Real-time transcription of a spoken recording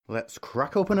Let's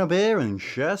crack open a beer and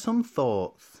share some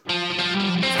thoughts.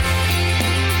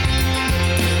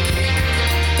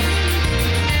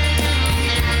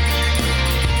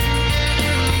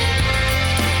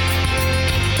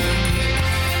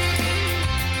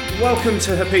 Welcome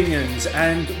to Opinions,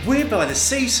 and we're by the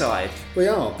seaside. We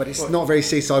are, but it's not very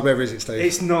seaside weather, is it, Steve?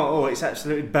 It's not. Oh, it's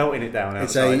absolutely belting it down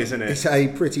outside, isn't it? It's a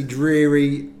pretty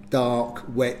dreary, dark,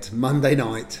 wet Monday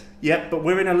night. Yep, but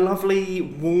we're in a lovely,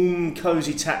 warm,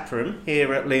 cosy tap room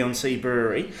here at Leigh-on-Sea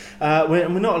Brewery. And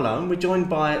we're not alone. We're joined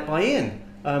by Ian.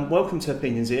 Welcome to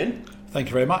Opinions, Ian. Thank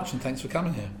you very much, and thanks for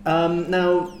coming here.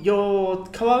 Now, you're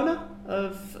co-owner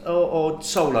or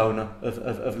sole owner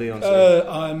of Leigh-on-Sea?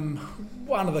 I'm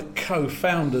one of the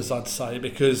co-founders, I'd say,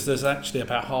 because there's actually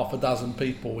about half a dozen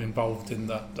people involved in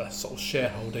the sort of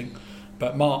shareholding.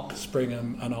 But Mark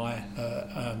Springham and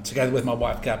I, together with my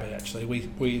wife Gabby, actually,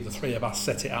 we the three of us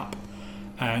set it up,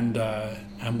 and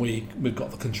we've got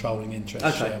the controlling interest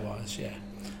share-wise, yeah.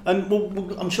 And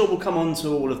I'm sure we'll come on to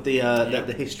all of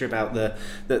the history about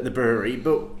the brewery,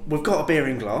 but we've got a beer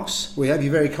in glass. We have.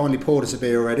 You very kindly poured us a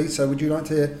beer already, so would you like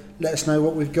to let us know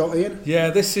what we've got, Ian?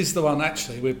 Yeah, this is the one,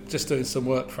 actually. We're just doing some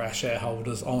work for our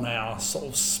shareholders on our sort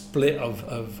of split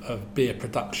of beer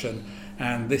production,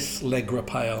 and this Legra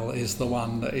Pale is the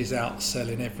one that is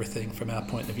outselling everything from our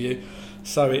point of view.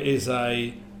 So it is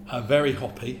a very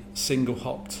hoppy,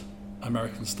 single-hopped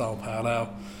American-style pale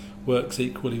ale, works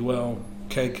equally well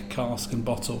keg, cask and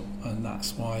bottle, and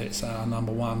that's why it's our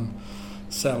number one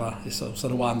seller. It's also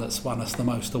the one that's won us the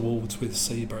most awards with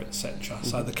SIBA, etc.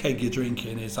 So the keg you're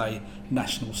drinking is a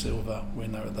national silver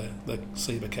winner at the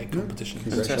SIBA keg competition.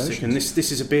 Fantastic. And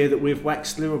this is a beer that we've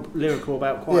waxed lyrical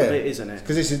about quite a bit, isn't it?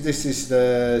 Because this is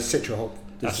the Citra hop.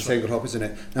 This is the single hop, isn't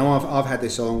it? Now I've had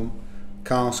this on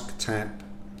cask, tap,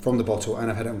 from the bottle,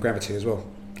 and I've had it on Gravity as well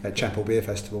at Chapel Beer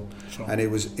Festival, and it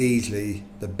was easily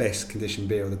the best conditioned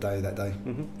beer of the day that day.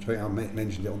 Mm-hmm. I think I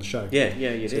mentioned it on the show. Yeah,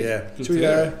 you did. Yeah.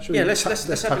 Should we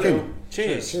let's tuck in.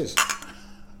 Cheers.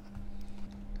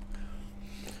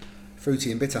 Fruity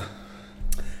and bitter.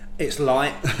 It's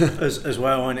light as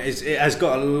well, and it has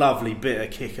got a lovely bitter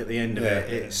kick at the end of it.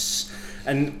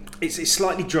 It's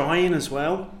slightly drying as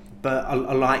well, but I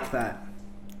like that.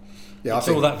 Yeah, it's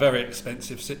all that very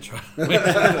expensive Citra.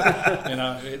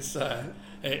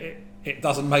 It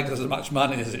doesn't make as much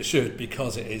money as it should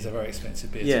because it is a very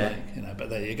expensive beer to make. But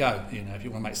there you go. If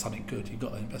you want to make something good, you've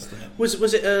got to invest in it.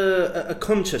 Was it a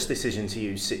conscious decision to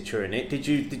use Citra in it? Did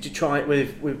you try it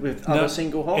with other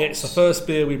single hops? It's the first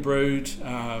beer we brewed.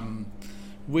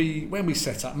 When we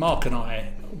set up, Mark and I,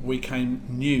 we came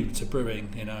new to brewing.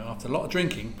 After a lot of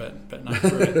drinking, but no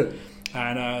brewing.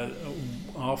 And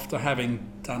after having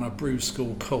done a brew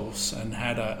school course and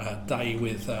had a day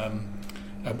with a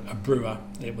brewer,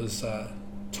 it was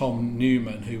Tom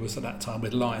Newman, who was at that time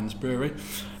with Lions Brewery.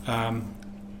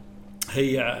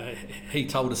 He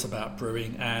told us about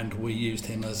brewing, and we used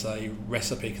him as a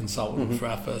recipe consultant for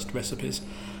our first recipes.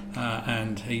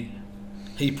 And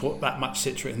he put that much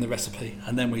Citra in the recipe,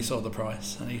 and then we saw the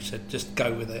price, and he said, just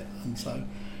go with it. And so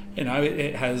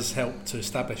it has helped to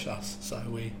establish us, so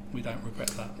we don't regret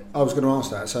that. I was going to ask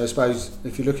that. So I suppose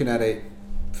if you're looking at it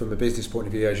from a business point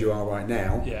of view as you are right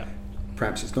now,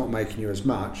 perhaps it's not making you as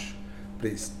much, but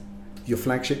it's your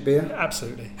flagship beer?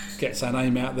 Absolutely. Gets our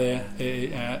name out there.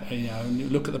 And you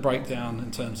look at the breakdown in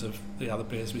terms of the other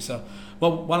beers we sell.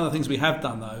 Well, one of the things we have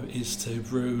done, though, is to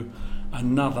brew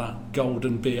another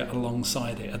golden beer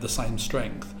alongside it at the same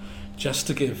strength, just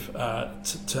to give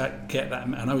to get that.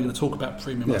 I know we're going to talk about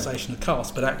premiumisation of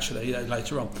cask, but actually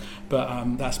later on.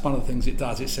 But that's one of the things it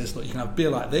does. It says, look, you can have a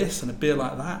beer like this and a beer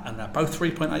like that, and they're both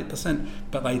 3.8%,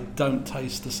 but they don't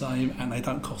taste the same and they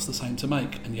don't cost the same to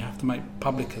make. And you have to make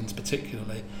publicans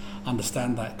particularly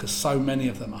understand that, because so many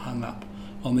of them are hung up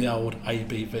on the old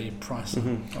ABV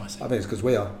pricing. I think it's because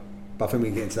we are. But I think we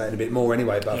can get into that in a bit more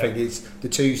anyway. But I think it's the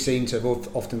two seem to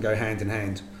often go hand in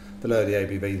hand. The lower the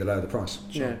ABV, the lower the price.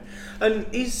 Sure. Yeah. And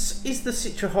is the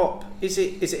Citra hop, is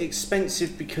it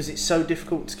expensive because it's so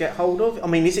difficult to get hold of? I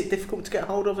mean, is it difficult to get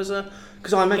hold of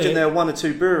because I imagine there are one or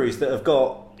two breweries that have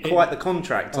got quite the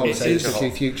contract. It is a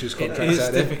few futures contracts. It is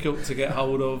difficult to get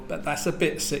hold of, but that's a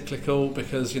bit cyclical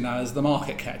because as the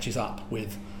market catches up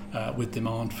with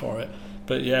demand for it.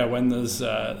 But when there's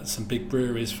some big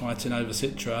breweries fighting over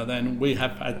Citra, then we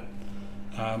have had.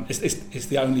 It's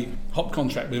the only hop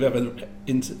contract we've ever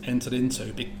entered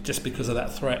into just because of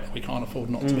that threat. We can't afford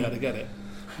not to be able to get it.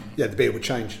 Yeah, the beer would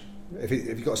change. If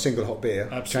you've got a single hop beer,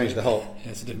 change the hop.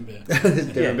 Yeah, it's a different beer. It's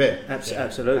a different beer.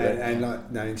 Absolutely.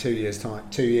 And in 2 years' time,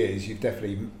 2 years, you've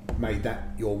definitely made that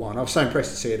your one. I was so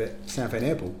impressed to see it at Southend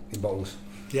Airport in bottles.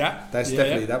 Yeah,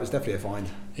 That was definitely a find.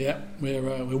 Yeah,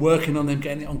 we're working on them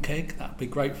getting it on keg. That'd be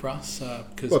great for us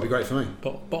because Well, it'd be great for me.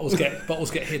 bottles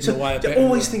get hidden away a bit.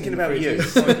 Always thinking about you.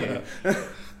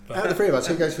 Out of the three of us,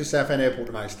 who goes through Southend Airport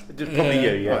the most? Probably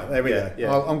you, yeah. Right, there we go.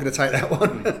 Yeah. I'm going to take that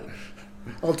one.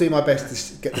 I'll do my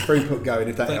best to get the throughput going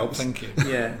if that helps. Thank you.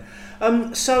 Yeah.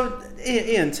 So,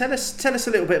 Ian, tell us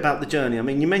a little bit about the journey. I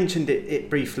mean, you mentioned it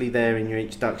briefly there in your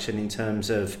introduction in terms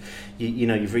of,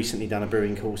 you've recently done a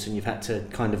brewing course and you've had to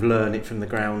kind of learn it from the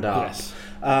ground up. Yes.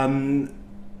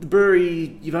 The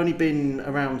brewery, you've only been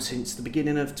around since the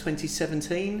beginning of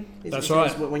 2017? That's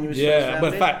right. When you was yeah, first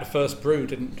well, in fact, the first brew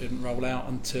didn't roll out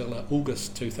until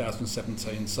August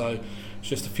 2017. So it's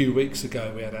just a few weeks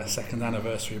ago we had our second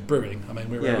anniversary of brewing. I mean,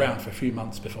 we were around for a few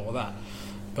months before that,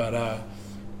 but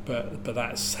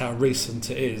that's how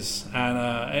recent it is,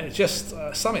 and it's just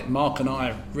something Mark and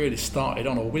I really started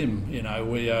on a whim.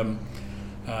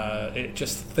 It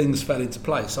just things fell into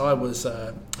place. I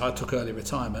took early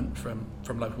retirement from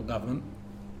local government,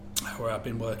 where I've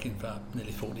been working for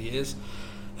nearly 40 years.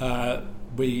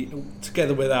 We,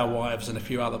 together with our wives and a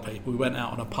few other people, we went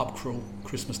out on a pub crawl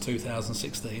Christmas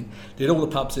 2016, did all the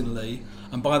pubs in Leigh,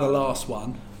 and by the last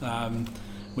one,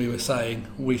 we were saying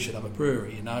we should have a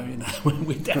brewery,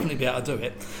 we'd definitely be able to do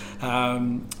it.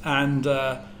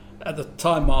 At the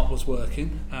time Mark was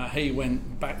working, he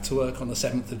went back to work on the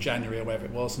 7th of January or whatever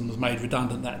it was and was made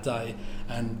redundant that day,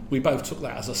 and we both took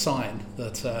that as a sign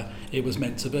that it was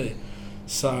meant to be.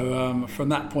 So from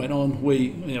that point on, we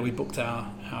booked our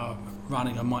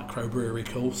running a microbrewery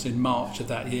course in March of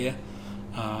that year.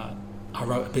 I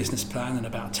wrote a business plan in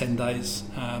about 10 days,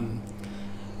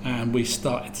 and we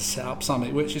started to set up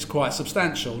something which is quite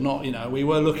substantial. We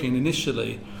were looking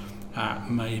initially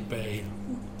at maybe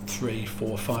 3,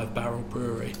 4, 5 barrel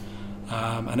brewery,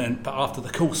 but after the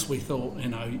course we thought, you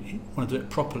want to do it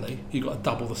properly, you've got to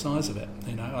double the size of it.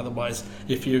 Otherwise,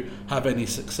 if you have any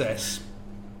success,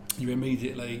 you're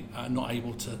immediately not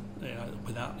able to,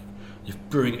 without you're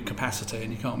brewing at capacity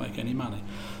and you can't make any money.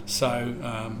 So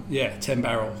 10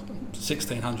 barrel,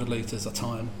 1,600 litres a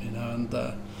time, and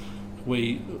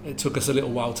it took us a little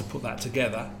while to put that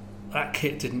together. That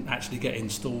kit didn't actually get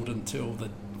installed until the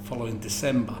following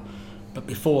December. But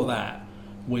before that,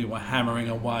 we were hammering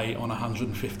away on a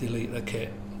 150 litre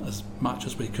kit as much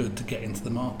as we could to get into the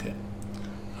market.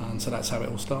 And so that's how it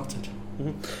all started.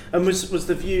 Mm-hmm. And was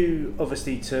the view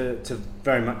obviously to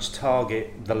very much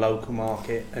target the local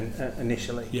market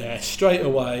initially? Yeah, straight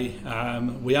away.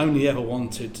 We only ever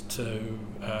wanted to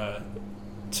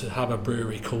have a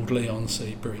brewery called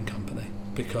Leigh-on-Sea Brewing Company,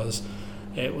 because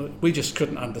we just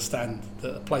couldn't understand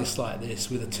that a place like this,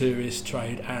 with a tourist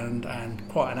trade and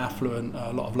quite an affluent,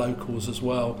 a lot of locals as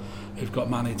well, who've got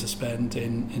money to spend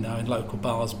in local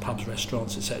bars, pubs,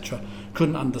 restaurants, etc.,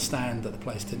 couldn't understand that the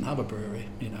place didn't have a brewery,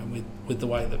 with the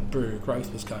way that brewery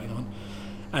growth was going on.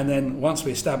 And then once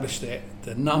we established it,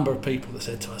 the number of people that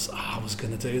said to us, I was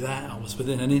going to do that, I was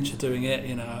within an inch of doing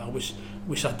it, I wish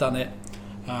I'd done it.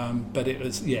 But it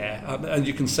was, and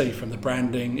you can see from the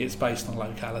branding, it's based on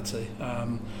locality.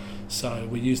 So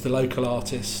we use the local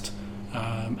artist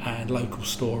and local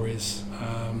stories,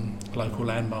 local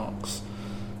landmarks.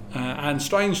 And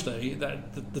strangely,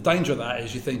 the danger of that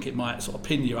is you think it might sort of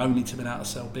pin you only to being able to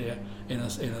sell beer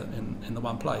in the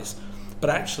one place. But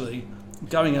actually,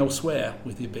 going elsewhere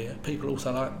with your beer, people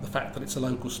also like the fact that it's a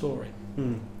local story,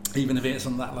 even if it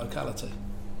isn't that locality.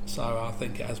 So I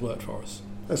think it has worked for us.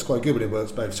 That's quite good when it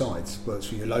works both sides. It works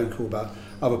for your local, but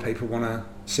other people want to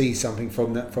see something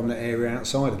from that area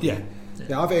outside of it.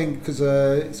 Yeah, I think because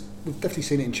we've definitely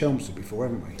seen it in Chelmsford before,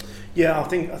 haven't we? Yeah, I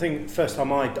think first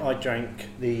time I drank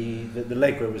the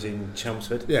Legra was in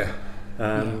Chelmsford. Yeah.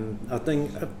 I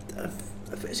think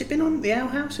has it been on the Ale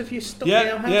House? Have you stopped the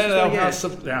Ale House? Yeah, the Ale House.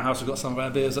 The Ale House have got some of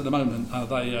our beers at the moment.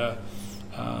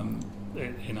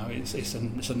 It's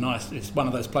one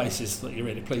of those places that you're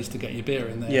really pleased to get your beer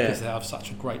in there, because they have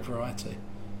such a great variety.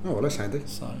 Oh, well, that's handy.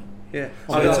 So yeah,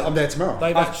 I'm there tomorrow.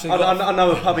 I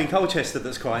know a pub in Colchester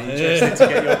that's quite interested to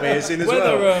get your beers in as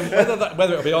well.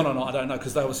 Whether it'll be on or not, I don't know,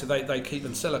 because they keep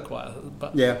and sell it quite.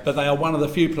 But they are one of the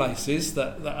few places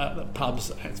that pubs.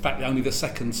 In fact, only the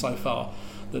second so far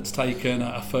that's taken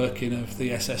a firkin of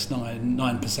the SS9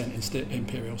 9%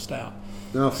 Imperial Stout.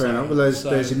 No, fair enough. Well,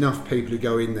 there's enough people who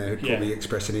go in there who probably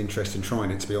express an interest in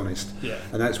trying it, to be honest. Yeah.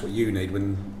 And that's what you need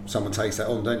when someone takes that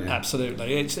on, don't you?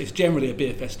 Absolutely. It's generally a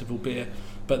beer festival beer,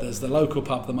 but there's the local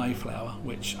pub, the Mayflower,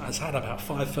 which has had about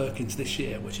 5 firkins this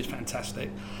year, which is fantastic.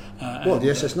 The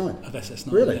SS9? Of SS9.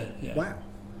 Really? Yeah. Wow.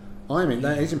 I mean,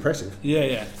 that is impressive.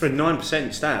 Yeah. For a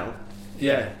 9% stout.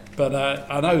 Yeah. But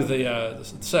I know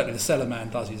certainly the cellar man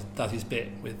does his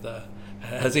bit with.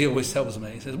 As he always tells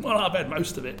me, he says, "Well, I've had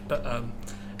most of it, but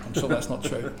I'm sure that's not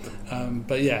true.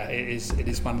 But yeah, it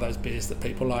is one of those beers that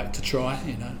people like to try,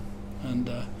 and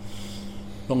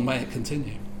long may it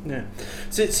continue. Yeah.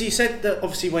 So you said that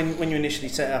obviously when you initially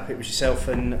set it up, it was yourself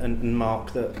and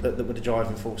Mark that were the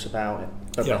driving force about it,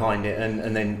 behind it,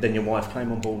 and then your wife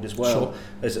came on board as well,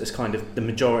 as kind of the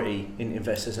majority in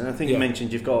investors. And I think you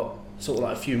mentioned you've got sort of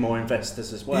like a few more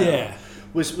investors as well. Yeah.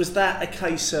 Was that a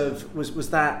case of was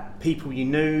that people you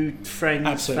knew, friends,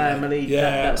 Absolutely. family,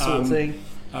 that sort of thing?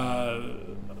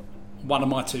 One of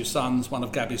my 2 sons, one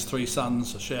of Gabby's 3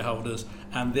 sons are shareholders,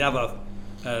 and the other.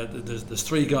 There's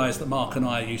 3 guys that Mark and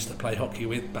I used to play hockey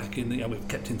with back in we've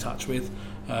kept in touch with,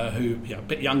 who a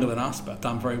bit younger than us but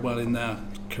done very well in their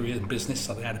career and business,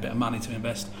 so they had a bit of money to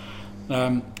invest.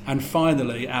 And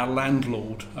finally, our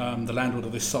landlord, the landlord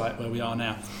of this site where we are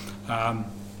now,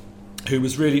 who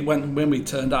was really, when we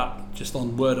turned up just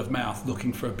on word of mouth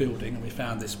looking for a building, and we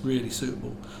found this really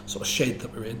suitable sort of shed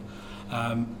that we're in,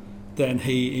 then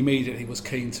he immediately was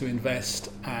keen to invest,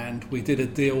 and we did a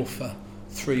deal for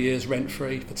 3 years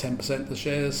rent-free for 10% of the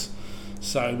shares.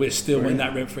 So we're still in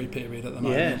that rent-free period at the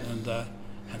moment. Yeah.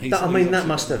 And he's that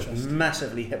must have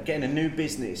massively helped getting a new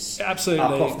business. Absolutely.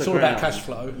 Up off the it's all ground. about cash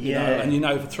flow.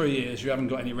 And for 3 years you haven't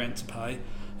got any rent to pay.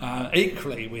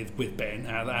 Equally with Ben,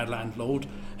 our landlord,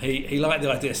 he liked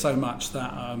the idea so much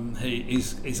that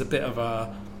he's a bit of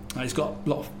a... he's got a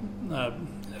lot of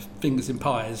fingers in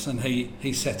pies, and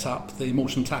he set up the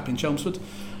Morsham Tap in Chelmsford.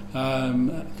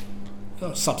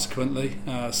 Subsequently,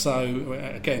 so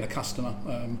again a customer,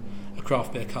 a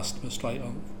craft beer customer straight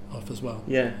off as well.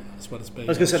 Yeah, as well as being.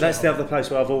 I was going to say that's the other place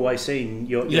where I've always seen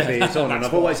your beers on, and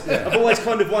I've always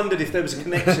kind of wondered if there was a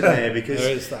connection there, because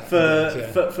there is that,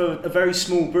 for a very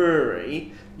small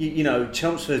brewery,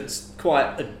 Chelmsford's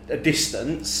quite a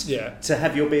distance. Yeah. To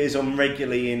have your beers on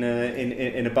regularly in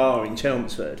a bar in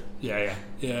Chelmsford. Yeah.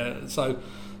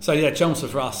 So yeah, Chelmsford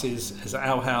for us is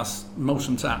our house,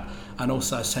 Morsham Tap, and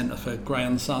also a centre for Gray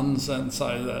and Sons, and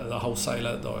so the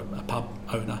wholesaler or a pub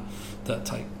owner that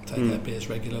take their beers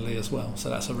regularly as well. So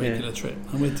that's a regular trip,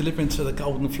 and we're delivering to the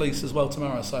Golden Fleece as well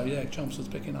tomorrow. So yeah, Chelmsford's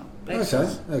picking up.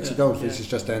 Okay, Golden Fleece is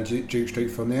just down Duke Street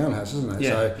from the Ale House, isn't it?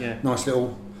 Yeah. Nice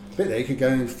little bit there. You could go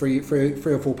in three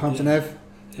or four pubs and have.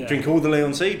 Yeah. Drink all the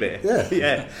Leon Sea beer.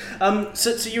 Yeah.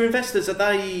 So your investors, are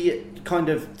they kind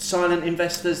of silent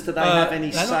investors? Do they have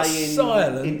any say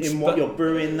in what you're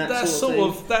brewing? That sort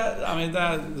of thing?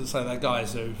 They're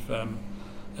guys who've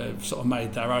sort of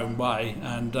made their own way,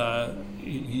 and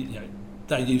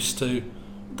they're used to.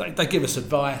 They give us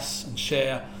advice and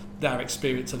share their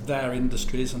experience of their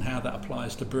industries and how that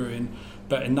applies to brewing.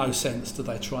 But in no sense do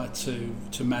they try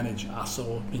to manage us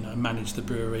or manage the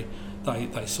brewery.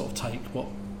 They sort of take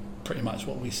pretty much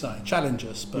what we say, challenge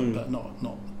us, but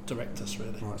not direct us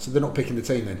really. Right, so they're not picking the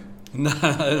team then. No,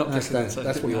 they're not picking the team.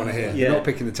 That's what you want to hear. Yeah. They're not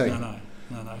picking the team.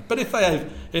 No. But if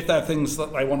they have things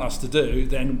that they want us to do,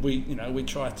 then we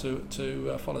try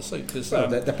to follow suit. Because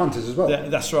they're punters as well.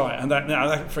 That's right.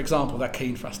 And for example, they're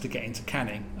keen for us to get into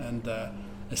canning, and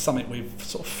it's something we've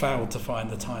sort of failed to find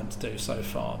the time to do so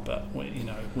far. But we're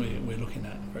looking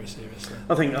at it very seriously.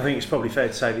 I think it's probably fair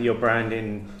to say that your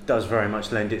branding does very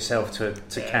much lend itself to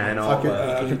can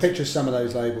artwork. I can picture some of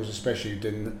those labels, especially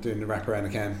doing the wrap around the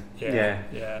can. Yeah,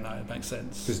 no, it makes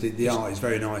sense. Because the art is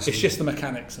very nice. It's just the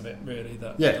mechanics of it, really.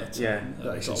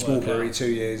 It's a small brewery,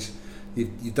 2 years.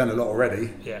 You've done a lot already.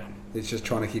 Yeah, it's just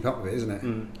trying to keep up with it, isn't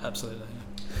it? Absolutely. Yeah.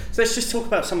 So let's just talk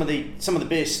about some of the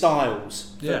beer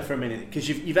styles for a minute, because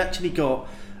you've actually got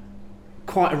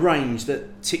quite a range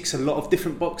that ticks a lot of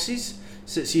different boxes.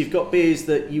 So you've got beers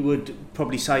that you would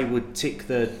probably say would tick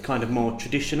the kind of more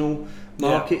traditional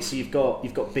market. Yeah. So you've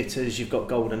got bitters, you've got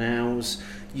golden ales,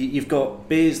 you've got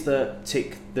beers that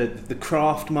tick the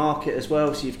craft market as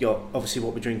well. So you've got obviously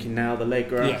what we're drinking now, the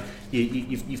Legra. Yeah.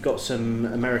 You've got some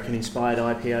American inspired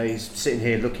IPAs. Sitting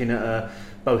here looking at a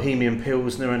Bohemian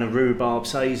Pilsner and a rhubarb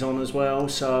saison as well,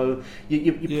 so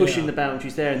you're pushing the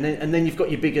boundaries there, and then you've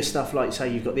got your bigger stuff, like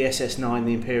say you've got the SS9,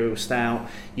 the Imperial Stout.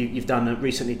 You've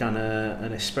recently done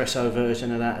an espresso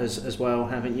version of that as well,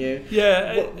 haven't you?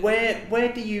 Yeah.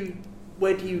 Where do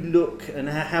you look, and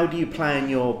how do you plan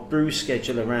your brew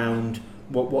schedule around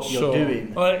what you're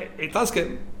doing? Well, it does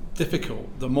get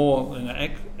difficult. The more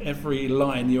every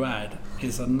line you add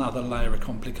is another layer of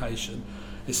complication.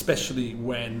 Especially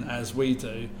when, as we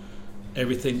do,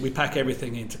 we pack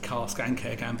everything into cask and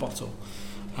keg and bottle.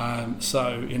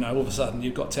 So all of a sudden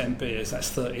you've got 10 beers, that's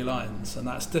 30 lines, and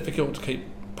that's difficult to keep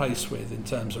pace with in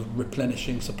terms of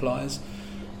replenishing supplies.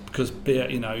 Because beer,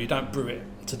 you don't brew it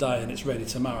today and it's ready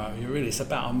tomorrow. It's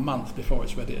about a month before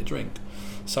it's ready to drink.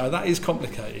 So that is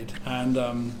complicated,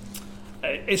 and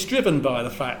it's driven by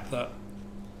the fact that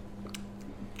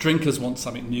drinkers want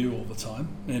something new all the time,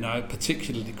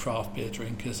 particularly craft beer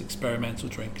drinkers, experimental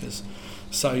drinkers.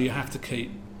 So you have to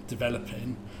keep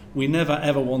developing. We never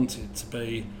ever wanted to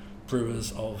be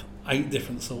brewers of 8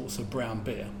 different sorts of brown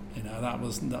beer. That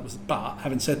was. But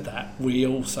having said that, we are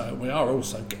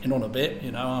also getting on a bit.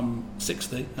 I'm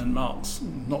 60 and Mark's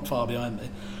not far behind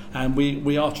me, and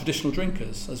we are traditional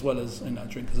drinkers as well as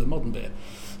drinkers of modern beer.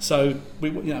 So we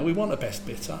want a best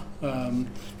bitter.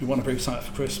 We want to brew something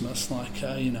for Christmas, like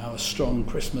a strong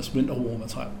Christmas winter warmer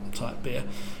type beer.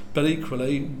 But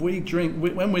equally,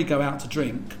 when we go out to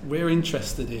drink, we're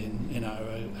interested in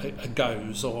a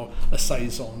Goes or a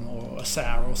Saison or a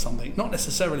sour or something. Not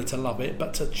necessarily to love it,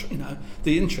 but to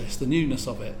the interest, the newness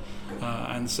of it,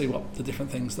 and see what the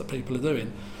different things that people are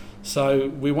doing. So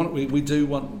we do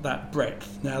want that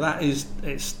breadth. Now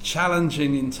it's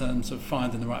challenging in terms of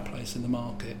finding the right place in the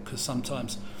market, because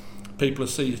sometimes people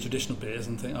see your traditional beers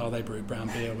and think, oh, they brew brown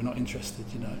beer, we're not interested,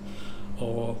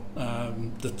 or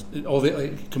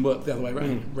it can work the other way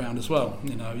round as well.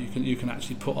 You can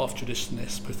actually put off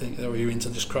traditionalists who think, oh, you're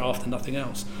into just craft and nothing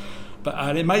else.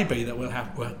 But it may be that we'll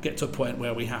get to a point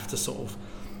where we have to sort of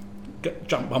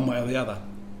jump one way or the other.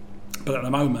 But at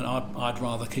the moment, I'd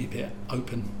rather keep it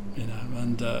open,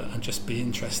 and just be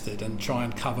interested and try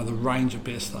and cover the range of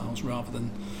beer styles rather than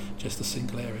just a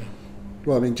single area.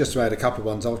 Well, I mean, just to add a couple of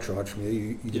ones I've tried from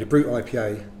you. You did a Brut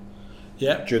IPA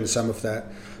during the summer for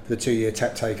the 2-year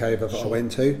tap takeover that I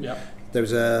went to. Yep. There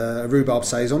was a rhubarb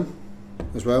saison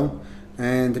as well,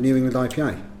 and a New England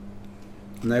IPA.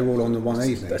 And they were all on the one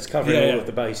evening. That's covering all of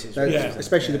the bases.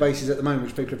 Especially the bases at the moment,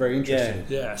 which people are very interested in.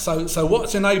 Yeah. So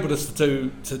what's enabled us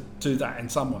to do that in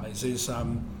some ways is,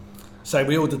 say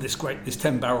we ordered this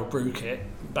 10-barrel brew kit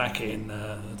back in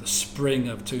the spring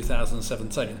of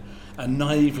 2017, and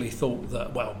naively thought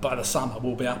that, well, by the summer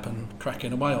we'll be up and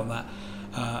cracking away on that.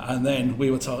 And then we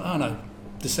were told, oh no,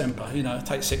 December, it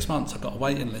takes 6 months, I've got a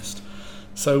waiting list.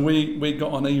 So we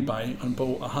got on eBay and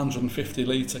bought a 150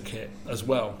 litre kit as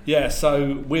well. Yeah,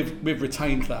 so we've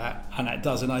retained that, and that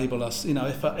does enable us,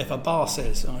 if a bar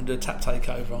says, I'm going to do a tap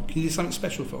takeover, can you do something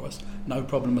special for us? No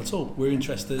problem at all. We're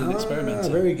interested in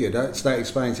experimenting. Very good. That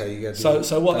explains how you get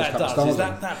So what that does is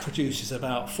that produces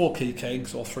about 4 key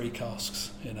kegs or 3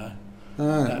 casks,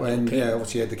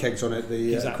 obviously you had the kegs on at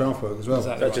the craft work as well.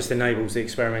 Exactly that just enables the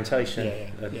experimentation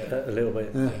a little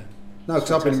bit. Yeah. No,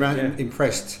 because I've been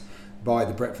impressed by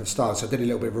the breadth of styles. So I did a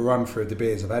little bit of a run through of the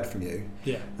beers I've had from you.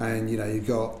 Yeah. And you've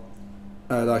got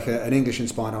an English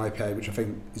inspired IPA, which I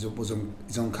think is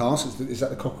on cask. Is that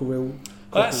the Cockerill?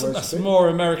 That's more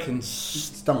American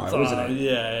style, isn't it?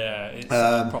 Yeah. It's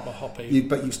proper hoppy.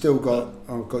 But you've still got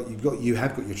you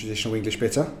have got your traditional English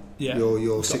bitter. Yeah.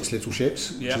 Your 6 little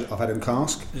ships. Yeah. I've had on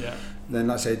cask. Yeah. Then,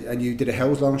 like I said, and you did a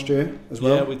Hells last year as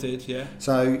well. Yeah, we did. Yeah.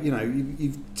 So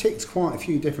you've ticked quite a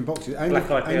few different boxes. And black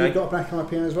IPA. And you've got a black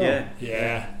IPA as well.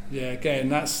 Yeah. Again,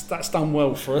 that's done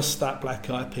well for us. That black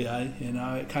IPA.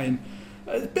 It came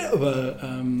a bit of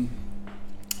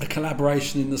a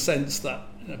collaboration in the sense that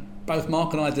both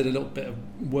Mark and I did a little bit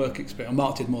of work experience.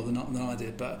 Mark did more than I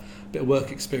did, but a bit of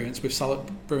work experience with Southwark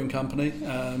Brewing Company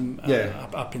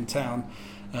up in town.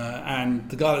 And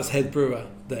the guy that's head brewer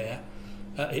there,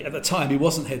 at the time he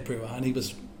wasn't head brewer, and he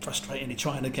was frustratingly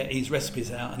trying to get his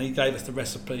recipes out, and he gave us the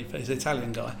recipe for his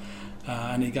Italian guy.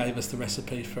 And he gave us the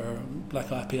recipe for Black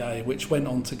IPA, which went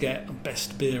on to get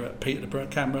best beer at Peter the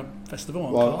Camera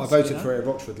Festival. Well, I voted for it at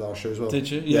Rochford last year as well. Did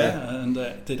you? Yeah. And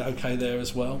did okay there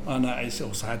as well. And it's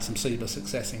also had some SEBA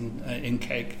success in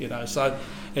keg. So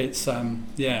it's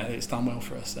it's done well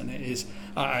for us, and it is.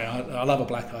 I love a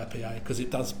Black IPA because it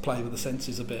does play with the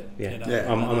senses a bit.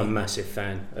 I'm a massive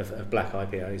fan of Black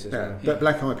IPAs as well. But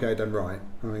Black IPA done right.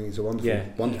 I mean, it's a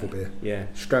wonderful beer. Yeah,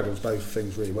 straddles both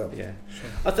things really well. Yeah,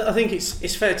 sure. I think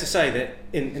it's fair to say that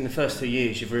in the first 2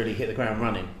 years you've really hit the ground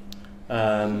running,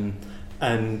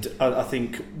 and I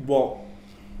think what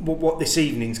this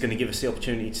evening's going to give us the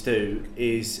opportunity to do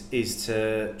is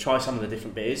to try some of the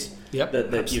different beers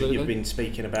that you've been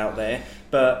speaking about there,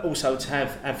 but also to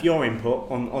have your input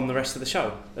on the rest of the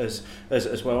show as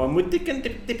well. And we're dip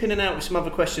in and out with some other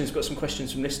questions. Got some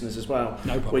questions from listeners as well,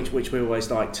 which we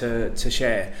always like to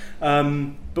share.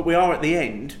 But we are at the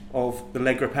end of the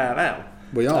Legra Pale Ale.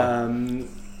 We are.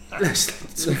 I've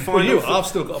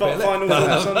still got a bit left. Final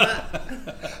thoughts on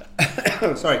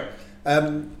that. Sorry.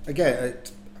 Again,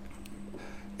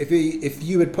 if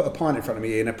you had put a pint in front of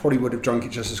me, Ian, I probably would have drunk it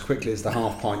just as quickly as the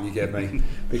half pint you gave me,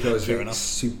 because it's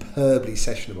superbly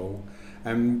sessionable.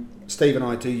 Steve and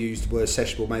I do use the word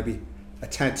sessionable maybe a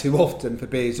tad too often for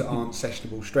beers that aren't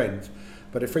sessionable strength,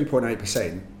 but at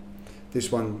 3.8%, this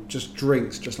one just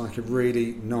drinks just like a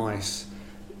really nice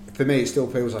for me, it still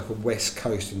feels like a West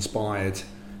Coast inspired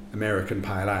American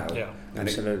pale ale, Yeah, and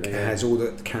absolutely, it has all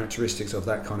the characteristics of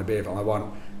that kind of beer that I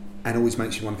want, and always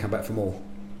makes you want to come back for more.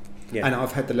 Yeah. And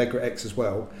I've had the Legra X as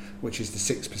well, which is the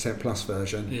 6% plus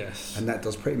version. Yes. And that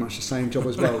does pretty much the same job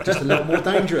as well, just a lot more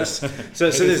dangerous. So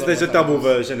there's a double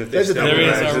version of this. There's a double There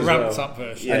is version a as ramped up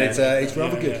version. Yeah. And it's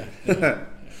rather good.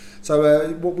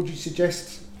 So what would you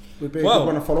suggest would be a good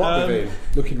one to follow up with, Ian?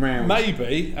 Looking round.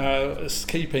 Maybe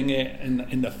keeping it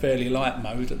in the fairly light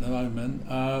mode at the moment.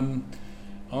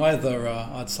 Either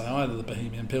I'd say either the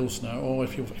Bohemian Pilsner, or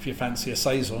if you fancy a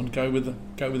saison, go with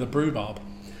a rhubarb.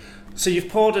 So you've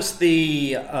poured us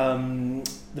the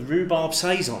rhubarb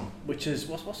saison, which is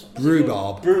what's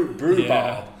Rhubarb. Rhubarb.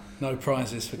 Yeah, no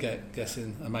prizes for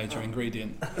guessing a major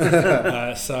ingredient.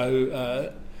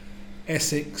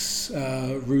 Essex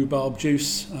rhubarb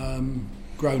juice,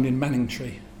 grown in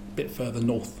Manningtree, a bit further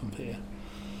north from here.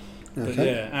 But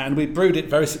Okay. and we brewed it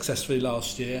very successfully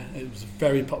last year. It was a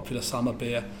very popular summer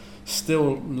beer,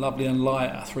 still lovely and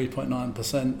light at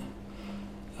 3.9%.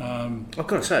 I've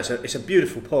got to say, it's a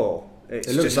beautiful pour. It's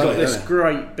It looks just got lovely, this doesn't it?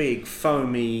 great big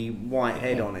foamy white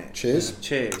head on it. Cheers.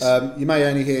 Cheers. You may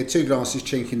only hear 2 glasses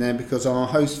chinking there because our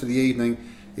host for the evening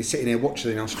is sitting here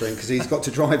watching us drink because he's got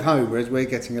to drive home, whereas we're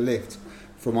getting a lift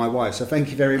from my wife. So thank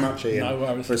you very much, Ian, No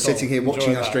worries for at sitting all. here watching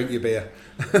Enjoy us that. drink your beer.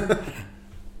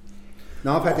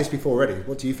 Now, I've had this before already.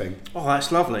 What do you think? Oh,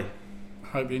 that's lovely.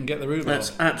 Hope you can get the rhubarb.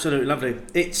 That's absolutely lovely.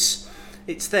 It's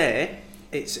there.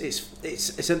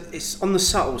 It's on the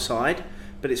subtle side,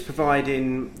 but it's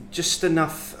providing just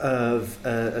enough of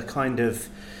a kind of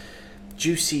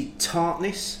juicy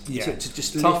tartness to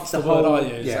just Tart's lift the word whole. I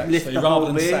use, actually. lift the rather whole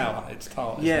than beer. sour, it's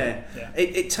tart. isn't Yeah, it? Yeah.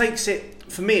 it takes it.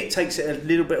 For me, it takes it a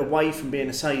little bit away from being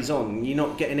a saison. You're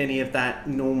not getting any of that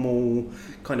normal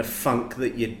kind of funk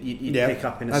that you pick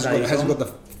up in a saison. It hasn't got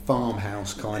the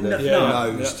farmhouse kind of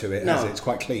No, nose to it, No. has it? It's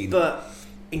quite clean. But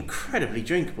incredibly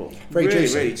drinkable. Very really,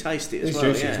 juicy. really tasty as It's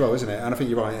well. juicy yeah. as well, isn't it? And I think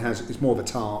you're right. It's more of a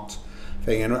tart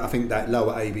thing, and I think that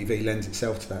lower ABV lends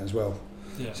itself to that as well.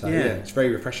 Yeah. So Yeah. it's very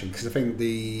refreshing because I think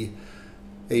the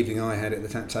evening I had at the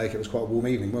Tap Take, it was quite a warm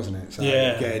evening, wasn't it? So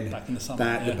Yeah, again, back in the summer,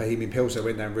 that yeah. the Bohemian Pilsner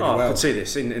went down really I well. could see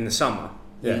this in the summer.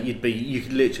 Yeah. You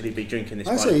could literally be drinking this.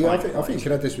 I by see. the I pint. think you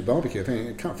could have this with barbecue. I think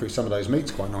it cut through some of those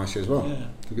meats quite nicely as well. Yeah.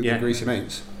 The Yeah. greasy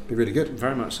meats, be really good.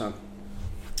 Very much so.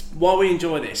 While we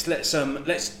enjoy this,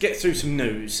 let's get through some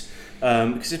news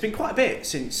because there's been quite a bit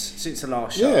since the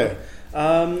last show.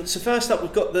 So first up,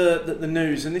 we've got the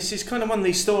news, and this is kind of one of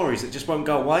these stories that just won't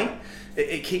go away.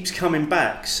 It keeps coming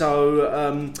back.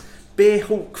 So Beer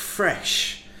Hawk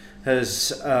Fresh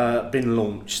has been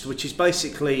launched, which is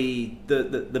basically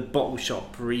the bottle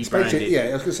shop rebranded. Yeah,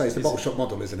 I was going to say it's the bottle shop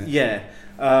model, isn't it? Yeah.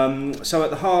 So at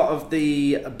the heart of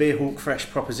the Beer Hawk Fresh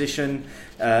proposition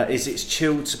is its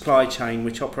chilled supply chain,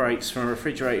 which operates from a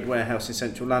refrigerated warehouse in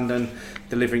central London,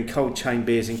 delivering cold chain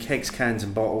beers in kegs, cans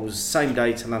and bottles, same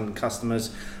day to London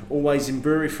customers, always in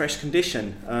brewery fresh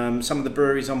condition. Some of the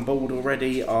breweries on board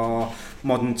already are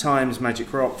Modern Times,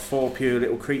 Magic Rock, Four Pure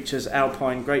Little Creatures,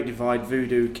 Alpine, Great Divide,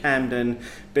 Voodoo, Camden,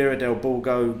 Birra del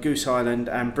Borgo, Goose Island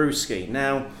and Brewski.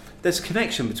 Now, there's a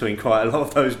connection between quite a lot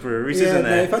of those breweries, isn't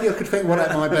there? If only I could think what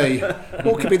that might be.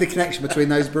 What could be the connection between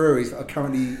those breweries that are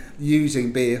currently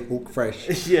using Beer Hawk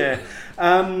Fresh? Yeah.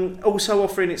 Also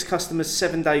offering its customers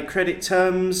 7-day credit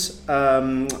terms,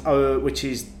 which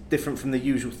is different from the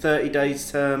usual 30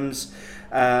 days terms.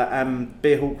 And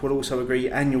Beer Hawk will also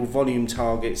agree annual volume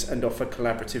targets and offer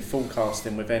collaborative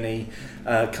forecasting with any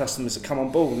customers that come on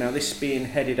board. Now, this is being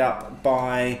headed up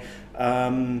by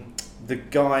the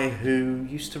guy who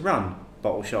used to run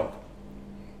Bottle Shop.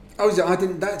 Oh, is it? I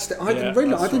didn't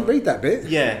read that bit.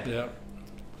 Yeah. Yeah.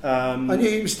 I knew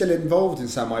he was still involved in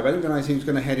some way, but I didn't realise he was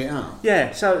going to head it up.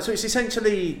 Yeah, so it's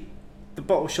essentially the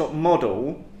Bottle Shop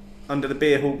model under the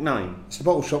Beer Hawk name. It's the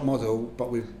bottle shop model, but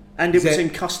with And it was in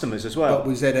customers as well. But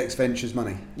with ZX Ventures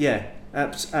money. Yeah,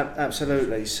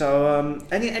 absolutely. So,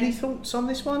 any thoughts on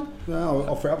this one? Well, I'll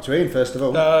offer it up to Ian first of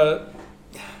all.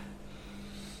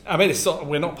 I mean,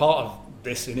 we're not part of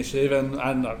this initiative,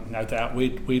 and no doubt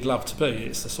we'd love to be.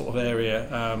 It's the sort of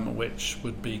area which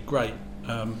would be great.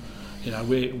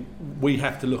 We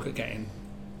have to look at getting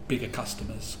bigger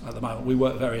customers at the moment. We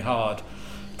work very hard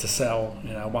to sell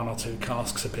 1 or 2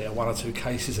 casks of beer, 1 or 2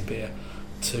 cases of beer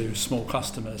to small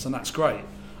customers, and that's great.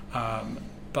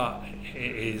 But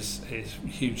it is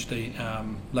hugely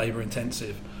labour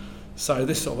intensive. So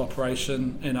this sort of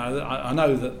operation, I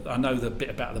know the bit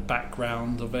about the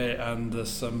background of it, and there's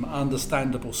some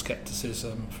understandable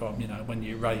scepticism from when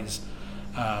you raise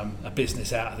a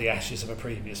business out of the ashes of a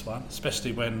previous one,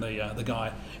 especially when the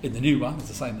guy in the new one is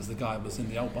the same as the guy who was in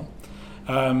the old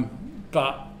one.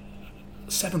 But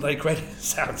 7-day credit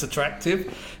sounds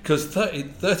attractive because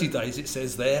 30 days it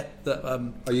says there that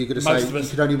Are you going to most say of us- you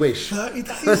could only wish? 30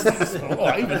 days. That's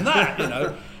not even that, you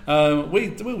know. We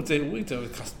do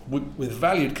with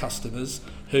valued customers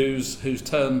whose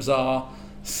terms are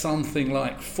something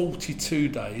like 42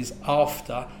 days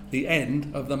after the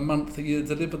end of the month that you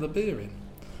deliver the beer in.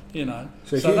 You know,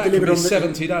 So if so you that could delivered be on the-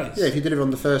 70 days. Yeah, if you deliver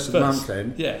on the first of the month,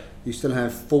 then yeah, you still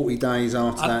have 40 days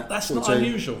after that. that's not 42.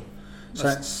 unusual. So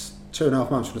that's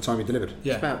 2.5 months from the time you delivered.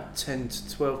 Yeah, It's about 10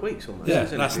 to 12 weeks almost. yeah,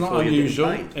 isn't it, that's not before you're getting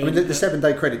unusual. paid? I mean, the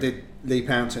 7-day credit did leap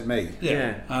out at me.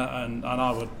 Yeah, and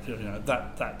I would, you know,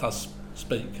 that does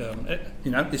speak.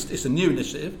 You know, it's a new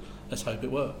initiative. Let's hope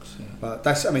it works. Yeah. But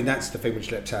that's the thing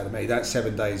which leapt out of me. That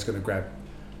 7 days is going to grab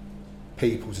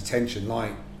people's attention,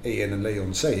 like Ian and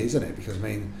Leon see, isn't it? Because I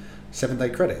mean, 7-day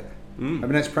credit. I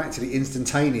mean, that's practically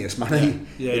instantaneous money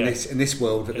in this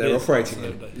world that It they're is, operating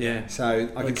absolutely. Yeah. So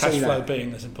I can cash see flow that.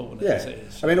 being as important Yeah, as it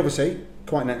is. I mean, obviously,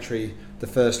 quite naturally, the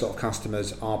first lot of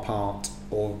customers are part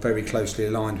or very closely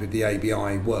aligned with the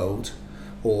ABI world,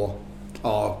 or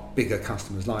are bigger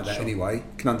customers like that anyway.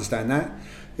 Can understand that,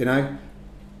 you know.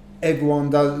 Everyone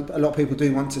does. A lot of people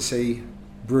do want to see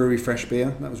brewery fresh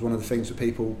beer. That was one of the things that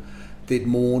people did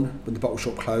mourn when the bottle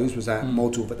shop closed, was that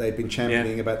model that they'd been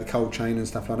championing about the cold chain and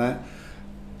stuff like that.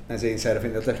 As Ian said, I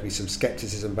think there'll definitely be some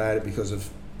scepticism about it because of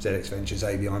ZX Ventures,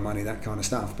 ABI money, that kind of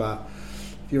stuff. But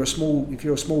if you're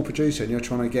a small producer and you're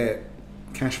trying to get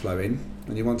cash flow in,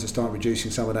 and you want to start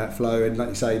reducing some of that flow, and like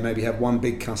you say, maybe have one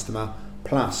big customer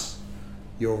plus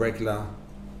your regular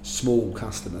small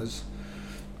customers,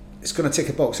 it's going to tick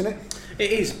a box, isn't it?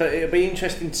 It is, but it'll be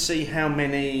interesting to see how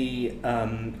many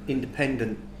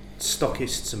independent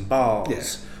stockists and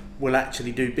bars will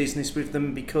actually do business with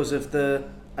them because of the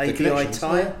ABI connections,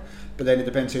 tie. But then it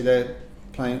depends who they're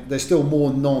playing. There's still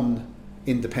more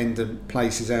non-independent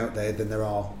places out there than there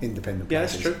are independent Yeah,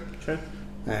 places. that's true.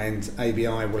 And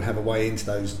ABI will have a way into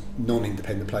those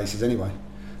non-independent places anyway.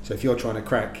 So if you're trying to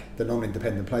crack the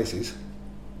non-independent places,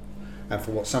 and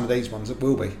for what some of these ones it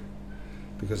will be,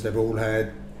 because they've all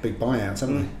had big buyouts,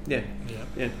 haven't they?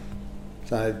 Yeah.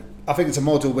 So I think it's a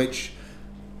model which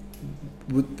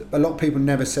a lot of people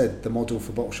never said the model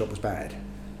for Bottle Shop was bad.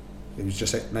 It was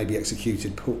just maybe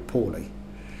executed poorly.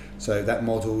 So that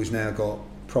model has now got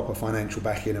proper financial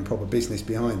backing and proper business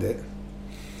behind it.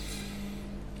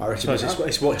 I reckon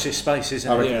It's watch this space,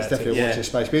 isn't I it? reckon it's definitely a watch this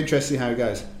space. Be interesting how it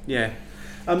goes. Yeah.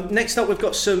 Next up, we've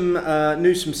got some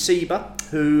news from SIBA,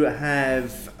 who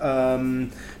have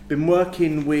been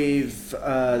working with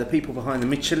the people behind the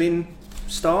Michelin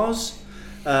stars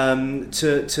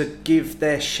to give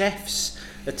their chefs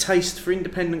a taste for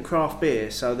independent craft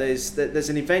beer. So there's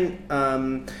an event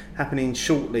happening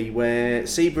shortly where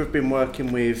SIBA have been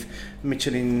working with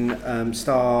Michelin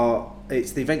star.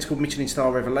 The event's called Michelin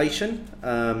Star Revelation,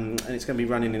 and it's going to be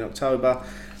running in October.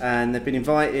 And they've been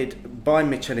invited by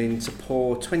Michelin to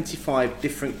pour 25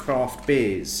 different craft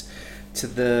beers to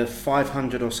the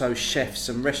 500 or so chefs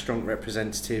and restaurant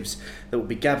representatives that will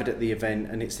be gathered at the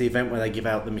event. And it's the event where they give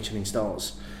out the Michelin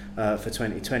stars for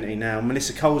 2020. Now,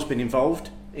 Melissa Cole's been involved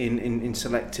in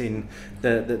selecting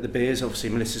the beers. Obviously,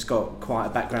 Melissa's got quite a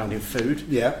background in food.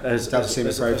 Yeah, as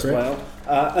well.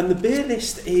 And the beer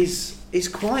list is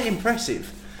quite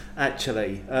impressive.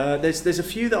 Actually, there's a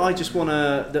few that I just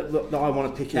that I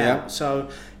want to pick out. So,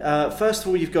 first of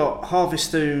all, you've got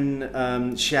Harvestoon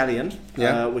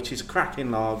Shallion, which is a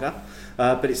cracking lager,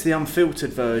 but it's the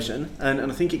unfiltered version,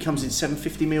 and I think it comes in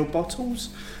 750ml bottles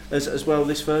as well.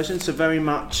 This version, so very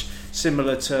much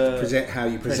similar to how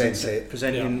you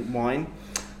presenting wine.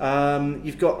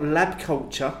 You've got Lab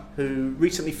Culture, who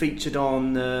recently featured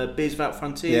on Beers Without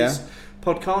Frontiers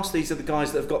podcast. These are the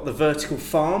guys that have got the vertical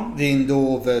farm. The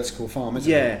indoor vertical farm,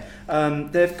 isn't it? Yeah.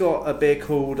 They've got a beer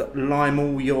called Lime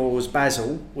All Yours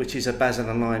Basil, which is a basil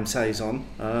and lime saison.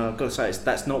 I've got to say,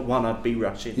 that's not one I'd be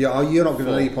rushing. Yeah, you're not going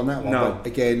to leap on that one. No. But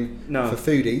again, for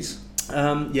foodies.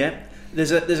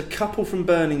 There's a couple from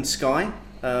Burning Sky.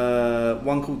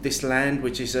 One called This Land,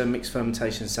 which is a mixed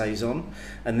fermentation saison,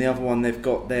 and the other one they've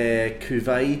got their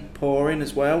cuvee pouring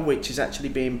as well, which is actually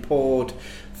being poured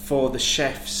for the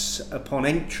chefs upon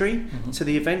entry to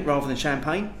the event rather than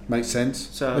champagne. Makes sense.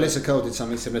 So Melissa Cole did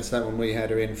something similar to that when we had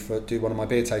her in for do one of my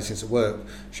beer tastings at work.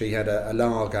 She had a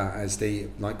lager as the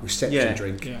reception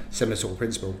drink, similar sort of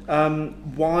principle.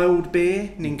 Wild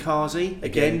Beer Ninkasi,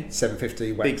 again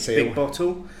 750 wax seal, big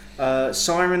bottle.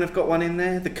 Siren have got one in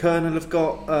there. The Colonel have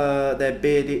got their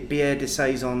Bière de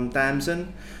Saison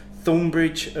Damson.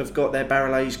 Thornbridge have got their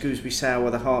barrel aged gooseberry sour,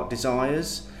 The Heart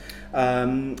Desires.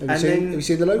 Have you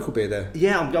seen the local beer there?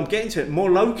 Yeah, I'm getting to it. More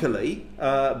locally,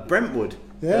 Brentwood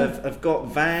have got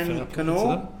Van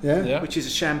Canor, which is a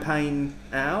champagne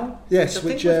ale. Yes, I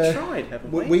think we've tried,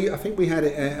 haven't we? I think we had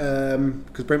it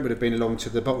because Brent would have been along to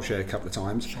the bottle share a couple of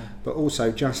times, but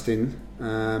also Justin,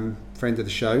 friend of the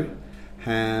show,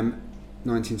 Ham,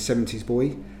 1970s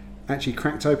boy, actually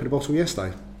cracked open a bottle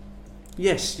yesterday.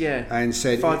 Yes, yeah, and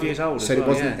said 5 years old. Said it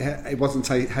wasn't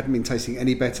hadn't been tasting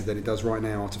any better than it does right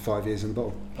now after 5 years in the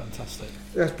bottle. Fantastic.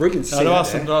 That's brilliant. There are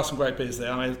some great beers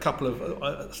there. I mean, a couple of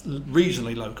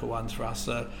regionally local ones for us.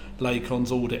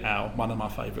 Lacon's Audit Ale, one of my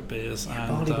favourite beers,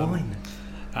 and barley wine.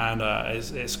 And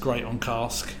it's great on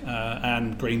cask,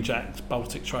 and Green Jack's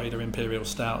Baltic Trader Imperial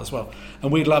Stout as well.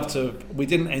 And we'd love to. We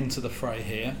didn't enter the fray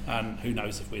here, and who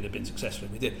knows if we'd have been successful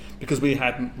if we did, because we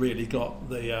hadn't really got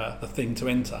the thing to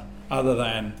enter, other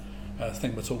than the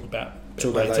thing we'll talk about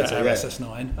later,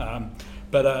 SS9.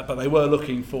 But they were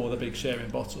looking for the big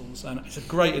sharing bottles, and it's a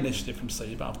great initiative from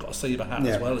Seba. I've got a Seba hat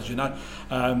as well, as you know.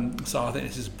 So I think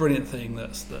this is a brilliant thing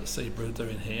that Seba are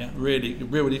doing here.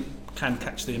 Really can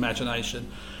catch the imagination.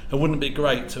 And wouldn't it be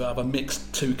great to have a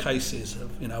mixed 2 cases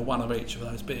of one of each of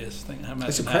those beers?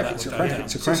 It's a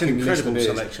cracking incredible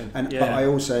selection. And but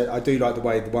I do like the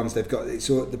way the ones they've got. It's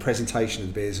the presentation of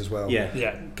the beers as well.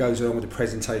 Goes along with the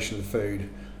presentation of the food.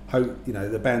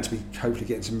 They're bound to be hopefully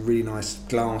getting some really nice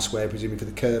glassware, presumably for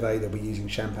the Curve. They'll be using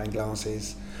champagne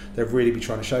glasses. They'll really be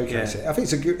trying to showcase it. I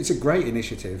think it's a great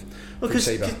initiative. Well,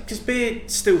 because beer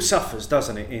still suffers,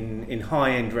 doesn't it, in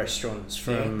high-end restaurants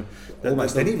from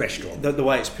almost any restaurant. The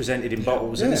way it's presented in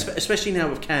bottles, and especially now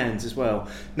with cans as well.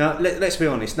 Now, let's be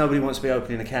honest, nobody wants to be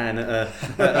opening a can at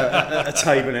a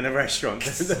table in a restaurant,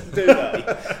 do they?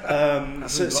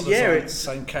 It's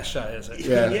same cachet, is it?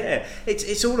 Yeah.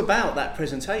 It's all about that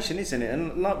presentation, isn't it?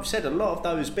 And like we said, a lot of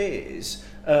those beers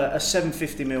are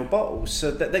 750ml bottles,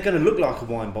 so that they're going to look like a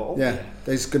wine bottle. Yeah,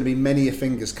 there's going to be many a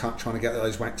fingers cut trying to get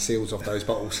those wax seals off those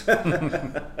bottles. But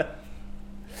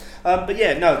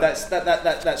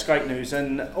that's great news,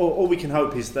 and all we can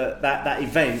hope is that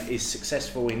event is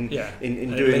successful in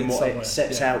doing what it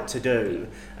sets out to do,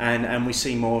 and we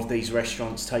see more of these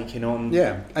restaurants taking on.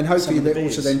 Yeah, and hopefully that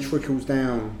also then trickles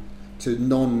down to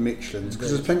non-Michelins, because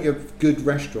there's plenty of good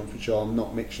restaurants which are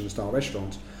not Michelin star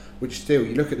restaurants, which still,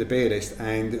 you look at the beer list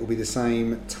and it will be the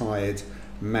same tired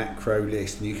macro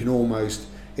list, and you can almost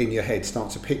in your head start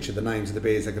to picture the names of the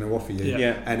beers they're going to offer you,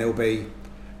 and it'll be,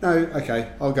 no, okay,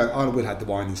 I will have the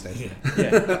wine instead.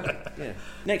 Yeah.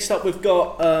 Next up, we've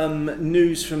got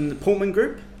news from the Portman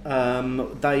Group.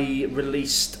 They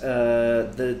released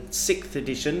the 6th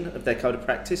edition of their Code of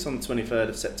Practice on the 23rd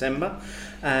of September,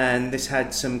 and this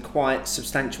had some quite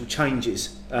substantial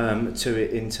changes to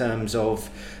it in terms of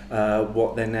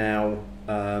what they're now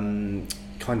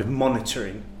kind of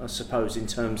monitoring, I suppose, in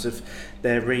terms of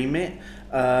their remit.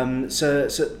 So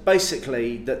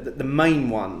basically, the main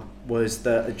one was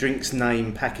that a drink's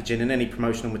name, packaging and any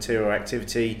promotional material or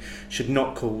activity should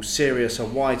not cause serious or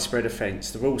widespread offence.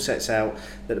 The rule sets out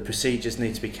that the procedures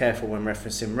need to be careful when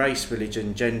referencing race,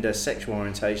 religion, gender, sexual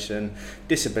orientation,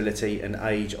 disability and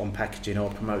age on packaging or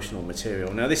promotional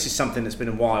material. Now this is something that's been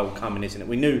a while coming, isn't it?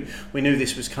 We knew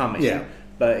this was coming. Yeah.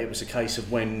 But it was a case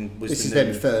of when was this is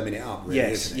them firming it up, really,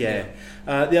 yes, isn't it?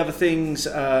 The other things,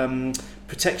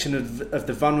 protection of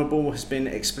the vulnerable has been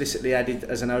explicitly added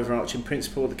as an overarching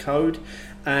principle of the code,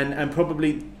 and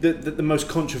probably the most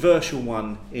controversial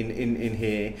one in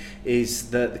here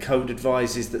is that the code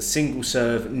advises that single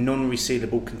serve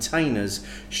non-resealable containers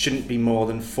shouldn't be more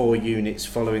than 4 units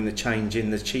following the change in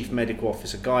the Chief Medical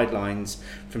Officer guidelines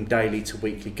from daily to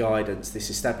weekly guidance. This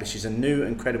establishes a new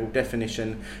and credible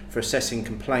definition for assessing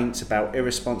complaints about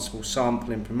irresponsible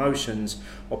sampling, promotions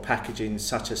or packaging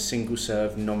such as single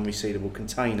serve non-resealable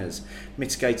containers.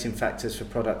 Mitigating factors for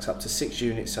products up to 6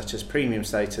 units such as premium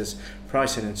status,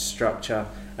 pricing and structure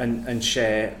and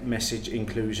share message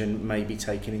inclusion may be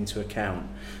taken into account.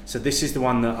 So this is the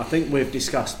one that I think we've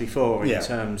discussed before in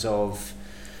terms of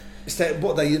It's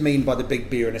what they mean by the big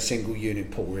beer in a single unit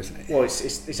pour, isn't it? Well,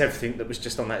 it's everything that was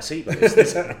just on that seat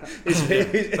list.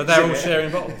 But they're all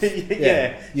sharing bottles.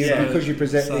 Because you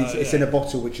present it's in a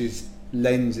bottle which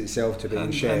lends itself to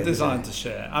being shared and designed to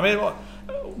share. I mean,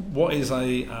 what is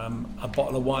a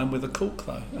bottle of wine with a cork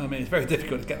though? I mean, it's very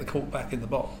difficult to get the cork back in the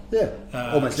bottle. Yeah,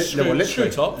 almost literally.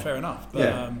 Screw top, fair enough.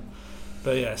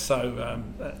 But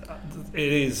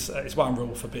it's one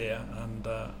rule for beer and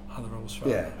other rules for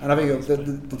other. And I think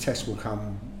the test will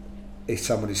come if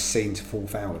someone is seen to fall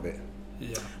foul of it.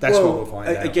 Yeah, that's what we'll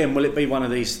find out. Again, will it be one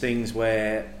of these things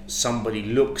where somebody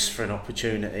looks for an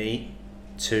opportunity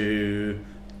to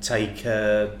take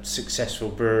a successful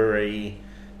brewery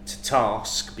to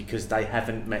task because they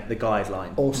haven't met the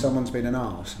guideline. Or someone's been an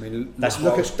arse. I mean, That's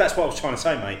what I was trying to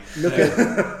say, mate. Look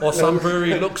at Or some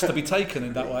brewery looks to be taken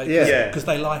in that way Yeah. because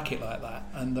they like it like that,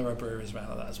 and there are breweries around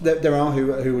like that as well. there are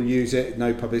who will use it.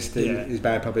 No publicity is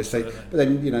bad publicity. Absolutely. But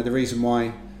then the reason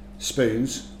why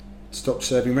Spoons stopped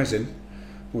serving resin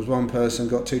was one person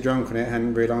got too drunk on it,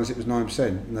 hadn't realised it was 9%,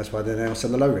 and that's why they now sell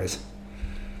the low res.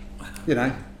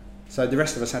 So the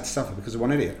rest of us had to suffer because of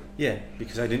one idiot. Yeah,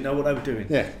 because they didn't know what they were doing.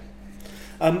 Yeah.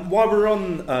 While we're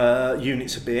on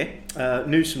units of beer,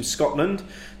 news from Scotland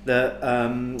that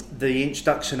the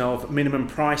introduction of minimum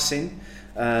pricing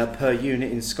per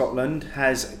unit in Scotland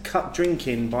has cut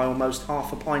drinking by almost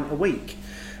half a pint a week.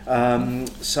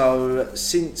 So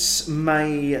since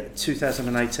May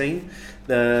 2018,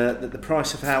 the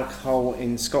price of alcohol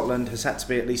in Scotland has had to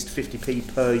be at least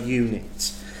 50p per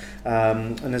unit.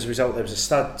 And as a result, there was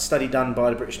a study done by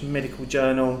the British Medical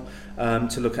Journal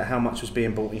to look at how much was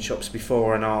being bought in shops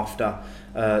before and after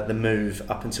the move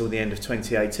up until the end of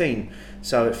 2018.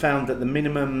 So it found that the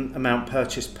minimum amount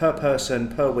purchased per person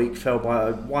per week fell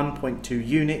by 1.2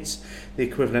 units, the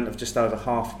equivalent of just over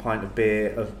half a pint of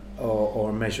beer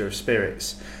or a measure of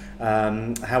spirits.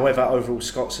 However, overall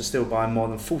Scots are still buying more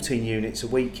than 14 units a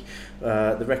week,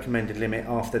 the recommended limit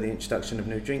after the introduction of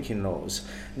new drinking laws.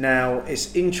 Now,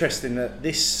 it's interesting that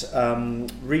this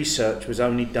research was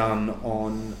only done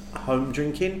on home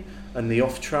drinking and the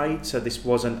off-trade, so this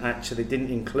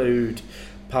didn't include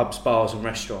pubs, bars and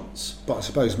restaurants. But I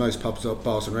suppose most pubs,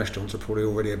 bars and restaurants are probably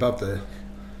already above the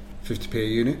 50p a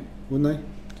unit, wouldn't they?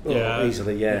 Well,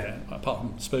 easily, yeah. Apart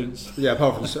from Spoons. Yeah,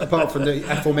 apart from the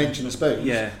aforementioned Spoons.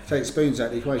 Yeah. Take Spoons out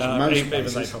of the equation. Even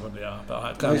they probably are, but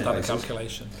I've done the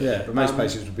calculation. Yeah, but most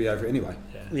places would be over it anyway.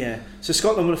 Yeah. So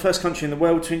Scotland were the first country in the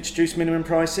world to introduce minimum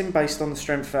pricing based on the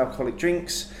strength of alcoholic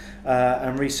drinks,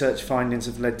 and research findings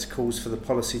have led to calls for the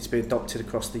policy to be adopted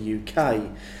across the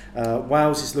UK.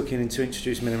 Wales is looking to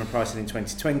introduce minimum pricing in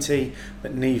 2020,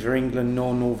 but neither England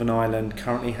nor Northern Ireland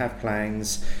currently have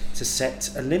plans to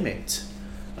set a limit.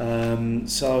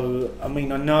 So, I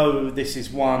mean, I know this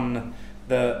is one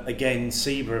that, again,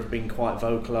 SEBA have been quite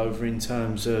vocal over in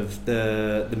terms of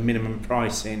the minimum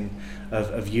pricing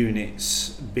of units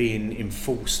being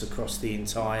enforced across the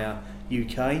entire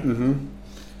UK. Mm-hmm.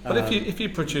 But if you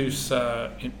produce,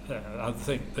 I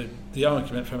think the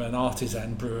argument from an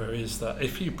artisan brewer is that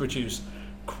if you produce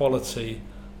quality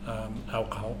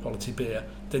alcohol, quality beer,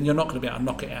 then you're not going to be able to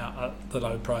knock it out at the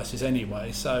low prices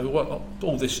anyway. So what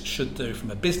all this should do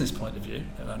from a business point of view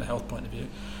and a health point of view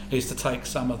is to take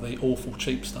some of the awful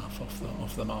cheap stuff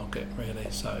off the market, really.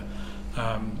 So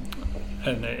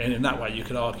and in that way you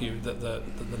could argue that the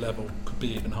level could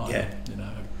be even higher,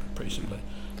 appreciably.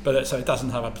 But so it doesn't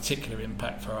have a particular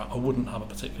impact for us. I wouldn't have a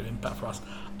particular impact for us,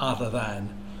 other than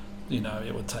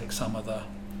it would take some of the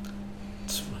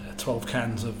 12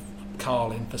 cans of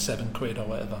Carlin for £7 or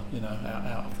whatever,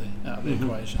 out of the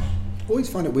equation. I always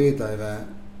find it weird though that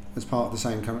as part of the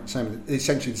same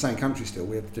essentially the same country still,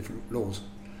 we have different laws.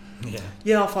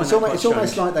 Yeah, I find it's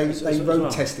almost like they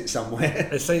road test it somewhere.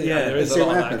 There is a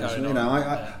lot of that going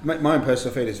on. My own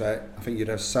personal feeling is that I think you'd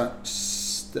have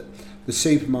the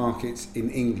supermarkets in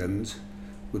England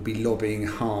would be lobbying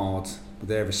hard with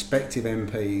their respective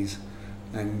MPs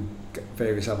and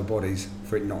various other bodies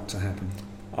for it not to happen.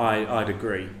 I'd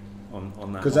agree on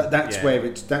that, because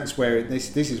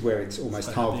this is where it's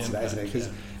almost targeted at, isn't it? Because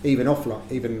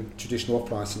even traditional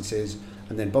off licenses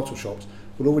and then bottle shops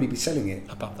will already be selling it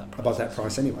above that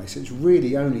price anyway. So it's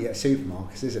really only at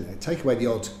supermarkets, isn't it? Take away the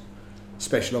odd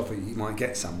special offer you might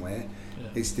get somewhere.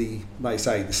 It's like you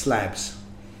say, the slabs,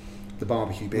 the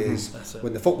barbecue beers. Mm-hmm.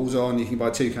 When the football's on, you can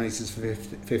buy 2 cases for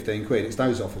 £15. It's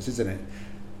those offers, isn't it?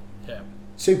 Yeah.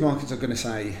 Supermarkets are going to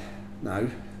say no,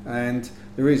 and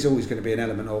there is always going to be an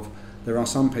element of there are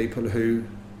some people who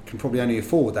can probably only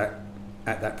afford that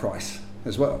at that price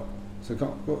as well. So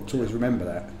got to always remember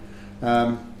that.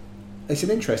 It's an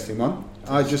interesting one.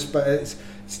 But it's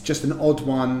just an odd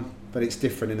one, but it's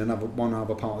different in one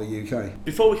other part of the UK.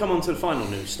 Before we come on to the final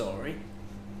news story,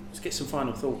 let's get some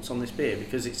final thoughts on this beer,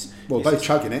 because it's both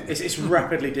chugging it. It's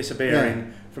rapidly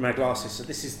disappearing from our glasses. So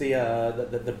this is the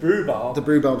Rhubarb. The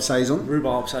Rhubarb Saison.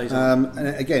 Rhubarb Saison. And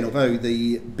again, although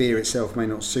the beer itself may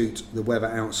not suit the weather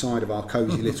outside of our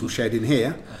cosy little shed in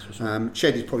here,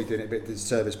 shed is probably doing it a bit of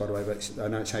disservice, by the way, but I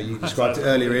know it's how you described it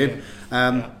earlier, Ian.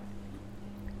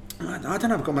 I don't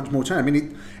know if I've got much more to add. I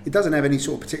mean, it doesn't have any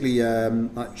sort of particularly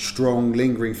strong,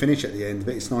 lingering finish at the end,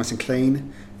 but it's nice and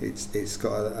clean. It's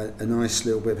got a nice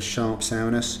little bit of a sharp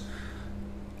sourness.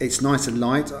 It's nice and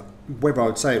light. Whether I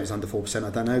would say it was under 4%,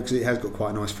 I don't know, because it has got quite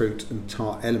a nice fruit and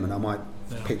tart element. I might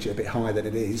picture it a bit higher than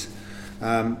it is.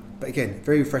 But again,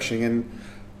 very refreshing. And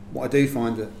what I do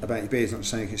find about your beers, not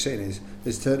just saying you're sitting, is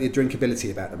there's certainly a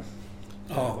drinkability about them.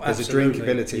 Oh, there's absolutely. a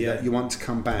drinkability that you want to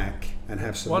come back and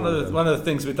have some. One of the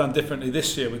things we've done differently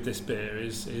this year with this beer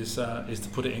is to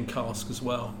put it in cask as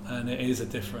well, and it is a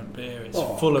different beer. It's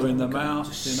fuller in the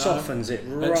mouth. Softens it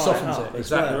right. It softens up it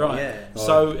exactly right. Yeah.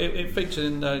 So it featured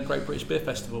in the Great British Beer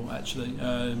Festival actually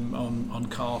on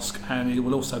cask, and it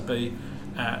will also be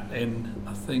in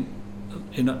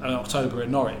October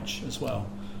in Norwich as well.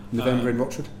 November in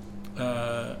Rochford.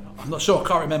 I'm not sure. I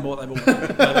can't remember what they've all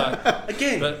done.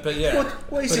 Again, but yeah.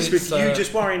 What is this with you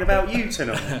just worrying about you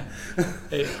tonight?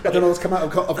 I don't know what's come out.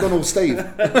 I've gone all Steve.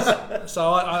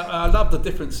 So I love the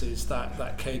differences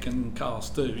that keg and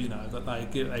cask do. You know, that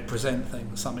they present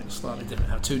things something slightly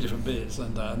different. Have two different beers,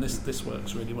 and this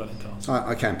works really well in cask.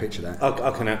 I can picture that.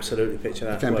 I can absolutely picture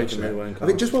that. I can picture that. Well in I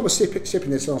think just while we're sipping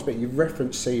this last bit, you've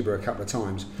referenced Sebra a couple of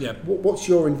times. Yeah. What's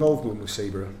your involvement with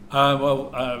Sebra?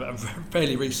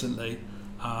 Fairly recently,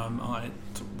 I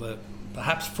took the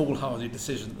perhaps foolhardy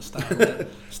decision to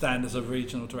stand as a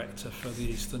regional director for the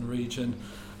Eastern region,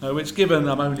 which, given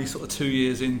I'm only sort of 2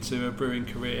 years into a brewing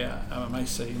career, may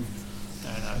seem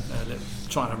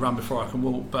trying to run before I can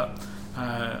walk, but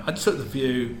I took the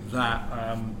view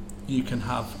that you can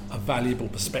have a valuable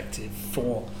perspective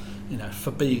for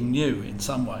being new in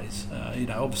some ways.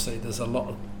 Obviously there's a lot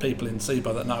of people in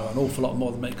SEBA that know an awful lot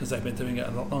more than me because they've been doing it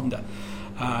a lot longer.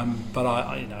 But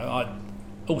I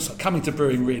also coming to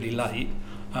brewing really late.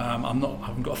 I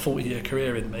haven't got a 40-year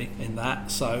career in me in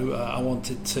that, so I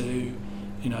wanted to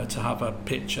have a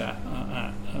pitch at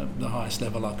the highest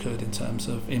level I could in terms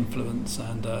of influence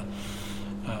and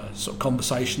sort of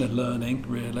conversation and learning,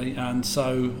 really. And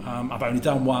so I've only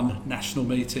done one national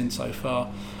meeting so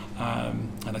far,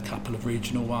 and a couple of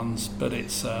regional ones, but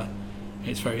it's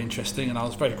very interesting, and I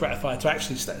was very gratified to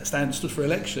actually stood for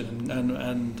election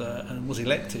and was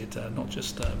elected, not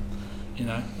just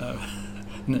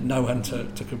no one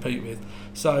to compete with.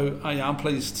 So I'm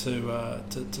pleased to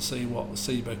see what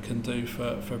SEBA can do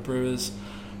for brewers.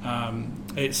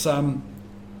 It's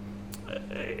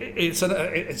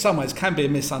in some ways can be a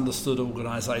misunderstood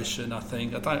organisation. I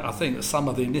think that some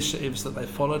of the initiatives that they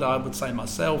followed, I would say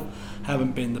myself,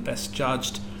 haven't been the best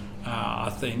judged.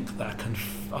 I think that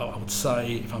I would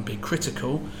say, if I'm being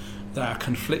critical, they are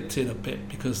conflicted a bit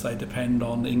because they depend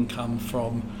on income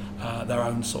from their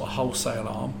own sort of wholesale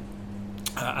arm,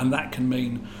 and that can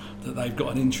mean that they've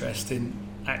got an interest in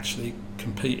actually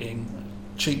competing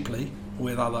cheaply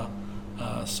with other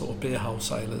sort of beer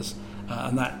wholesalers,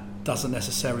 and that doesn't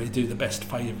necessarily do the best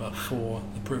favour for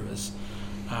the brewers.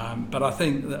 But I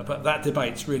think that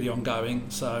debate's really ongoing,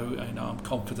 so I'm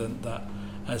confident that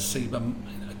as SEBA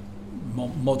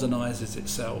modernises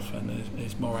itself and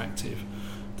is more active,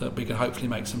 that we can hopefully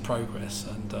make some progress,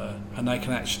 and they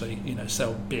can actually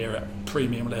sell beer at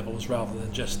premium levels rather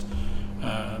than just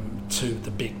to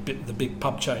the big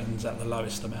pub chains at the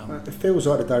lowest amount. It feels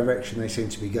like the direction they seem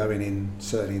to be going in,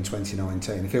 certainly in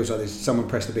 2019. It feels like someone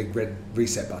pressed a big red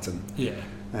reset button. Yeah.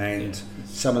 And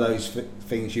some of those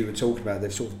things you were talking about,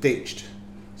 they've sort of ditched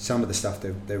some of the stuff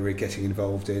they were getting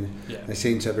involved in. Yeah. They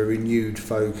seem to have a renewed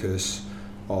focus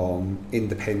on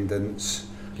independence,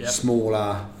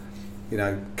 smaller,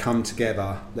 come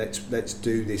together, let's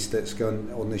do this, let's go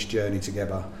on this journey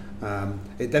together.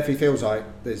 It definitely feels like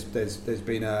there's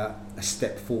been a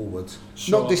step forward,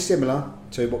 not dissimilar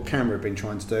to what Canberra have been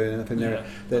trying to do, and I think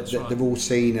they've all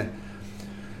seen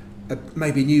a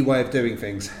maybe new way of doing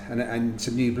things and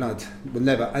some new blood.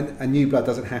 And new blood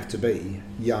doesn't have to be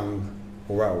young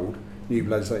or old. New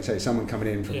blood's, like say, someone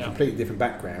coming in from a completely different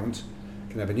background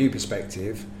can have a new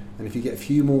perspective, and if you get a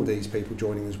few more of these people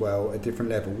joining as well at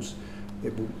different levels,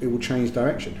 it will change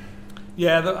direction.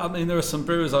 Yeah, there are some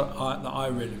brewers that I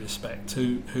really respect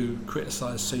who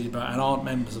criticise SEBA and aren't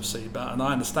members of SEBA, and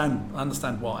I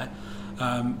understand why.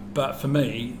 But for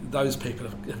me, those people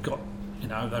have got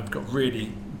they've got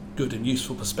really good and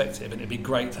useful perspective, and it'd be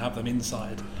great to have them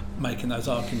inside making those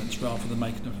arguments rather than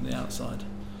making them from the outside.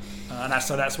 And that's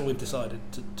what we've decided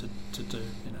to do,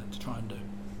 to try and do.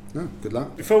 No, good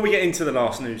luck. Before we get into the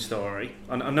last news story,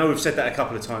 I know we've said that a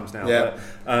couple of times now, but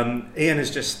Ian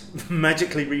has just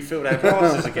magically refilled our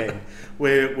glasses again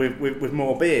with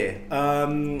more beer.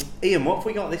 Ian, what have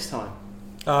we got this time?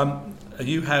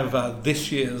 You have this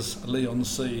year's Leon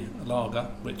C Lager,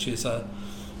 which is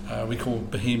we call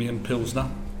Bohemian Pilsner.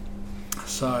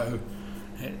 So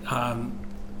I'm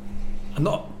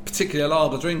not particularly a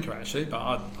lager drinker actually, but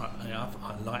I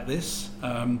like this.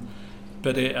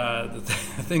 But the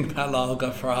thing about lager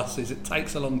for us is it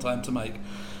takes a long time to make.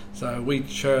 So we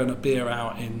churn a beer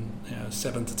out in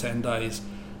 7 to 10 days,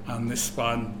 and this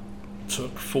one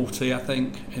took 40, I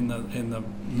think, in the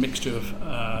mixture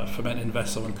of fermenting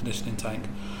vessel and conditioning tank.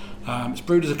 It's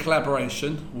brewed as a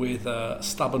collaboration with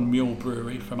Stubborn Mule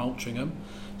Brewery from Altrincham.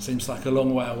 Seems like a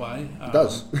long way away. It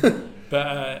does.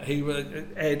 But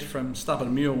Ed from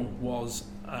Stubborn Mule was,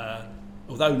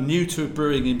 although new to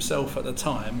brewing himself at the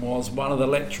time, was one of the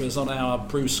lecturers on our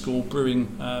brew school brewing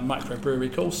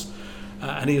microbrewery course.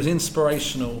 And he was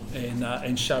inspirational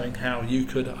in showing how you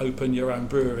could open your own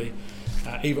brewery,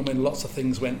 even when lots of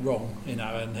things went wrong, you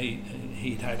know. And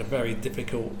he'd had a very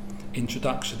difficult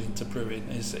introduction into brewing.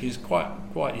 He's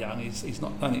quite young. He's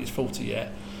not. I don't think he's 40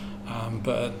 yet,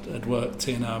 but had worked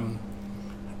in.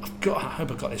 I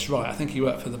hope I got this right. I think he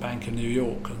worked for the Bank of New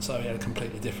York, and so he had a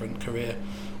completely different career.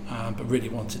 But really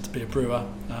wanted to be a brewer,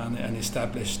 and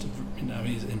established, you know,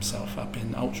 himself up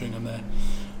in Altrincham there.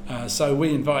 So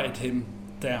we invited him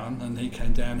down, and he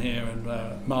came down here,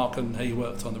 and Mark and he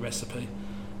worked on the recipe.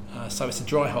 So it's a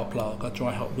dry hop lager,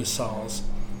 dry hop with SARS,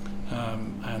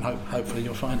 and hopefully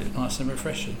you'll find it nice and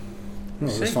refreshing.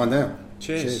 Well, let's find out.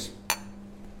 Cheers.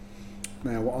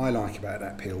 Now, what I like about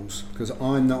that pills, because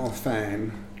I'm not a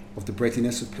fan of the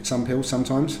breadiness of some pills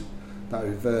sometimes. That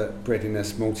overt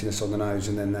breadiness, maltiness on the nose,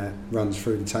 and then that runs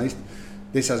through the taste.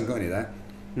 This hasn't got any of that.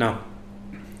 No.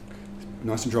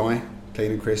 Nice and dry,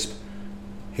 clean and crisp.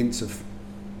 Hints of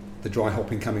the dry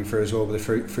hopping coming through as well with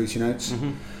the fruity notes.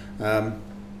 Mm-hmm.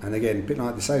 And again, a bit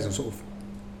like the saison, sort of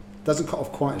doesn't cut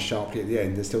off quite as sharply at the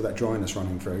end. There's still that dryness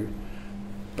running through,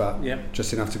 but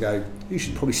just enough to go, you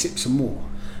should probably sip some more.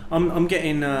 I'm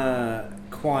getting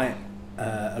quite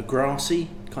a grassy,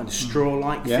 kind of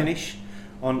straw-like finish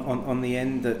on the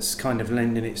end that's kind of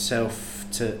lending itself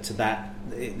to that.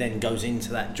 It then goes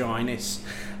into that dryness,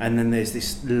 and then there's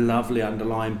this lovely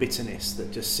underlying bitterness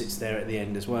that just sits there at the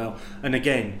end as well. And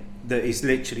again, that is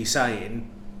literally saying,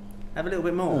 have a little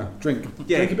bit more. Drink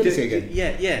drinkability again.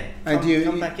 Yeah.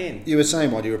 Come back in. You were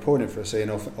saying while you were pouring it for us,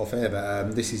 Ian, off air,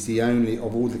 but this is the only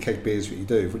of all the keg beers that you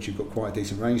do, of which you've got quite a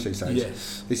decent range these days.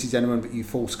 Yes. This is the only one that you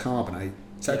force carbonate.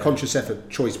 Is that a conscious effort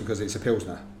choice because it's a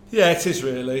Pilsner? Yeah, it is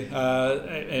really.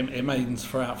 It means,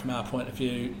 from our point of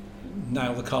view,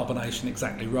 nail the carbonation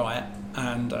exactly right,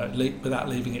 and without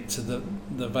leaving it to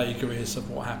the vagaries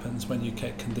of what happens when you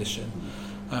keg condition.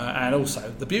 And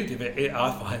also, the beauty of it,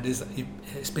 I find, is that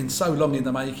it's been so long in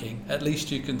the making. At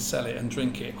least you can sell it and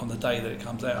drink it on the day that it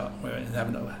comes out,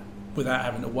 without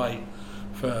having to wait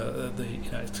for the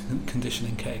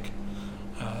conditioning keg.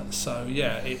 So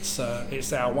yeah, it's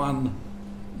our one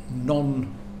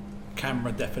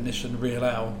non-camera definition real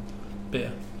ale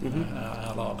beer,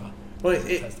 our lager. Well,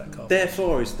 it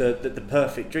therefore is the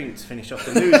perfect drink to finish off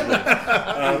the news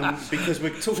with, because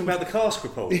we're talking about the cask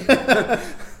report.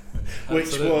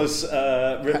 Which was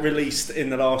released in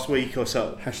the last week or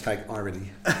so.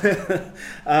 #irony.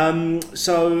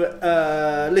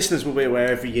 So listeners will be aware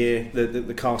every year that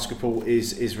the cask report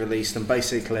is released, and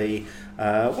basically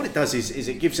what it does is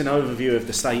it gives an overview of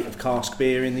the state of cask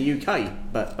beer in the UK,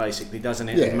 but basically, doesn't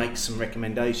it? And makes some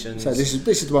recommendations. So this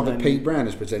is the one that Pete Brown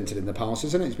has presented in the past,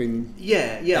 isn't it? It's been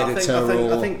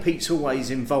I think Pete's always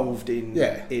involved in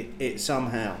it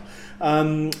somehow.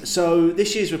 So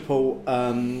this year's report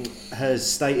has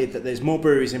stated that there's more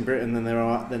breweries in Britain than there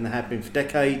have been for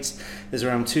decades. There's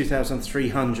around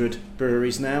 2,300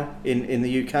 breweries now in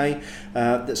the UK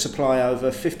that supply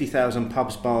over 50,000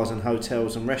 pubs, bars and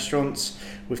hotels and restaurants,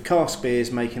 with cask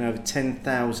beers making over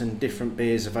 10,000 different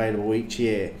beers available each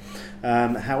year.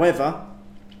 However,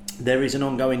 there is an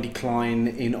ongoing decline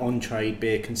in on-trade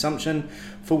beer consumption.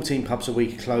 14 pubs a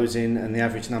week are closing, and the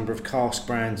average number of cask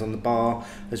brands on the bar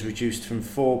has reduced from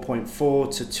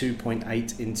 4.4 to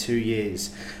 2.8 in 2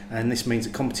 years. And this means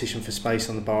that competition for space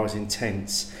on the bar is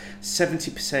intense.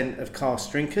 70% of cask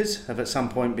drinkers have at some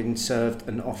point been served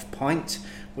an off pint,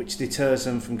 which deters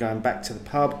them from going back to the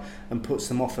pub and puts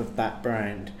them off of that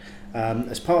brand.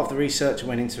 As part of the research that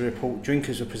went into the report,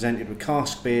 drinkers were presented with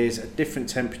cask beers at different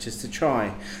temperatures to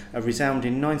try. A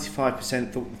resounding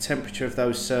 95% thought the temperature of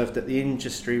those served at the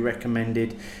industry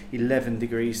recommended 11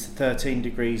 degrees to 13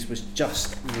 degrees was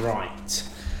just right.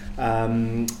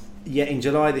 Yet in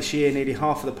July this year, nearly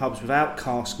half of the pubs without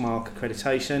cask mark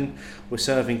accreditation were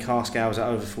serving cask ales at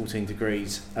over 14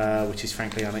 degrees, which is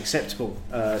frankly unacceptable,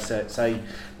 say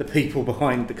the people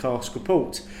behind the cask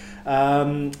report.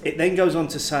 It then goes on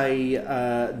to say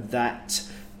that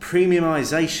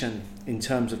premiumisation in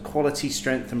terms of quality,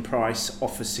 strength and price,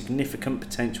 offers significant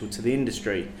potential to the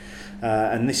industry.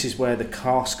 And this is where the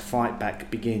cask fight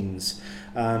back begins.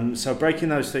 So breaking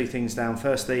those three things down,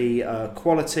 firstly,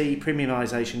 quality,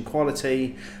 premiumisation.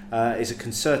 Quality is a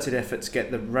concerted effort to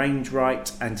get the range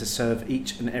right and to serve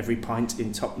each and every pint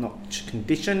in top-notch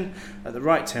condition at the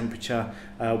right temperature,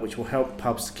 which will help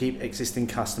pubs to keep existing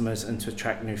customers and to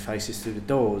attract new faces through the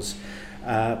doors.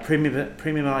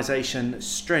 Premiumisation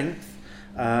strength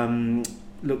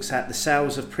looks at the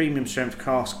sales of premium strength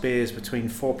cask beers between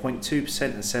 4.2%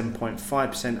 and 7.5%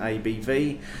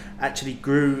 ABV actually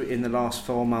grew in the last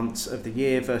 4 months of the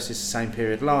year versus the same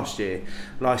period last year.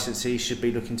 Licensees should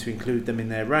be looking to include them in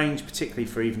their range, particularly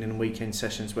for evening and weekend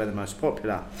sessions where they're most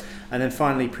popular. And then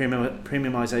finally,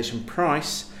 premiumisation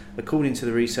price. According to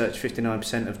the research,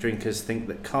 59% of drinkers think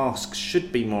that casks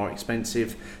should be more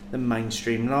expensive than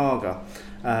mainstream lager.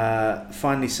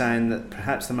 Finally saying that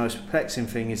perhaps the most perplexing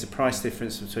thing is the price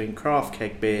difference between craft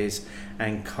keg beers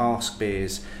and cask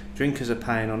beers. Drinkers are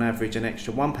paying on average an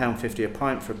extra £1.50 a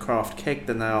pint for a craft keg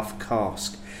than they are for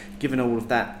cask. Given all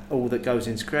that goes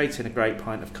into creating a great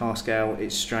pint of cask ale,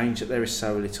 it's strange that there is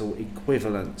so little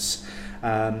equivalence.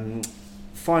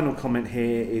 Final comment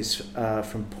here is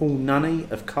from Paul Nunney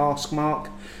of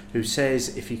Caskmark, who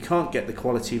says, if you can't get the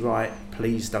quality right,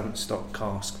 please don't stock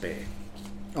cask beer.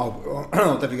 I'll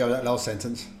definitely go with that last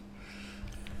sentence.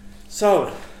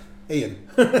 So, Ian.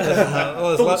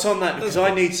 Thoughts on that? Because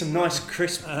I need some nice,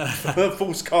 crisp,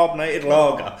 false carbonated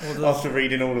lager after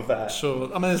reading all of that. Sure.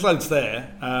 I mean, there's loads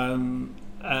there, and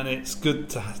it's good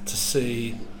to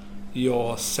see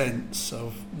your sense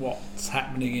of what's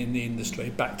happening in the industry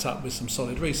backed up with some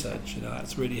solid research. You know,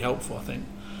 that's really helpful, I think,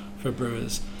 for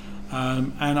brewers.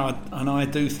 And I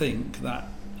do think that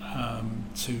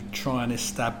to try and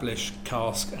establish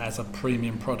cask as a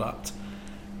premium product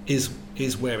is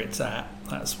where it's at.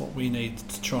 That's what we need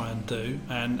to try and do.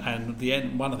 And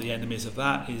one of the enemies of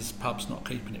that is pubs not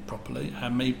keeping it properly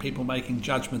and people making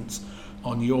judgments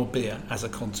on your beer as a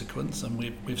consequence. And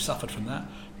we've suffered from that.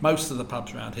 Most of the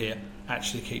pubs around here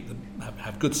actually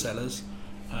have good cellars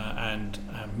and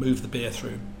move the beer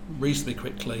through reasonably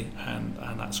quickly, and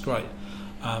that's great.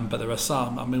 But there are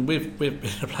some. I mean, we've been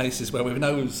to places where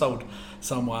we've sold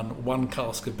someone one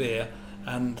cask of beer,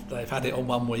 and they've had it on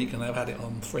 1 week, and they've had it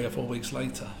on 3 or 4 weeks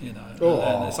later. You know,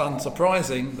 and it's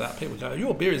unsurprising that people go,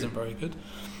 "Your beer isn't very good."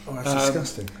 Oh, that's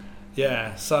disgusting.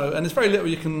 Yeah. So, and there's very little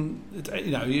you can.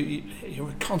 You know,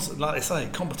 you're constant, like they say,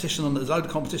 competition. There's a load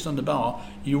of competition on the bar.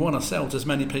 You want to sell to as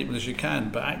many people as you can,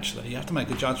 but actually, you have to make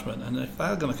a judgment. And if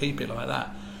they're going to keep it like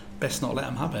that, best not let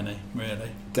them have any.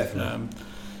 Really. Definitely.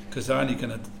 Because they're only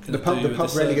going to the pub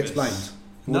rarely gets blamed.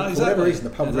 No, for exactly. whatever reason, the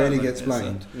pub rarely gets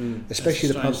blamed, especially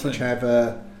the pubs which have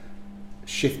a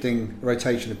shifting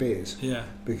rotation of beers. Yeah.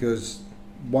 Because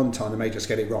one time they may just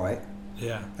get it right,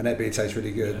 yeah, and that beer tastes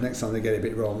really good. Yeah. Next time they get it a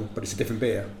bit wrong, but it's a different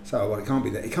beer. So well, it can't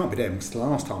be that. It can't be them. Because the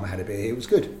last time I had a beer, it was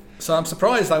good. So I'm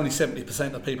surprised only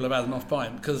 70% of people have had an off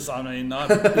pint. Because I mean,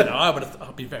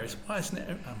 I'd be very surprised.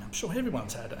 I'm sure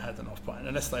everyone's had an off pint,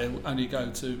 unless they only go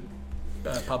to.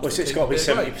 Pubs. Well, it's got to be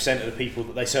 70% of the people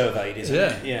that they surveyed, isn't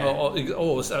it? Yeah. Or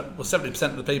 70%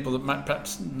 of the people that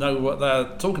perhaps know what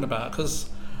they're talking about. Because,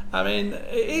 I mean,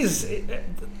 it's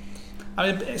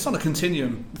on a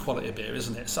continuum quality of beer,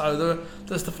 isn't it? So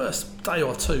there's the first day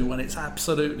or two when it's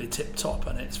absolutely tip top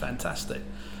and it's fantastic,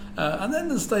 and then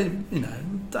there's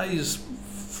days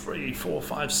 3, 4,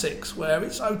 5, 6 where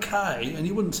it's okay and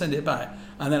you wouldn't send it back,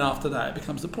 and then after that it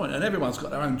becomes the point, and everyone's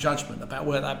got their own judgment about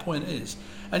where that point is,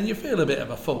 and you feel a bit of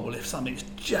a fool if something's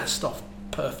just off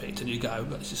perfect and you go,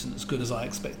 but this isn't as good as I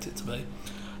expect it to be.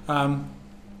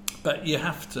 But you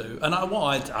have to, and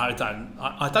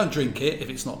I don't drink it if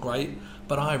it's not great,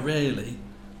 but I rarely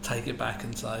take it back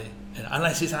and say,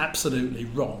 unless it's absolutely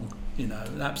wrong,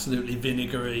 absolutely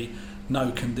vinegary,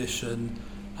 no condition,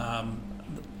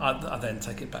 I then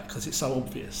take it back because it's so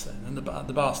obvious then. And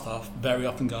the bar staff very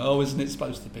often go, "Oh, isn't it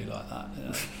supposed to be like that?"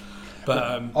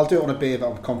 But I'll do it on a beer that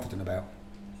I'm confident about.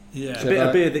 Yeah, so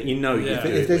a beer that you know. Yeah.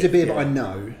 If there's a beer that I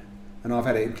know, and I've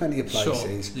had it in plenty of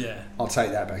places, sure. Yeah. I'll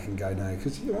take that back and go no,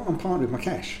 because I'm parting with my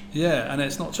cash. Yeah, and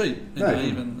it's not cheap. No.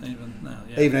 Even now.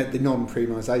 Yeah. Even at the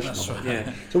non-premiumisation. That's of it. right.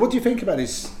 Yeah. So what do you think about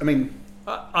this? I mean,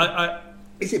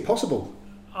 is it possible?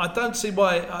 I don't see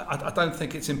why. I don't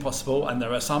think it's impossible, and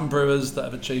there are some brewers that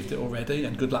have achieved it already,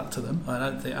 and good luck to them. I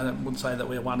wouldn't say that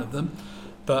we're one of them,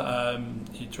 but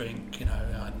you drink,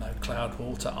 I don't know,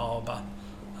 Cloudwater, Arbor.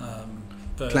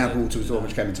 Cloudwater was all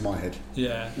which came into my head.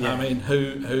 Yeah. I mean,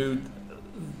 who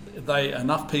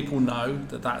enough people know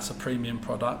that that's a premium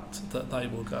product that they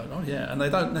will go, oh yeah, and they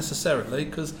don't necessarily,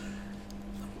 because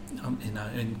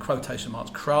in quotation marks,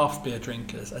 craft beer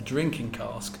drinkers a drinking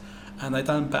cask, and they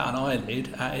don't bat an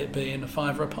eyelid at it being a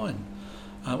 £5 a pint.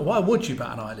 Why would you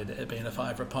bat an eyelid at it being a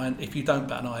 £5 a pint if you don't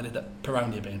bat an eyelid at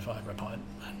Peroni being £5 a pint?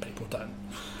 And people don't.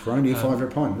 Peroni £5 a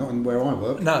pint, not in where I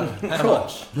work. No, how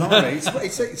much?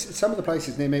 It's some of the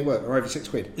places near me work are over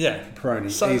 £6. Yeah, Peroni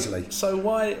easily. So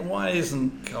why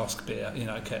isn't cask beer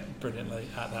kept brilliantly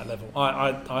at that level?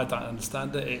 I don't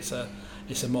understand it. It's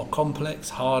a more complex,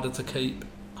 harder to keep,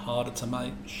 harder to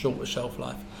make, shorter shelf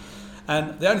life.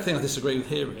 And the only thing I disagree with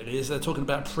here really is they're talking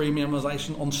about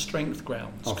premiumisation on strength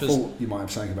grounds. I thought you might have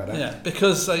something about that. Yeah,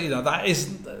 because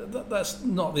that's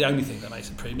not the only thing that makes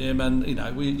it premium. And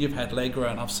you've had Legra,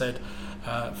 and I've said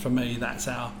for me that's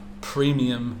our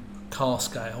premium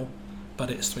cask ale,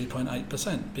 but it's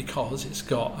 3.8% because it's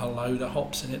got a load of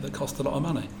hops in it that cost a lot of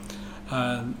money.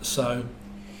 So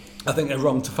I think they're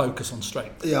wrong to focus on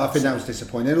strength. Yeah, I think that was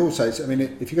disappointing. And also, if you're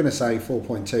going to say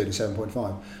 4.2 to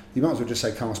 7.5, you might as well just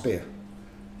say cask beer.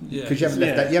 Yeah, because you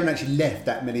haven't actually left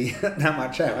that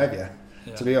much out, have you?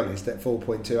 Yeah. To be honest, at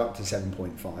 4.2 up to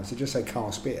 7.5, so just say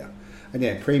cask beer. And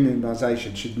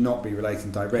premiumisation should not be relating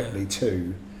directly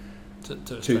to the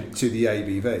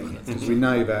ABV, because we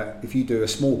know that if you do a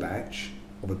small batch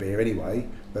of a beer anyway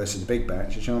versus a big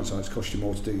batch, the chance it's cost you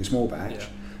more to do your small batch,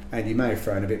 and you may have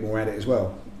thrown a bit more at it as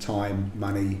well, time,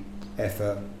 money,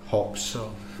 effort, hops,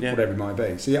 whatever it might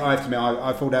be. So I have to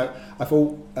admit, I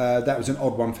thought that was an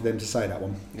odd one for them to say, that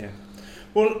one. Yeah.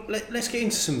 Well, let's get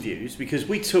into some views, because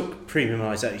we took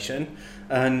premiumisation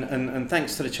and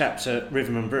thanks to the chaps at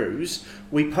Rhythm and Brews,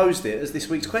 we posed it as this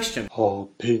week's question.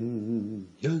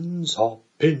 Opinions,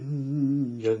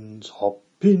 opinions,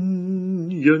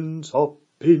 opinions,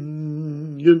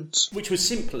 opinions. Which was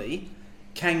simply,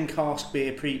 can cask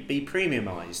beer be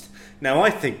premiumised? Now,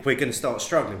 I think we're going to start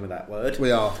struggling with that word.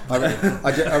 We are. I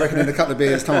reckon in a couple of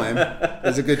beers' time,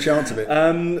 there's a good chance of it.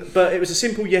 But it was a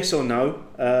simple yes or no.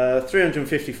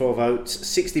 354 votes.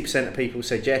 60% of people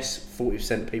said yes.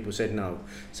 40% of people said no.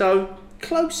 So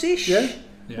close-ish. Yeah.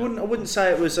 I wouldn't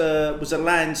say it was a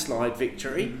landslide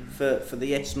victory for the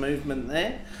yes movement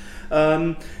there.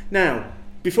 Now,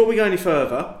 before we go any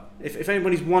further, if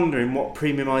anybody's wondering what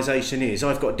premiumisation is,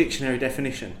 I've got a dictionary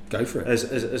definition. Go for it.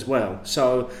 As well.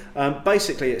 So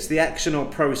basically it's the action or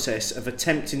process of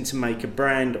attempting to make a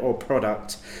brand or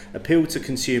product appeal to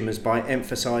consumers by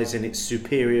emphasising its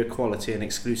superior quality and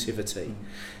exclusivity.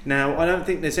 Now, I don't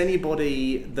think there's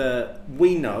anybody that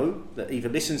we know that either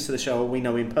listens to the show or we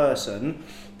know in person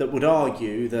that would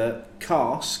argue that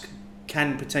cask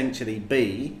can potentially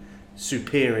be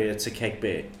superior to keg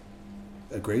beer.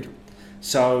 Agreed.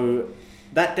 So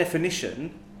that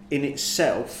definition in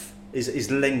itself is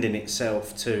lending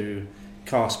itself to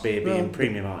cask beer being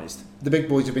premiumised. The big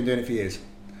boys have been doing it for years.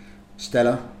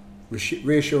 Stella,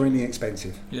 reassuringly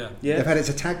expensive. Yeah. They've had it as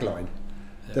a tagline.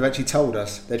 Yeah. They've actually told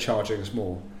us they're charging us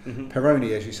more. Mm-hmm.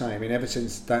 Peroni, as you say, ever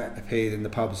since that appeared in the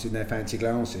pubs in their fancy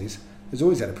glasses, has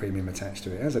always had a premium attached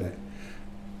to it, hasn't it?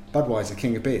 Budweiser,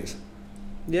 king of beers.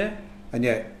 Yeah. And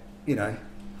yet, you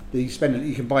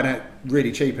can buy that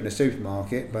really cheap in a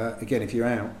supermarket, but again, if you're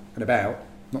out and about,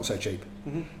 not so cheap.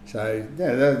 Mm-hmm. So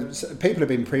people have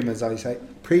been premiumising.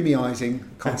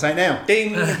 Can't say it now.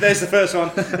 Ding! There's the first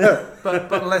one.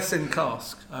 but less in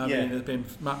cask. There's been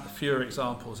fewer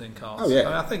examples in cask. Oh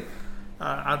yeah. I think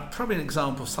probably an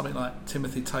example of something like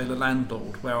Timothy Taylor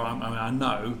Landlord, where I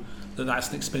know that's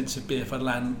an expensive beer for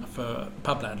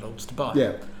pub landlords to buy.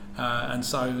 Yeah. And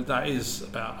so that is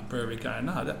about a brewery going,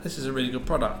 no, this is a really good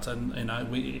product, and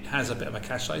it has a bit of a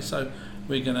cachet, so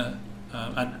we're going to,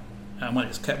 and when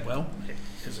it's kept well,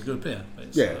 it's a good beer.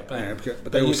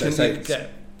 But they also say you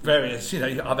get various,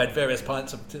 I've had various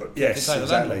pints of yes,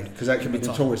 exactly, because that can be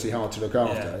notoriously hard to look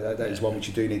after. Yeah. That is one which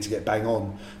you do need to get bang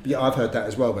on. But I've heard that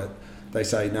as well, but they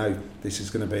say, no, this is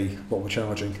going to be what we're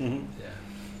charging. Mm-hmm. Yeah.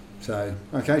 So,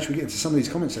 okay, should we get into some of these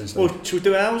comments then? Well, should we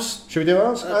do ours? Should we do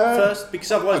ours? First?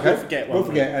 Because otherwise we'll forget one. We'll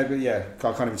forget, I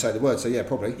can't even say the word, so yeah,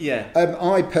 probably. Yeah.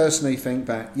 I personally think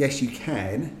that, yes, you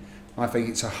can. I think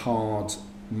it's a hard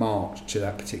march to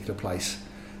that particular place.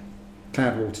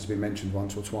 Cloudwater's been mentioned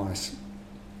once or twice.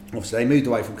 Obviously, they moved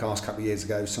away from cask a couple of years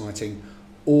ago, citing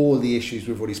all the issues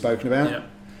we've already spoken about. Yeah.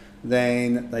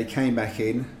 Then they came back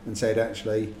in and said,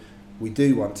 actually, we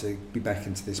do want to be back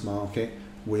into this market.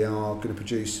 We are going to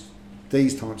produce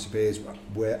these types of beers.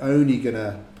 We're only going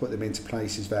to put them into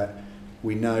places that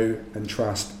we know and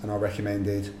trust and are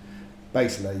recommended.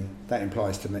 Basically, that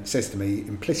says to me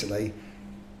implicitly,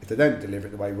 if they don't deliver it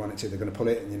the way we want it to, they're going to pull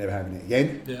it and you're never having it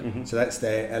again. Yeah. Mm-hmm. So that's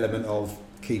their element of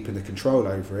keeping the control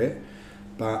over it.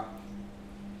 But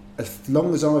as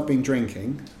long as I've been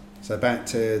drinking, so back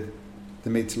to the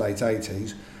mid to late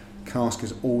 80s, cask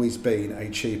has always been a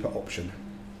cheaper option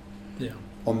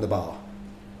on the bar.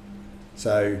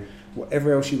 So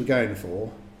whatever else you were going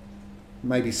for,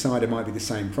 maybe cider might be the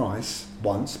same price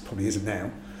once, probably isn't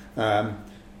now.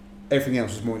 Everything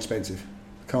else was more expensive.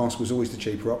 Cask was always the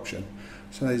cheaper option.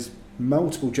 So there's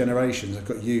multiple generations have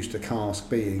got used to cask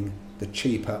being the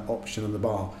cheaper option on the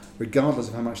bar. Regardless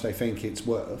of how much they think it's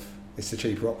worth, it's the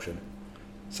cheaper option.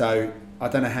 So I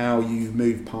don't know how you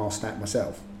move past that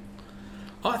myself.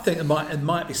 I think it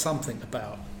might be something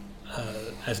about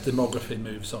as demography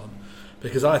moves on,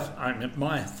 because I mean,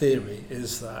 my theory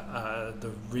is that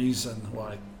the reason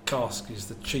why cask is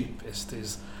the cheapest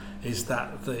is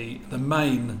that the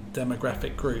main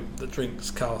demographic group that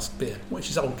drinks cask beer, which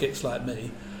is old gits like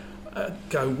me,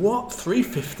 go, what,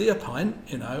 $3.50 a pint,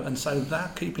 and so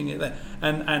they're keeping it there.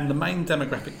 And the main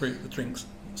demographic group that drinks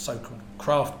so-called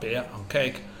craft beer on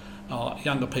keg are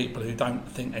younger people who don't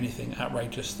think anything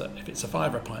outrageous, that if it's a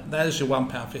 £5 a pint, there's your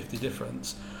 £1.50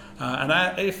 difference.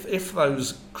 And if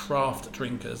those craft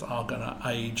drinkers are going to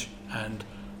age and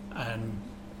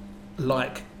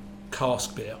like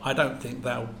cask beer, I don't think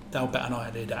they'll bet an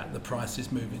eyelid at the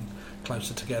prices moving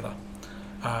closer together.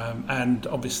 And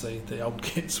obviously the old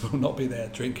kids will not be there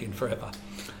drinking forever.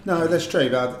 No, that's true,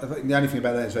 but I think the only thing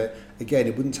about that is that, again,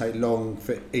 it wouldn't take long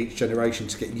for each generation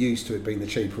to get used to it being the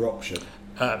cheaper option.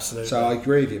 Absolutely. So I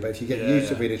agree with you, but if you get used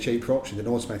to it being a cheaper option, then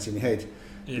automatically in your head,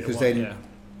 because then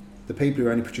the people who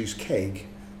only produce keg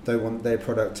don't want their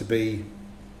product to be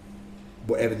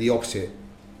whatever the opposite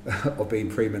of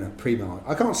being premium.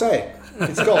 I can't say it.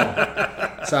 It's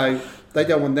gone. So they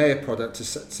don't want their product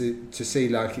to see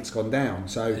like it's gone down.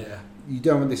 So you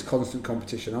don't want this constant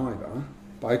competition either.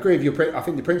 But I agree with you. I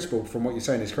think the principle from what you're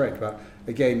saying is correct. But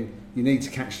again, you need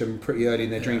to catch them pretty early in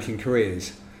their drinking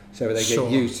careers, so that they get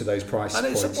used to those price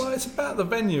points. It's about the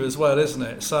venue as well, isn't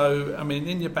it? So I mean,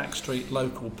 in your backstreet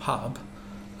local pub,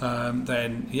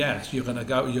 then yes, you're going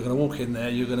to walk in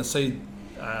there, you're going to see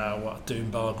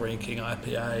Doom Bar Green King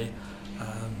IPA,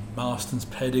 Marston's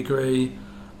Pedigree,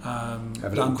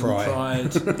 London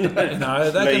Pride. They're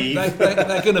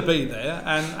going to be there,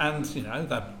 and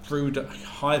they're brewed at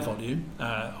high volume,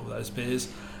 all those beers,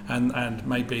 and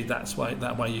maybe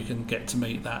that way you can get to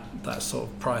meet that sort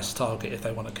of price target if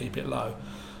they want to keep it low.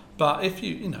 But if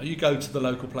you go to the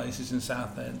local places in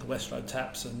Southend, the West Road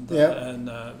Taps and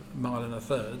Mile and a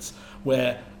Thirds,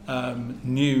 where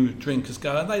new drinkers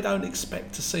go, and they don't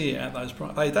expect to see it at those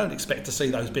prices. They don't expect to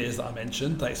see those beers that I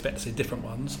mentioned. They expect to see different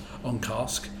ones on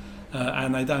cask,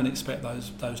 and they don't expect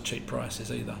those cheap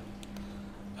prices either.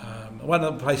 One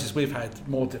of the places we've had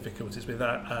more difficulties with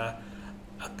are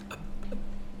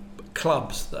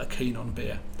clubs that are keen on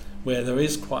beer, where there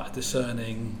is quite a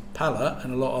discerning palate,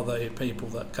 and a lot of the people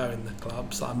that go in the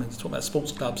clubs, I mean, talking about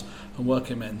sports clubs and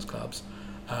working men's clubs,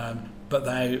 but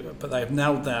they've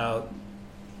nailed their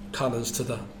colours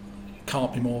to it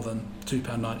can't be more than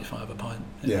 £2.95 a pint.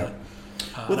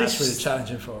 Well, that's really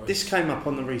challenging for us. This came up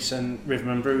on the recent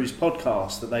Riverman Brews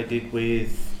podcast that they did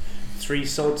with Three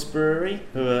Sods Brewery,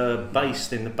 who are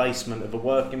based in the basement of a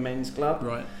working men's club.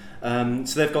 Right.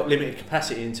 So they've got limited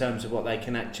capacity in terms of what they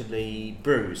can actually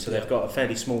brew. So they've got a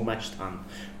fairly small mash tun,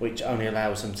 which only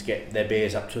allows them to get their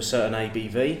beers up to a certain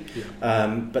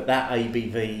ABV. But that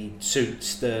ABV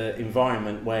suits the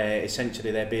environment where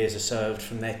essentially their beers are served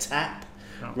from their tap,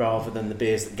 rather than the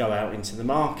beers that go out into the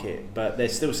market. But they're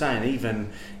still saying,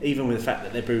 even with the fact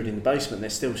that they're brewed in the basement,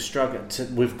 they're still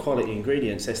struggling with quality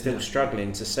ingredients. They're still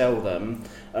struggling to sell them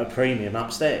at a premium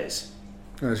upstairs.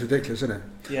 Oh, it's ridiculous, isn't it?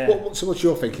 Yeah. So what's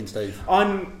your thinking, Steve?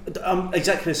 I'm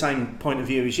exactly the same point of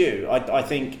view as you. I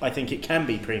think it can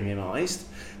be premiumised,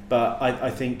 but I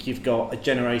think you've got a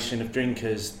generation of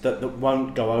drinkers that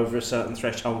won't go over a certain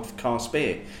threshold for cask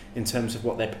beer in terms of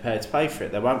what they're prepared to pay for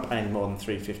it. They won't pay any more than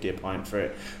 $3.50 a pint for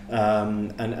it.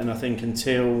 And I think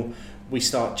until we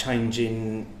start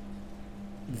changing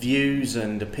views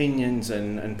and opinions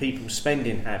and people's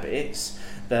spending habits,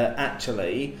 that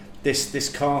actually this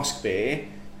cask beer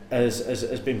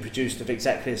has been produced of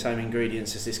exactly the same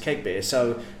ingredients as this keg beer.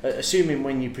 So, assuming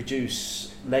when you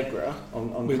produce Legra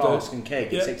on cask and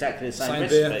keg, it's exactly the same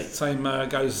recipe. Beer, same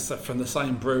goes from the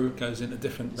same brew, goes into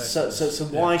different. So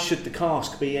why should the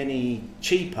cask be any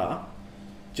cheaper?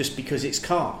 Just because it's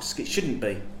cask, it shouldn't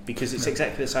be, because it's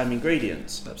exactly the same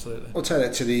ingredients. Absolutely. I'll tell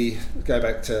that go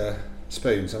back to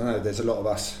spoons. I know there's a lot of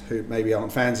us who maybe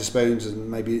aren't fans of spoons,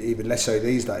 and maybe even less so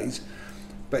these days.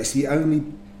 But it's the only,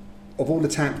 of all the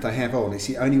taps they have on, it's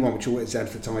the only one which always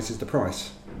advertises the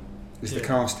price. It's the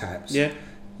cask taps. Yeah.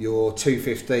 Your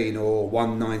 $2.15 or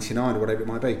 $1.99 or whatever it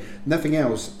might be. Nothing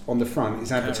else on the front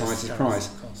is advertised as price,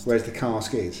 whereas the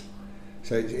cask is.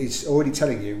 So it's already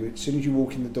telling you, as soon as you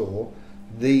walk in the door,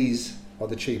 these are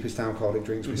the cheapest alcoholic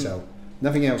drinks we sell.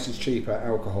 Nothing else is cheaper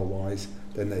alcohol-wise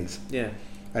than these. Yeah.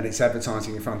 And it's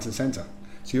advertising in front and centre.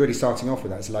 So you're already starting off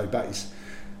with that as a low base.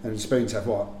 And Spoons have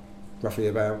roughly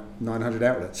about 900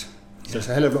 outlets. So it's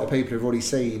a hell of a lot of people who've already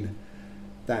seen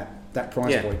that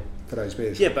price point for those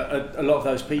beers. Yeah, but a lot of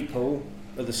those people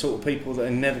are the sort of people that are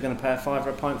never going to pay a £5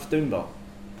 a pint for Doombar.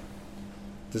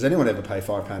 Does anyone ever pay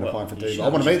 £5 a pint for Doombar? I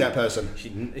want to meet that person.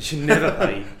 You should never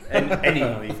pay any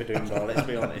money for Doombar, let's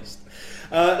be honest.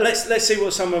 Let's see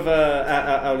what some of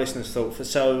our listeners thought.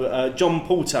 So John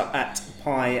Porter at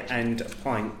Pie and a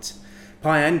Pint.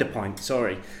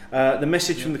 The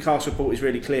message from the Cask report is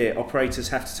really clear. Operators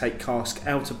have to take cask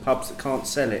out of pubs that can't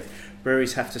sell it.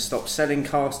 Breweries have to stop selling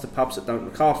cask to pubs that don't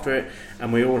look after it,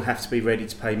 and we all have to be ready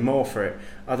to pay more for it.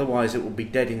 Otherwise, it will be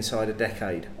dead inside a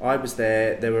decade. I was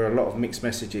there. There were a lot of mixed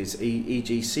messages.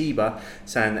 E.g. Seba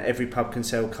saying that every pub can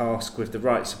sell cask with the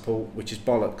right support, which is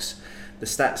bollocks. The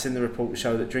stats in the report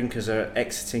show that drinkers are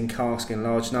exiting cask in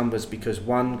large numbers because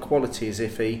 1, quality is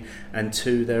iffy, and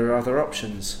 2, there are other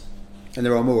options. And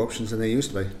there are more options than there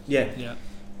used to be. Yeah.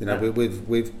 You know,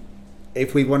 with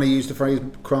if we want to use the phrase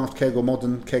craft keg or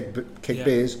modern keg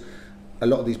beers, a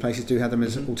lot of these places do have them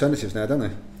as alternatives now, don't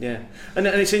they? Yeah, and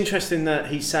it's interesting that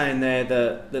he's saying there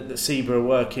that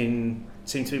Seba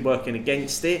seem to be working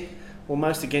against it,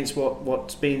 almost against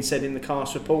what's being said in the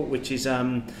Cask report, which is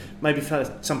maybe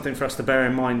something for us to bear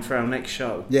in mind for our next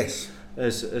show. Yes.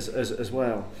 As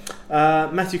well.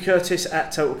 Matthew Curtis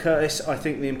at Total Curtis. I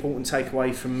think the important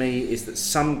takeaway from me is that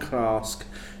some cask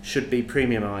should be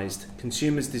premiumised.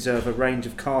 Consumers deserve a range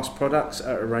of cask products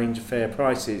at a range of fair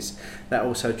prices. That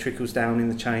also trickles down in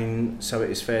the chain, so it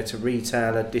is fair to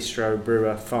retailer, distro,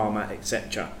 brewer, farmer,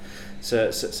 etc.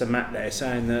 So Matt there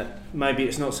saying that maybe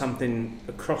it's not something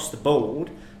across the board,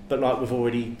 but like we've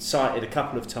already cited a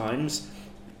couple of times,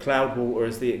 Cloudwater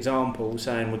as the example,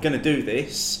 saying we're going to do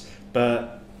this,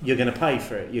 but you're going to pay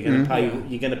for it. You're going to pay.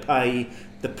 You're going to pay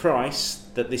the price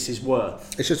that this is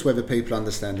worth. It's just whether people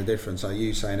understand the difference. Like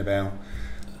you saying about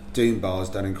Doombar's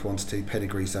done in quantity,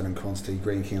 Pedigree's done in quantity,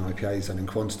 Green King IPA's done in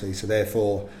quantity. So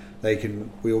therefore, they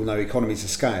can. We all know economies of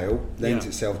scale lends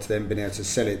itself to them being able to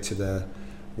sell it to the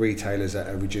retailers at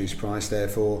a reduced price.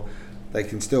 Therefore, they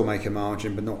can still make a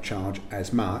margin but not charge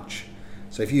as much.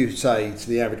 So if you say to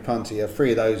the average punter, you have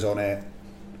 3 of those on it.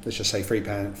 Let's just say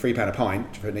 £3 a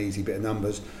pint for an easy bit of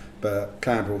numbers, but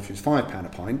Cloudwater is £5 a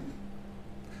pint.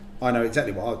 I know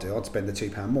exactly what I'd do. I'd spend the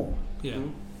 £2 more. Yeah.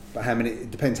 But it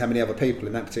depends how many other people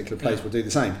in that particular place will do the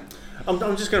same. I'm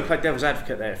just going to play devil's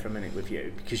advocate there for a minute with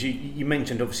you, because you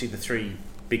mentioned obviously the 3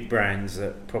 big brands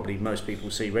that probably most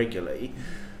people see regularly.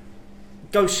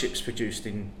 Ghost Ship's produced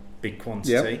in big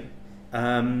quantity.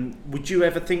 Yep. Would you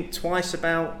ever think twice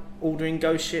about ordering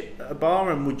Ghost Ship at a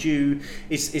bar, and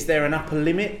is there an upper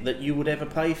limit that you would ever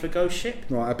pay for Ghost Ship?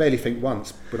 Right, I barely think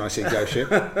once when I see Ghost Ship.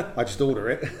 I just order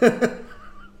it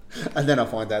and then I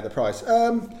find out the price.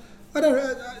 I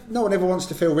don't. No one ever wants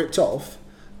to feel ripped off,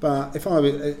 but if I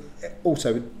would,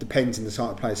 also it depends on the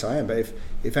type of place I am. But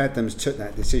if Adams took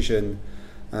that decision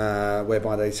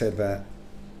whereby they said that,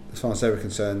 as far as they were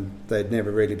concerned, they'd never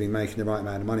really been making the right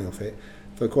amount of money off it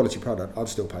for a quality product, I'd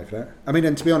still pay for that. I mean,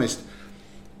 and to be honest,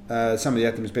 some of the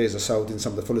Adams beers are sold in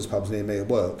some of the Fuller's pubs near me at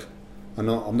work. I'm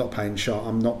not paying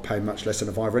much less than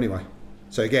a £5 anyway.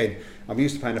 So again, I'm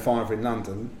used to paying a £5 in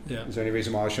London. Yeah. Is there any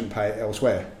reason why I shouldn't pay it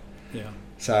elsewhere? Yeah.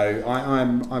 So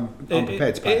I'm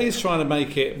prepared to pay. It is trying to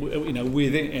make it,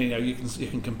 within. You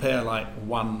can compare like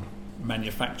one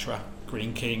manufacturer,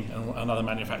 Green King, and another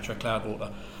manufacturer,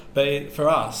 Cloudwater. But for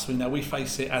us, we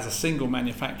face it as a single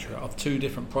manufacturer of 2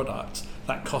 different products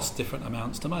that cost different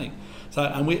amounts to make. So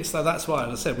that's why,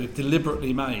 as I said, we've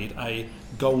deliberately made a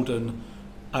golden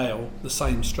ale the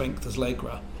same strength as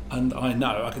Legra. And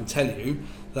I can tell you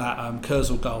that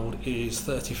Kurzel Gold is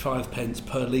 35p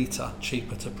per litre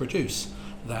cheaper to produce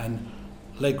than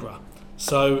Legra.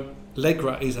 So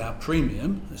Legra is our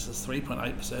premium. This is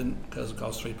 3.8%. Kurzel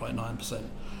Gold's 3.9%.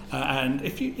 And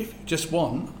if you just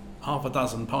want half a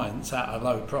dozen pints at a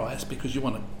low price because you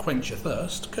want to quench your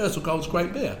thirst, Kurzel Gold's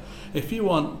great beer. If you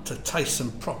want to taste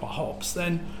some proper hops,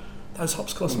 then those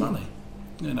hops cost money,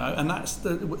 and that's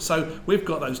so we've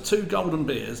got those 2 golden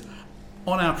beers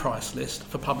on our price list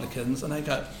for publicans, and they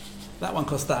go, that one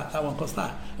costs that one costs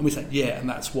that, and we say and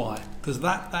that's why, because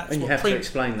that's and you have to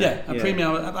explain that.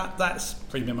 That's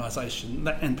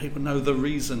premiumisation, and people know the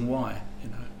reason why.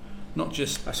 Not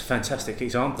just. That's a fantastic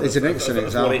example. It's an excellent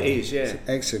example. Of what it is, yeah. It's an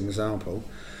excellent example.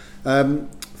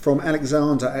 From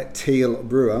Alexander at Teal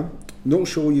Brewer. Not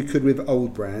sure you could with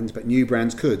old brands, but new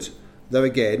brands could. Though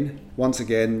once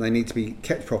again, they need to be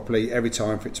kept properly every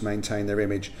time for it to maintain their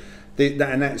image.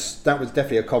 That was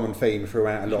definitely a common theme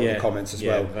throughout a lot of the comments as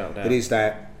well. It is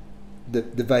that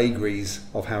the vagaries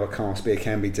of how a cask beer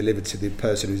can be delivered to the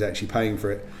person who's actually paying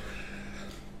for it.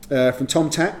 From Tom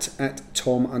Tapped at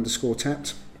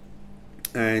Tom_Tapped,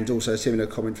 and also a similar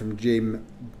comment from Jim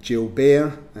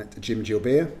Gilbeer at Jim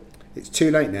Gilbeer. It's too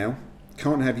late now.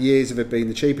 Can't have years of it being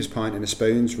the cheapest pint in the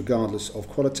spoons, regardless of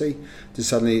quality, to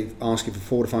suddenly ask you for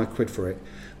 4 to 5 quid for it.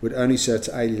 Would only serve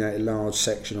to alienate a large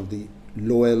section of the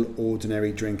loyal,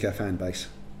 ordinary drinker fan base.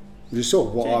 Which is sort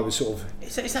of what I was sort of...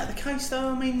 Is that the case though?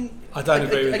 I mean... I don't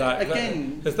agree with that.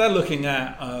 Again... Because they're looking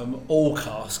at all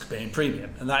cask being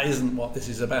premium, and that isn't what this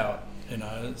is about, you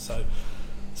know. So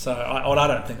I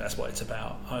don't think that's what it's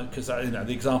about. Because,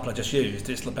 the example I just used,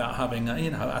 it's about having,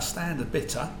 a standard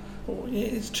bitter. Well,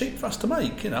 it's cheap for us to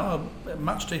make,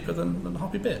 much cheaper than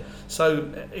hoppy beer. So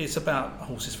it's about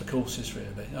horses for courses,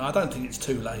 really. I don't think it's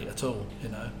too late at all,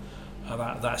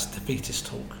 That's defeatist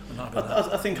talk.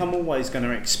 I think I'm always going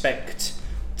to expect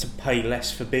to pay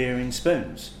less for beer in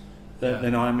spoons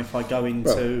than I am if I go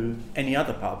into any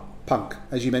other pub. Punk,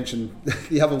 as you mentioned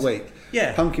the other week.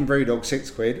 Yeah. Punk in Brewdog,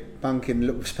 6 quid. Punk in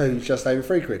little spoons, just over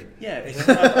 3 quid. Yeah.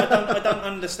 I don't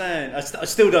understand. I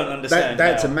still don't understand.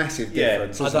 That's a massive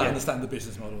difference. I don't understand the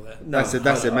business model there. No,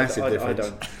 that's a massive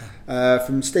difference. I don't.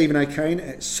 From Stephen O'Kane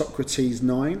at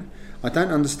Socrates9. I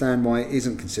don't understand why it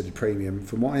isn't considered premium.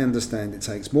 From what I understand, it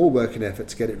takes more work and effort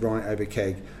to get it right over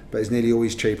keg, but it's nearly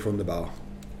always cheaper on the bar.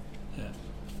 Yeah.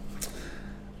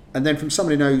 And then from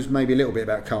somebody who knows maybe a little bit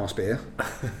about cask beer.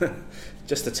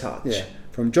 Just a touch. Yeah.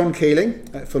 From John Keeling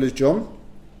at Fuller's John.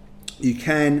 You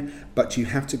can, but you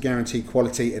have to guarantee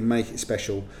quality and make it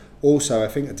special. Also, I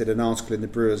think I did an article in the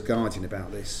Brewer's Guardian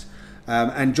about this.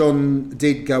 And John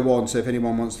did go on, so if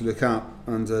anyone wants to look up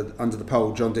under the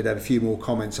poll, John did have a few more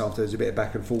comments after there was a bit of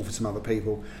back and forth with some other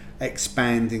people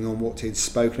expanding on what he'd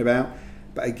spoken about.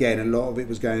 But again, a lot of it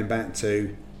was going back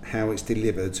to how it's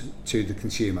delivered to the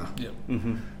consumer. Yep.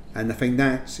 Mm-hmm. And I think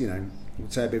that's,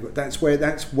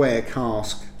 that's where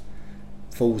cask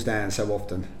falls down so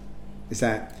often. Is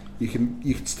that you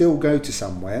can still go to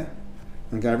somewhere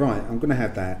and go, right, I'm going to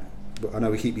have that. I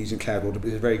know we keep using Cloudwater, but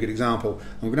it's a very good example.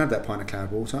 I'm going to have that pint of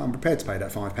Cloudwater. I'm prepared to pay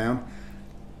that £5,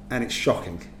 and it's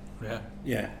shocking.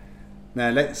 Yeah.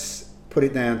 Now let's put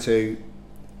it down to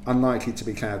unlikely to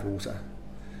be Cloudwater.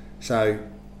 So,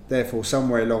 therefore,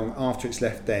 somewhere along after it's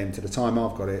left them to the time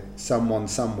I've got it, someone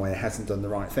somewhere hasn't done the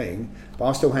right thing, but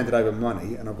I've still handed over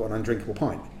money and I've got an undrinkable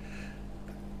pint.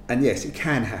 And yes, it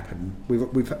can happen.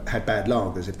 We've had bad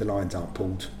lagers if the lines aren't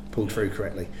pulled through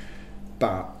correctly.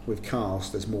 But with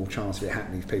cask, there's more chance of it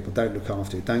happening if people don't look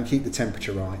after it, don't keep the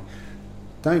temperature right,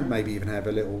 don't maybe even have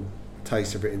a little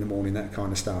taste of it in the morning, that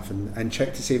kind of stuff, and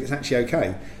check to see if it's actually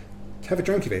okay. Have a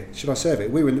drink of it. Should I serve it?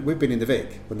 We've been in the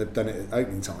Vic when they've done it at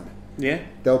opening time. Yeah.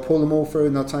 They'll pull them all through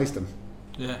and they'll taste them.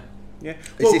 Yeah. Yeah.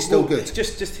 Is it still good?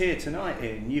 Just here tonight,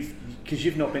 Ian. Because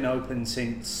you've not been open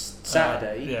since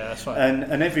Saturday. Yeah, that's right.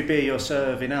 And every beer you're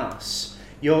serving us,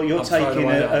 you're taking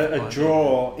a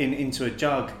draw into a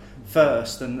jug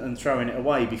first and throwing it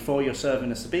away before you're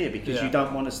serving us the beer, because you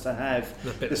don't want us to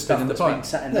have the stuff that's been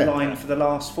sat in the line for the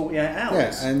last 48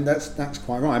 hours. Yeah, and that's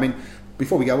quite right. I mean,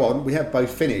 before we go on, we have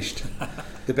both finished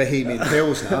the Bohemian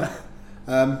Pilsner.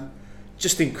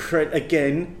 Just incredible.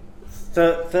 Again,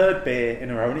 third beer in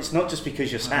a row, and it's not just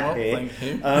because you're sat here. Thank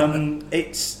you.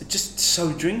 It's just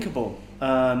so drinkable,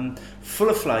 full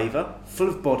of flavour, full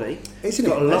of body. It's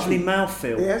got a lovely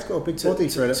mouthfeel. Yeah, it's got a big body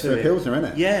for a Pilsner, isn't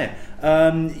it? Yeah.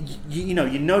 You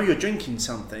know you're drinking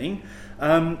something.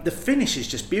 The finish is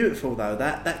just beautiful, though.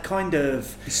 That kind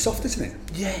of... It's soft, isn't it?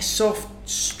 Yeah, soft,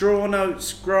 straw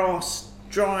notes, grass,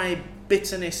 dry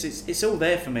bitterness. It's all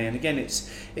there for me. And again,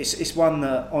 it's one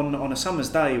that on a summer's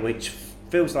day, which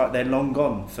feels like they're long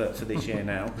gone for this year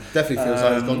now. Definitely feels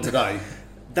like it's gone today.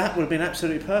 That would have been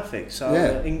absolutely perfect. So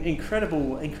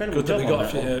incredible Good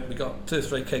job. We got 2 or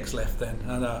 3 kegs left then,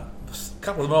 and a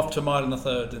couple of them off to mile and a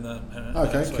third in the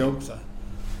okay, cool. Week, so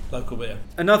local beer.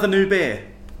 Another new beer.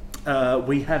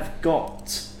 We have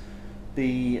got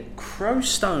the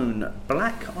Crowstone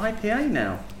Black IPA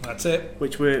now. That's it.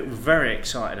 Which we're very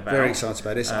excited about. Very excited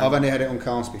about this. I've only had it on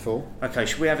cask before. Okay,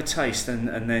 should we have a taste and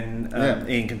then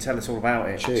Ian can tell us all about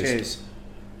it? Cheers.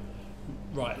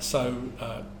 Right, so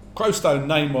Crowstone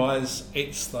name-wise,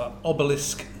 it's the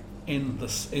obelisk in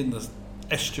the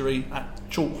estuary at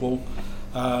Chalkwall,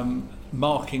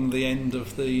 marking the end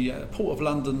of the Port of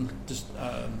London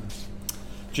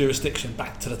jurisdiction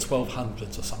back to the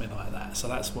 1200s or something like that. So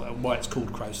that's why it's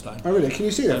called Crowstone. Oh, really? Can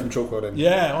you see that from Chalkwell then?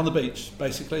 Yeah, on the beach,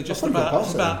 basically. Just I've probably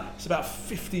about got past it's about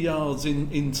 50 yards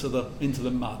into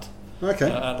the mud.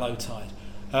 Okay. At low tide,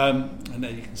 and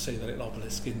there you can see the little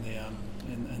obelisk in the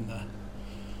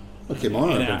I'll keep my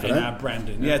eye open for in that. our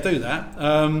branding. Yeah, do that.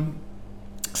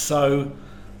 So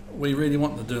we really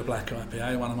want to do a black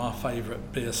IPA, one of my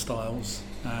favourite beer styles,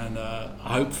 and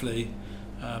hopefully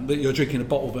that you're drinking a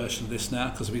bottle version of this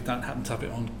now, because we don't happen to have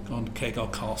it on keg or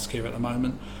cask here at the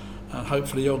moment. And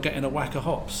hopefully you're getting a whack of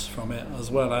hops from it,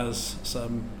 as well as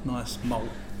some nice malt.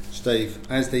 Steve,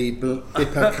 as the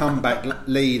Bipper comeback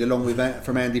lead along with that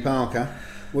from Andy Parker,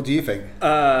 what do you think?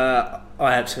 I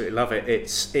absolutely love it.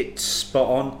 It's spot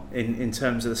on in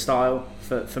terms of the style.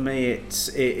 For me,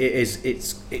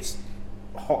 it's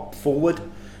hop forward.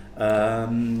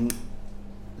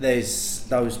 There's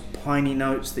those piney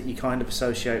notes that you kind of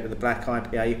associate with the black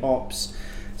IPA hops.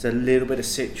 There's a little bit of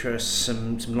citrus,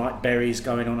 some light berries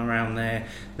going on around there.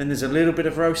 Then there's a little bit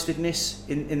of roastedness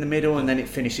in the middle, and then it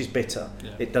finishes bitter.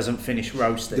 Yeah. It doesn't finish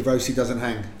roasted. The roasty doesn't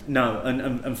hang. No,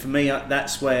 and for me,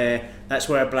 that's where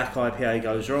a black IPA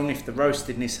goes wrong. If the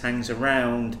roastedness hangs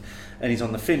around and is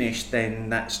on the finish, then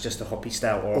that's just a hoppy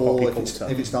stout or a hoppy porter.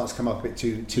 If it starts to come up a bit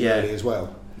too early as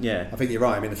well. Yeah. I think you're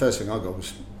right. I mean, the first thing I got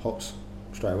was hops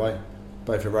straight away,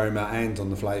 both aroma and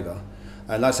on the flavour.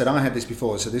 Like I said, I had this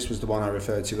before, so this was the one I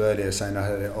referred to earlier, saying I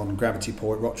had it on Gravity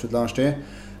Pour at Rochford last year,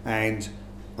 and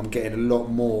I'm getting a lot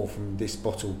more from this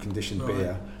bottle conditioned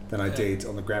beer than I did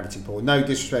on the Gravity Pour. No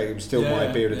disrespect, it was still my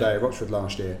beer of the day at Rochford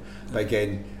last year, but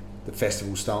again, the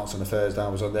festival starts on a Thursday. I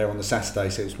was on there on the Saturday,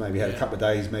 so it's maybe had a couple of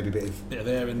days, maybe a bit of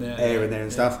air in there,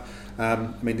 and stuff. I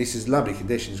mean, this is lovely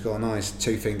condition. It's got a nice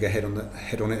 2-finger head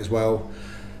on it as well.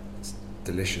 It's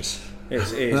delicious. It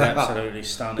is absolutely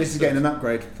stunning. This is getting an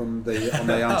upgrade from the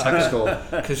Untapped score.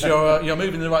 Because you're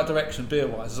moving in the right direction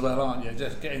beer-wise as well, aren't you?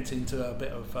 Just getting into a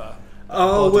bit of.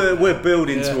 We're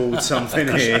building towards something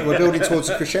here. We're building towards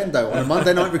a crescendo on a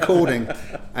Monday night recording.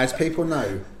 As people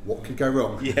know, what could go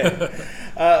wrong? Yeah.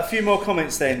 A few more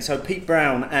comments then. So Pete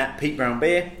Brown at Pete Brown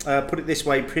Beer put it this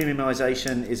way: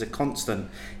 premiumisation is a constant.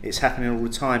 It's happening all the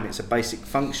time. It's a basic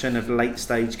function of late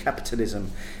stage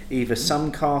capitalism. Either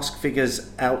some cask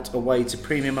figures out a way to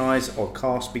premiumise, or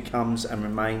cask becomes and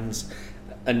remains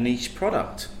a niche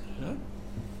product. Yeah.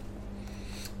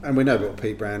 And we know what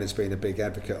Pete Brown has been a big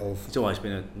advocate of. It's always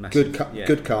been a massive...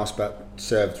 Good cask, but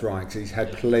served right. Cause he's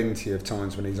had plenty of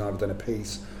times when he's either done a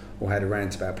piece or had a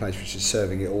rant about a place which is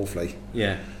serving it awfully.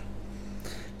 Yeah.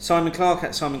 Simon Clark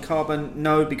at Simon Carbon: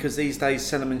 no, because these days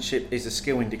cellarmanship is a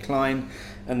skill in decline,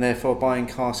 and therefore buying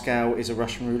cask ale is a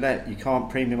Russian roulette. You can't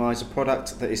premiumise a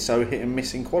product that is so hit and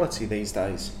miss in quality these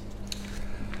days.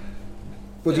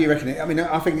 What do you reckon? I mean,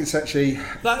 I think it's actually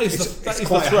it's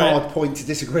quite a hard point to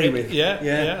disagree with.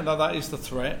 Yeah. No, that is the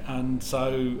threat, and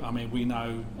so I mean we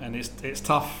know, and it's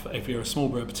tough if you're a small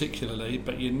brewer particularly,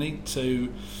 but you need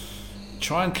to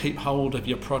try and keep hold of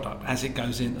your product as it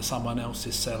goes into someone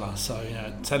else's cellar. So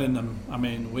telling them, I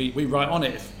mean, we write on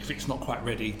it if it's not quite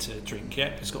ready to drink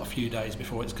yet. It's got a few days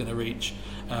before it's going to reach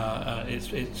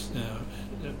its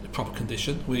proper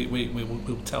condition.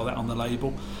 We'll tell that on the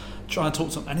label. Try and talk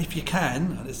to them, and if you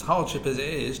can, and it's hardship as it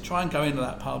is, try and go into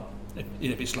that pub,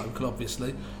 if it's local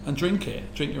obviously, and drink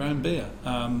your own beer,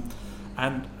 and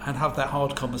have that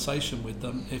hard conversation with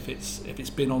them if it's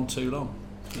been on too long.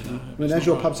 I mean, as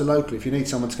your pubs are local, if you need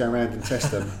someone to go around and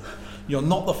test them, you're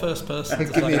not the first person to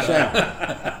give me a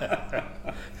shout.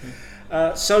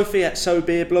 Sophie at So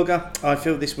Beer Blogger: I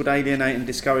feel this would alienate and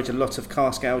discourage a lot of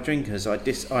cask ale drinkers. I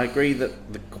agree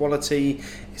that the quality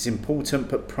is important,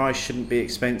 but price shouldn't be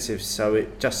expensive. So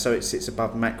it sits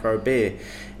above macro beer.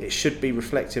 It should be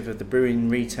reflective of the brewing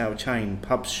retail chain.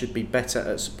 Pubs should be better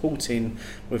at supporting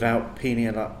without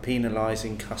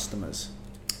penalising customers.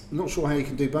 I'm not sure how you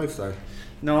can do both though.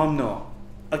 No, I'm not.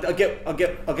 I get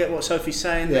what Sophie's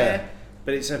saying there.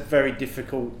 But it's a very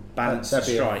difficult balance to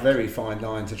strike. That'd be a very fine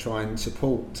line to try and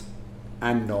support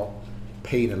and not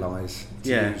penalise,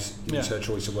 to use her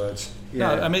choice of words.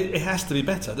 Yeah. No, I mean, it has to be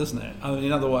better, doesn't it? I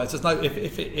mean, otherwise, there's no.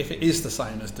 If it is the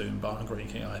same as Doombar and Greek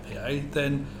King IPA,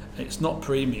 then it's not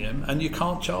premium, and you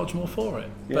can't charge more for it.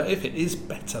 Yeah. But if it is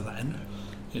better than,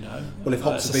 well, if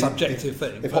hops it's a subjective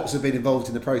thing. If hops have been involved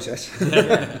in the process.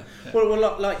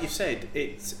 Well, like you said,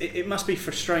 it must be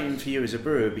frustrating for you as a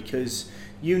brewer, because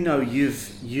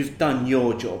you've done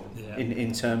your job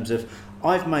in terms of,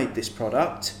 I've made this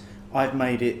product, I've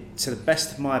made it to the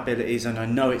best of my abilities, and I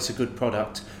know it's a good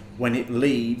product. When it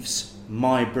leaves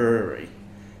my brewery,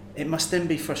 it must then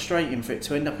be frustrating for it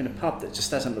to end up in a pub that just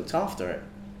hasn't looked after it,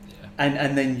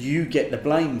 and then you get the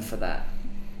blame for that.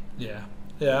 Yeah.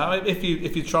 Yeah, I mean, if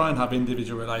you try and have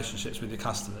individual relationships with your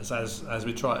customers, as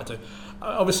we try to do,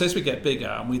 obviously as we get bigger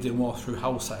and we do more through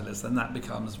wholesalers, then that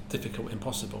becomes difficult,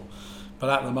 impossible. But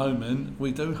at the moment,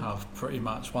 we do have pretty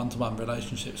much one-to-one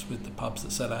relationships with the pubs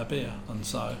that sell our beer, and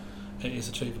so it is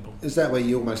achievable. Is that where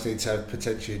you almost need to have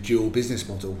potentially a dual business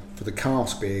model for the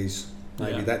cask beers?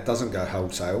 Maybe that doesn't go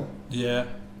wholesale. Yeah.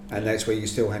 And that's where you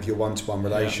still have your one-to-one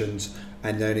relations,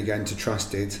 and they're only going to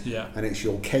trusted. Yeah. And it's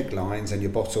your keg lines and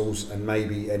your bottles and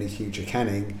maybe any future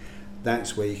canning.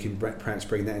 That's where you can perhaps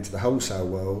bring that into the wholesale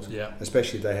world. Yeah.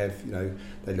 Especially if they have,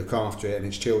 they look after it and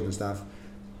it's chilled and stuff.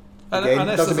 And Again,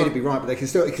 it doesn't mean it'd be right, but it can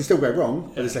still go wrong.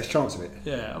 But there's less chance of it.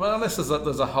 Yeah. Well, unless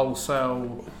there's a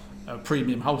wholesale,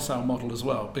 premium wholesale model as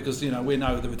well, because we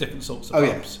know there are different sorts of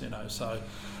pubs. So.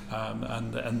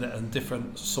 And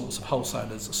different sorts of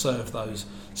wholesalers serve those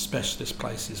specialist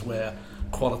places where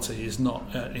quality is not,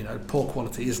 poor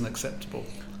quality isn't acceptable.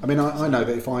 I mean, I know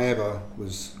that if I ever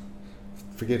was,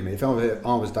 forgive me, if I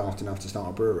was daft enough to start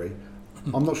a brewery,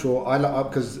 I'm not sure,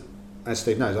 because as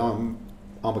Steve knows, I'm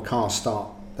a cask start,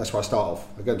 that's where I start off.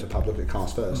 I go into a pub, look at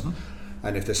cask first,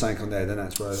 and if there's something on there, then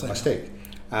that's where I stick.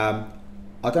 I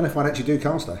don't know if I'd actually do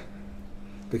cask though,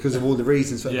 because of all the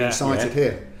reasons that have been cited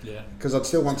here. Yeah. Because I'd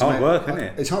still want to make... It's hard work, isn't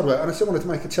it? It's hard work, and I still wanted to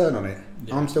make a turn on it.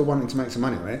 Yeah. I'm still wanting to make some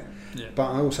money on it. Yeah. But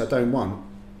I also don't want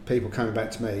people coming back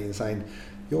to me and saying,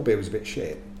 your beer was a bit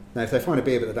shit. Now, if they find a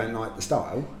beer but they don't like the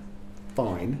style,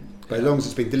 fine. But as long as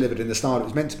it's been delivered in the style it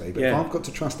was meant to be. But if I've got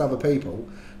to trust other people,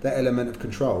 that element of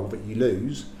control that you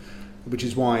lose, which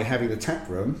is why having the tap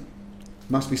room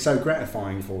must be so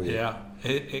gratifying for you. Yeah,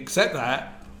 except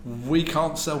that we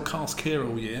can't sell cask here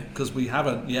all year because we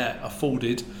haven't yet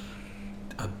afforded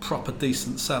a proper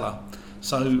decent cellar.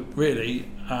 So really,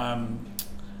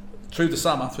 through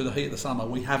the heat of the summer,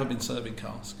 we haven't been serving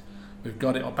cask. We've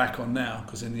got it back on now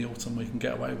because in the autumn we can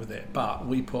get away with it. But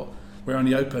we're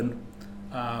only open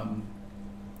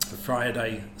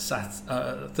Thursday,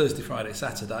 Friday,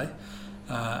 Saturday,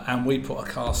 and we put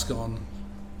a cask on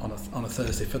a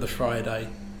Thursday for the Friday,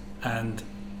 and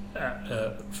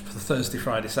for the Thursday,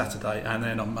 Friday, Saturday, and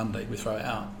then on Monday we throw it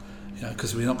out.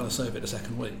 Because we're not going to serve it the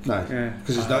second week. No,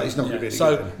 because it's not going to be.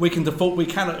 So we can default. We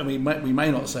cannot. I mean, we may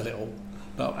not sell it all,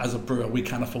 but as a brewer, we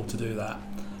can afford to do that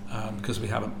because we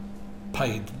haven't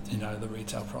paid, the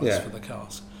retail price for the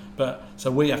cask. But so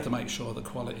we have to make sure the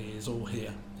quality is all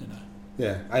here.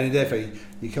 Yeah, and therefore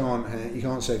you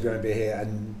can't serve your own beer here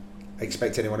and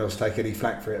expect anyone else to take any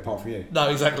flack for it apart from you.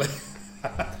 No, exactly.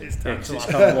 It's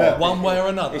come one way or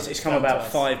another. It's come about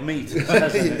 5 metres,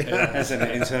 hasn't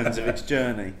it, in terms of its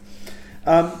journey.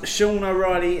 Sean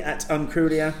O'Reilly at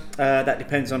Uncrulia. That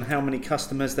depends on how many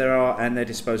customers there are and their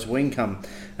disposable income.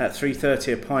 At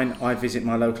 $3.30 a pint, I visit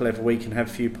my local every week and have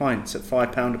a few pints. At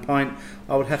 £5 a pint,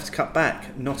 I would have to cut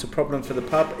back. Not a problem for the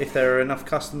pub if there are enough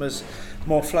customers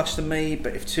more flush than me,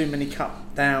 but if too many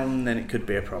cut down, then it could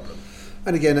be a problem.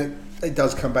 And again, it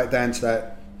does come back down to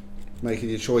that, making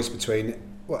your choice between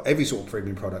every sort of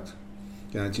premium product.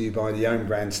 Do you buy the own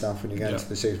brand stuff when you go into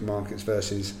the supermarkets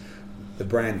versus the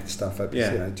brand stuff?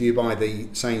 Do you buy the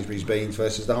Sainsbury's beans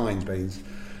versus the Heinz beans?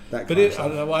 But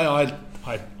the way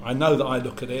I know that I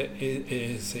look at it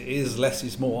is less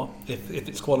is more if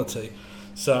it's quality.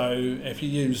 So if you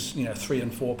use £3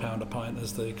 and £4 a pint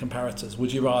as the comparators,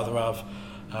 would you rather have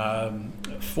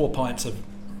 4 pints of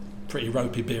pretty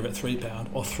ropey beer at £3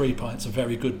 or 3 pints of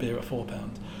very good beer at £4?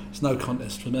 It's no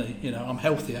contest for me. I'm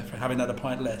healthier for having had a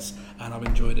pint less, and I've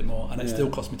enjoyed it more, and it still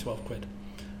cost me £12.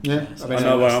 Yeah, I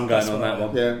know where I'm going on that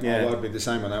one. Yeah, I'd be the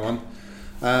same on that one.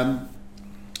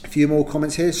 A few more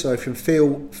comments here. So from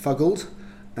Phil Fuggled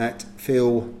at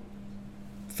Phil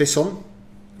Fisson,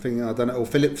 or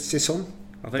Philip Sisson.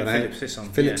 I think Philip Sisson.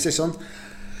 Philip Sisson.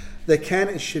 There can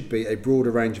and should be a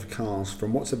broader range of cars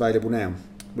from what's available now,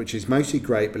 which is mostly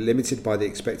great but limited by the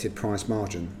expected price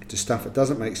margin, to stuff that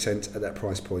doesn't make sense at that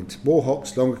price point. More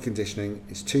hops, longer conditioning,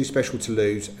 it's too special to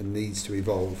lose and needs to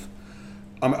evolve.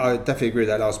 I definitely agree with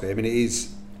that last bit. I mean, it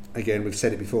is, again, we've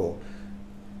said it before,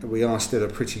 we are still a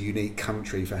pretty unique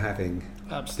country for having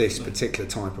this particular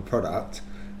type of product,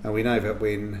 and we know that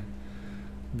when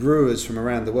brewers from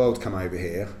around the world come over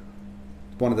here,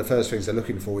 one of the first things they're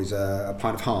looking for is a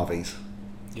pint of Harvey's.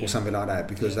 Or something like that,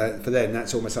 because for them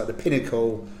that's almost like the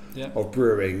pinnacle of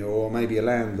brewing, or maybe a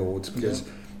landlord's, because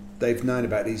they've known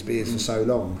about these beers for so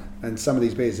long, and some of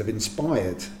these beers have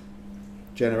inspired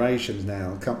generations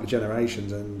now, a couple of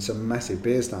generations, and some massive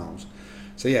beer styles.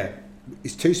 So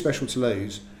it's too special to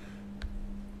lose,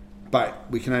 but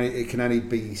it can only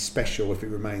be special if it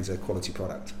remains a quality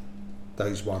product.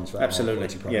 Those ones that are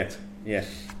quality product.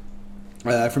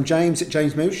 From James at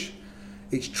James Moosh,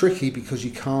 it's tricky because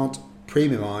you can't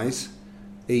premiumise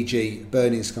e.g.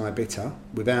 Burning Sky Bitter,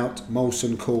 without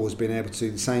Molson Coors being able to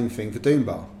do the same thing for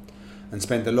Doombar and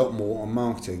spend a lot more on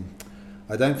marketing.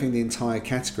 I don't think the entire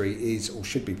category is or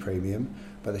should be premium,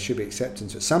 but there should be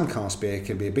acceptance that some cask beer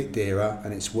can be a bit dearer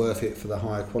and it's worth it for the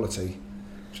higher quality.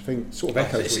 Which I think sort of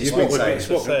echoes what you've been saying. It's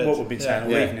what we've been saying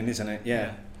all evening, isn't it?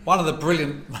 Yeah. One of the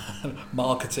brilliant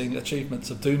marketing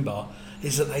achievements of Doombar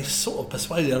is that they've sort of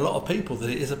persuaded a lot of people that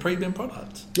it is a premium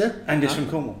product. Yeah. And it's from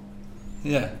Cornwall.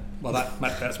 Yeah. Well,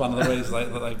 that's one of the reasons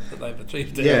that they've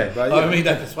achieved it. Yeah, but, I mean,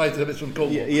 they persuaded them it's from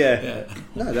Cornwall. Yeah.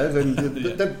 No,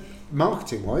 they're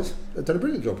marketing-wise, they've done a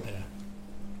brilliant job.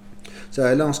 Yeah. So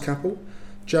our last couple,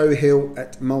 Joe Hill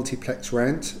at Multiplex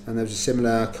Rant, and there was a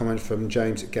similar comment from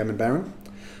James at Gammon Baron.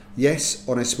 Yes,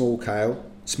 on a small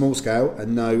scale,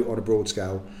 and no on a broad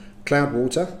scale.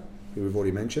 Cloudwater, who we've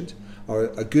already mentioned, are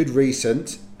a good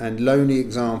recent and lonely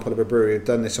example of a brewery who've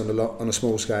done this on a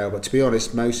small scale, but to be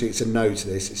honest, mostly it's a no to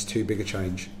this. It's too big a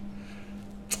change.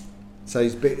 So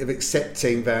he's a bit of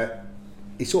accepting that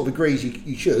he sort of agrees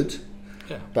you should,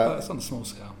 but it's on a small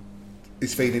scale.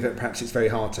 He's feeling that perhaps it's very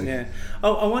hard to. Yeah.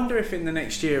 I wonder if in the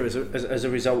next year, as a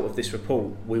result of this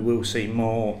report, we will see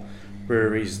more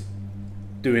breweries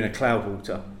doing a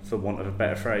Cloudwater, for want of a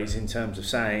better phrase, in terms of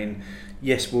saying,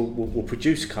 yes, we'll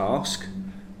produce cask,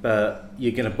 but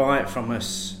you're going to buy it from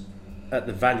us at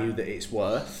the value that it's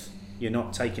worth. You're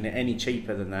not taking it any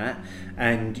cheaper than that,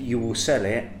 and you will sell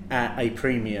it at a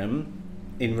premium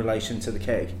in relation to the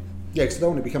keg. Yeah, because they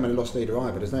don't want to become a loss leader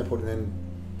either. There's no point in then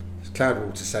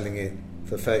Cloudwater selling it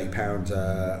for £30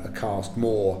 a cask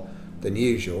more than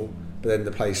usual, but then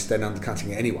the place then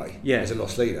undercutting it anyway as a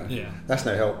loss leader. Yeah. That's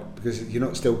no help, because you're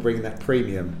not still bringing that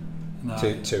premium to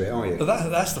it, are you? But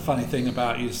that's the funny thing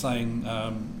about you saying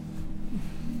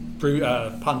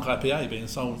Punk IPA being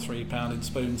sold £3 in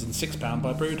spoons and £6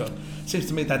 by Brewdog. Seems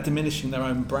to me they're diminishing their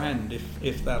own brand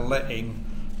if they're letting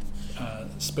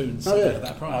spoons at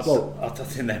that price. Well, I don't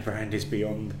think their brand is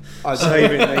beyond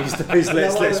saving these days.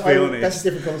 Let's be honest. That's a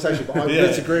different conversation, but I would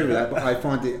disagree with that. But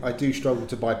I do struggle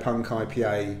to buy Punk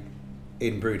IPA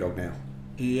in Brewdog now.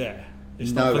 Yeah.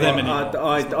 It's not for them anymore.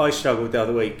 I struggled the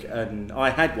other week, and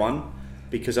I had one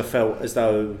because I felt as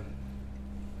though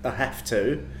I have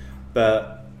to,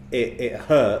 but it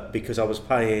hurt because I was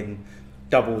paying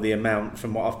double the amount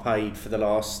from what I've paid for the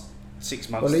last 6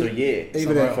 months to a year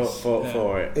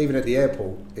for it. Even at the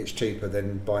airport, it's cheaper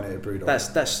than buying it at Brewdog.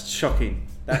 That's shocking.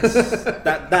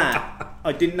 That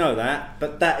I didn't know that,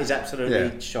 but that is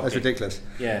absolutely shocking. That's ridiculous.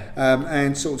 Yeah.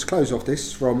 And sort of to close off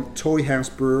this, from Toy House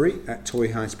Brewery at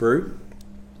Toy House Brew.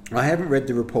 I haven't read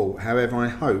the report, however I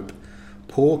hope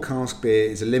poor cask beer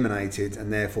is eliminated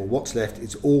and therefore what's left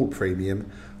is all premium.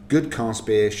 Good cask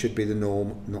beer should be the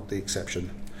norm, not the exception.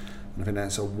 And I think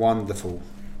that's a wonderful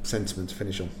sentiment to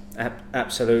finish on.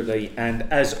 Absolutely. And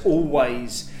as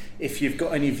always, if you've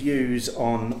got any views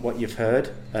on what you've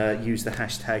heard, use the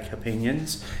hashtag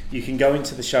opinions. You can go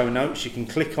into the show notes, you can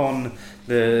click on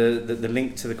the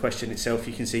link to the question itself,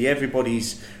 you can see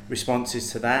everybody's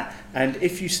responses to that, and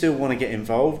if you still want to get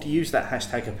involved, use that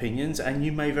hashtag opinions and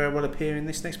you may very well appear in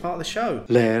this next part of the show.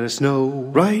 Let us know,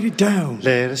 write it down.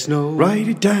 Let us know, write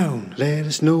it down. Let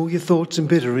us know your thoughts and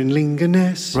bitter and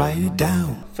lingerness. Write it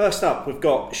down. First up, we've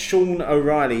got Sean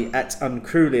O'Reilly at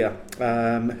Uncrulia,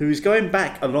 who's going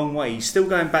back a long way. He's still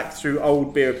going back through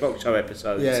old Beer O'Clock Show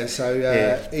episodes. Yeah,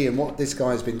 so Ian, what this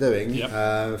guy's been doing,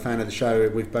 a fan of the show,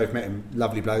 we've both met him,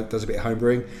 lovely bloke, does a bit of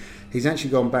homebrewing. He's actually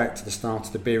gone back to the start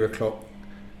of the Beer O'Clock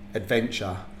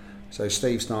adventure. So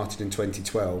Steve started in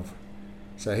 2012.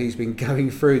 So he's been going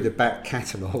through the back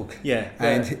catalogue. Yeah.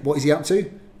 And what is he up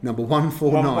to? Number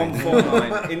 149.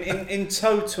 149. in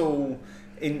total,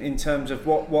 in terms of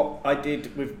what I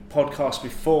did with podcasts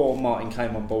before Martin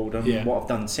came on board and what I've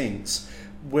done since,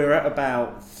 we're at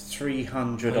about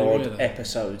 300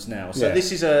 episodes now. So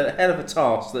this is a hell of a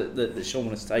task that Sean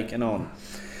has taken on.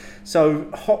 So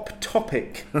Hop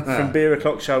Topic from Beer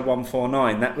O'Clock Show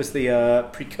 149, that was the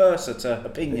precursor to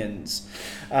Opinions.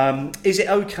 Is it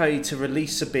okay to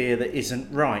release a beer that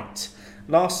isn't right?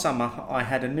 Last summer I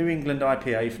had a New England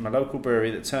IPA from a local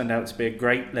brewery that turned out to be a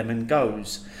great lemon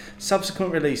goes.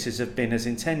 Subsequent releases have been as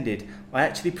intended. I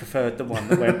actually preferred the one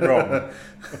that went wrong.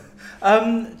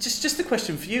 Just a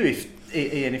question for you,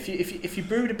 Ian, if you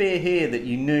brewed a beer here that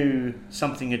you knew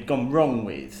something had gone wrong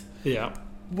with,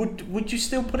 would you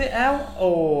still put it out,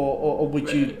 or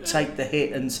would you take the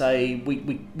hit and say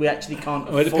we actually can't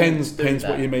afford it depends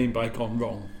that? What you mean by gone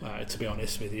wrong, to be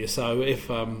honest with you. So if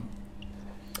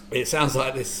it sounds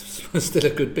like this was still a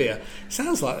good beer, it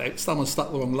sounds like someone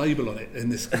stuck the wrong label on it in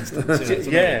this instance.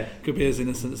 Could be as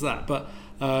innocent as that, but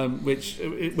which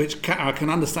I can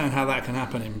understand how that can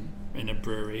happen in in a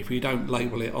brewery if you don't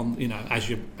label it on, as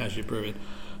you're brewing.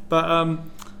 But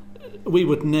we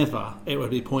would never. It would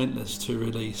be pointless to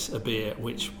release a beer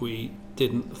which we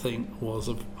didn't think was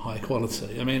of high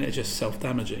quality. I mean, it's just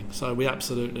self-damaging. So we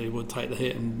absolutely would take the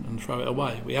hit and throw it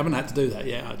away. We haven't had to do that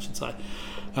yet, I should say.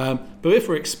 But if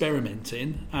we're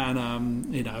experimenting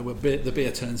and the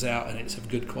beer turns out and it's of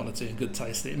good quality and good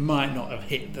taste, it might not have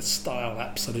hit the style,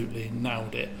 absolutely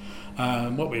nailed it.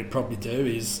 What we'd probably do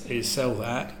is sell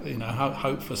that,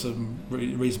 hope for some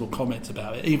reasonable comments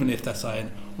about it, even if they're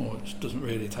saying, it doesn't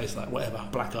really taste like whatever,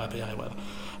 black IPA, whatever,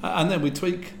 and then we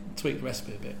tweak the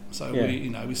recipe a bit. So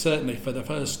we certainly, for the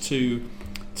first two,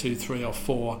 3 or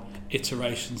 4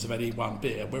 iterations of any one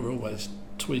beer, we're always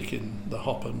tweaking the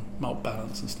hop and malt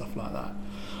balance and stuff like that.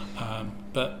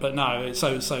 But no,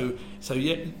 so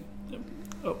yeah.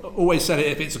 Always sell it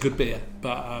if it's a good beer,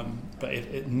 but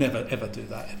it never ever do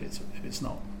that if it's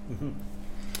not. Mm-hmm.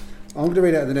 I'm going to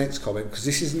read out the next comment because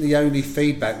this isn't the only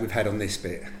feedback we've had on this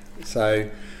bit. So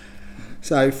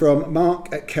from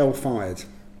Mark at Kel Fired.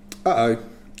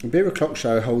 Beer O'Clock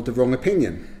Show hold the wrong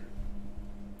opinion.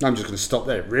 I'm just going to stop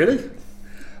there. Really?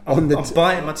 I'm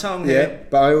biting my tongue here. Yeah,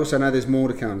 but I also know there's more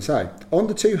to come. So on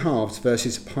the 2 halves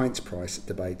versus pints price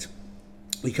debate,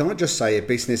 we can't just say a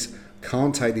business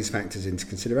can't take these factors into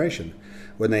consideration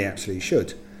when they absolutely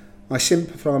should. I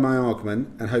simplify my argument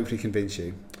and hopefully convince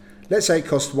you. Let's say it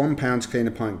costs £1 to clean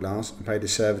a pint glass and pay the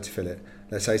server to fill it.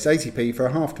 Let's say it's 80p for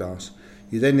a half glass.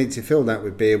 You then need to fill that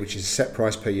with beer, which is a set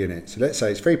price per unit. So let's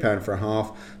say it's £3 for a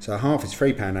half, so a half is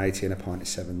 £3.80 and a pint is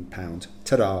 £7.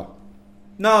 Ta-da!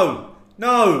 No!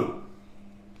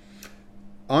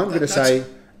 I'm going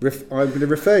to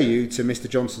refer you to Mr.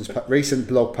 Johnson's recent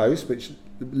blog post, which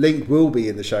link will be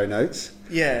in the show notes.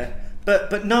 Yeah,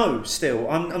 but no, still,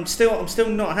 I'm still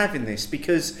not having this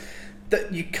because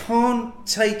that you can't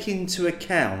take into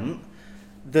account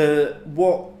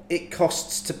what it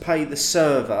costs to pay the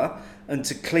server and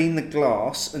to clean the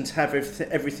glass and to have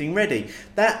everything ready.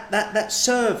 That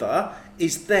server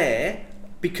is there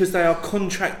because they are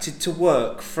contracted to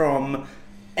work from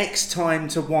X time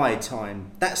to Y time.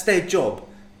 That's their job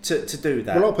to do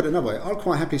that. Well, I'll put it another way. I'll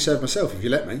quite happily serve myself if you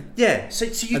let me. Yeah, so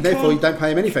you and therefore you don't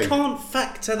pay him anything. You can't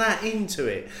factor that into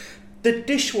it. The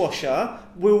dishwasher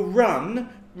will run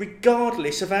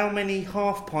regardless of how many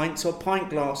half pints or pint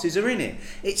glasses are in it.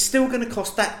 It's still going to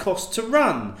cost that cost to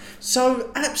run.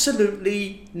 So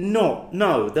absolutely not.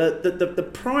 No, the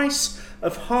price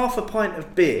of half a pint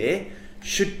of beer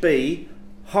should be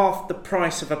half the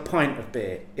price of a pint of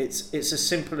beer. It's as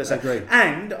simple as that. Agree.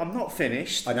 And I'm not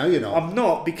finished. I know you're not. I'm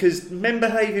not, because men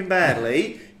behaving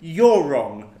badly, you're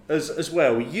wrong as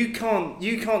well. You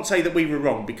can't say that we were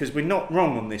wrong, because we're not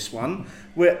wrong on this one.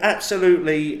 We're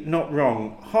absolutely not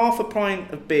wrong. Half a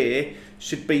pint of beer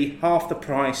should be half the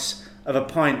price of a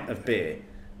pint of beer.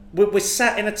 We're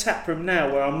sat in a tap room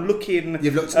now where I'm looking.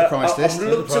 You've looked at the price list. I've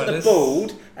looked at the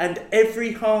board, and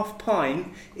every half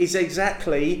pint is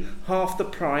exactly half the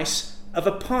price of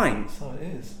a pint. So it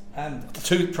is. And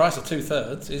the price of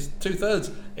 2/3 is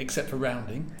 2/3, except for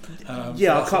rounding. I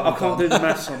can't do the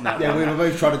maths on that. Yeah, we were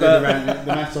both trying to do the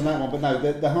maths on that one, but no,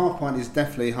 the half pint is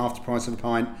definitely half the price of a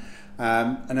pint.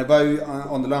 And although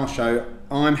on the last show,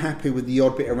 I'm happy with the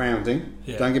odd bit of rounding.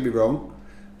 Yeah. Don't get me wrong.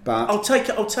 But I'll take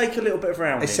a little bit of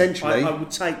rounding. Essentially, I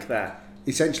would take that.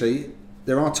 Essentially,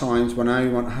 there are times when I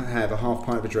only want to have a half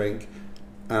pint of a drink,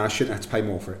 and I shouldn't have to pay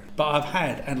more for it. But I've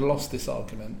had and lost this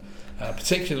argument,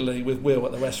 particularly with Will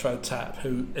at the West Road Tap,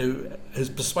 who has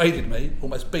persuaded me,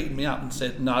 almost beaten me up, and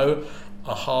said no.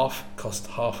 A half costs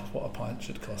half of what a pint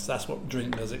should cost. That's what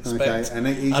drinkers expect. Okay, and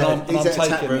he's at a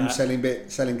tap room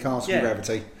selling cars from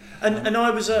Gravity. And I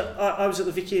was at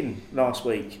the Vic Inn last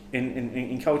week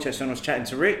in Colchester, and I was chatting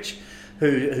to Rich,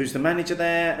 who's the manager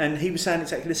there, and he was saying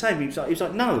exactly the same. He was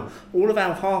like, no, all of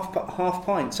our half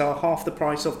pints are half the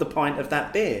price of the pint of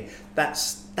that beer.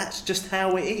 That's just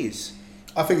how it is.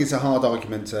 I think it's a hard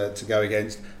argument to go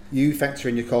against. You factor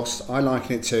in your costs. I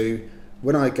liken it to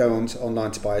when I go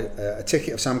online to buy a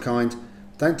ticket of some kind.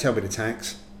 Don't tell me the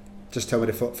tax. Just tell me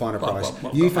the final price.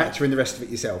 You factor in the rest of it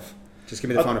yourself. Just give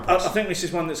me the final price. I think this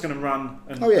is one that's going to run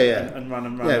and run.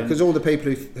 Yeah, because all the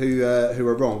people who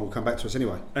are wrong will come back to us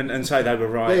anyway. And say they were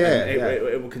right.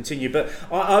 It will continue. But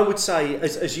I would say,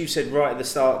 as you said right at the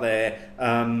start there,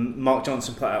 Mark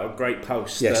Johnson put out a great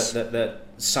post that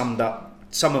summed up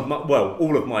some of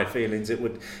all of my feelings, it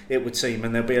would seem,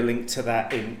 and there'll be a link to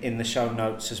that in the show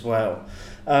notes as well.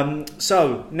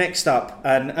 So next up,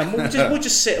 and we'll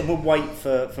just sit and we'll wait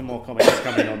for more comments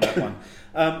coming on that one.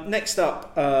 Next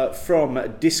up, from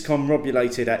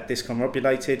Discombobulated at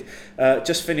Discombobulated,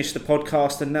 just finished the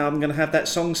podcast and now I'm going to have that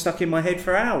song stuck in my head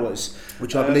for hours.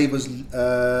 Which I believe was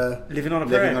Living on a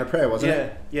Prayer. Living on a Prayer, wasn't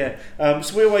it? Yeah.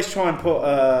 So we always try and put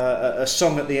a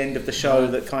song at the end of the show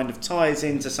that kind of ties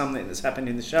into something that's happened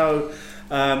in the show.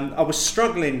 I was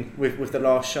struggling with the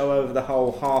last show over the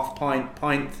whole half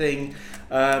pint thing,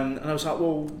 and I was like,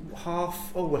 well,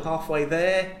 we're halfway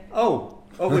there. Oh,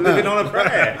 we're living on a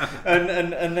prayer,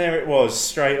 and there it was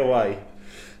straight away.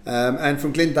 And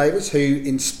from Glyn Davis, who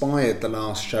inspired the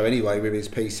last show anyway with his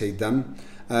piece he'd done.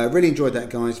 Really enjoyed that,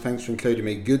 guys. Thanks for including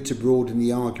me. Good to broaden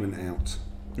the argument out.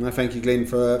 And I thank you, Glyn,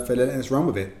 for letting us run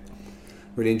with it.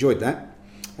 Really enjoyed that.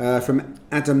 From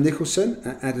Adam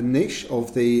Nicholson, Adam Nish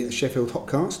of the Sheffield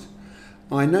Hotcast.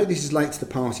 I know this is late to the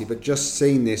party, but just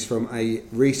seen this from a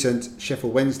recent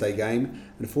Sheffield Wednesday game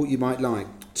and thought you might like.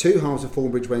 2 halves of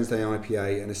Thornbridge Wednesday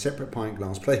IPA and a separate pint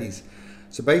glass, please.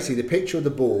 So basically, the picture of the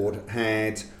board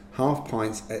had half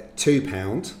pints at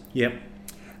 £2. Yep.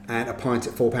 And a pint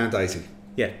at £4.80.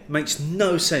 Yeah, makes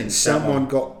no sense. Someone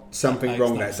got something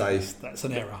wrong that day. That's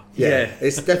an error. Yeah,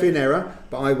 it's definitely an error,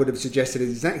 but I would have suggested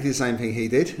exactly the same thing he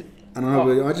did, and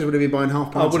I just would have been buying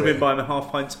half pints. I would have been buying the half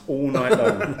pints all night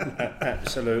long.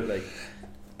 Absolutely.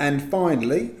 And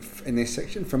finally, in this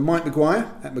section, from Mike Maguire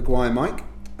at Maguire Mike,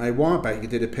 a while back you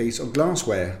did a piece on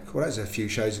glassware. Well, that was a few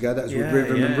shows ago. That was with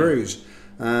Rhythm and Brews.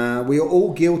 We are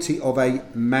all guilty of a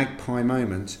magpie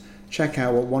moment. Check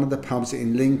out what one of the pubs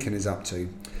in Lincoln is up to.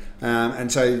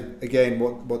 And so again,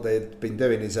 what they've been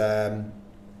doing is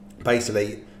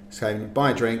basically saying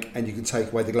buy a drink and you can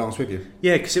take away the glass with you.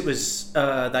 Yeah, because it was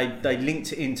they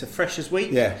linked it into Freshers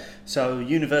Week. Yeah. So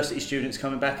university students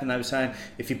coming back and they were saying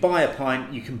if you buy a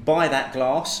pint, you can buy that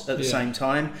glass at the same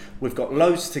time. We've got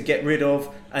loads to get rid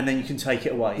of, and then you can take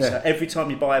it away. Yeah. So every time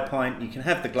you buy a pint, you can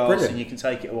have the glass and you can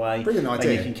take it away. Brilliant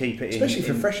idea. And you can keep it especially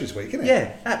for Freshers Week, isn't it?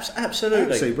 Yeah,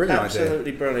 absolutely.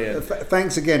 Absolutely brilliant.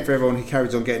 Thanks again for everyone who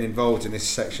carries on getting involved in this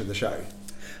section of the show.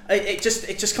 It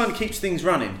just kind of keeps things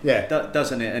running,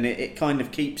 doesn't it? And it kind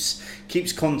of keeps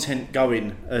content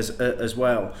going as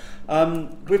well.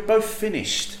 We've both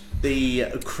finished the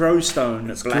Crowstone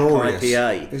Black glorious,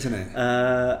 IPA, isn't it?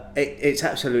 It's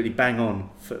absolutely bang on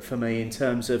for me in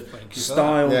terms of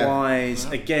style wise.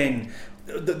 Yeah. Again,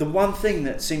 the one thing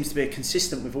that seems to be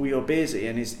consistent with all your beers,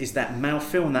 Ian, is that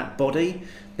mouthfeel and that body.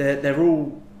 They're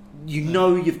all you're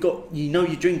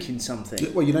drinking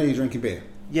something. Well, you're drinking beer.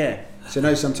 Yeah.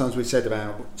 So sometimes we've said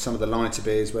about some of the lighter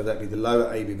beers, whether that be the lower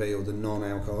ABV or the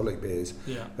non-alcoholic beers.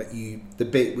 Yeah. But the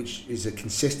bit which is a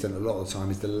consistent a lot of the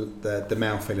time is the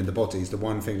mouthfeel and the body is the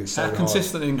one thing that's so hard. A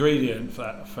consistent ingredient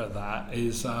for that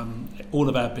is all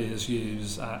of our beers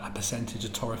use a percentage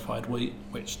of torrefied wheat,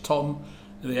 which Tom,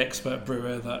 the expert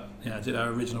brewer that did our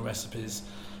original recipes,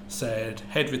 said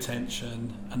head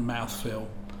retention and mouthfeel.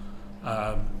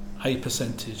 A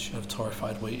percentage of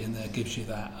torrefied wheat in there gives you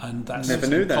that, and that's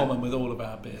common with all of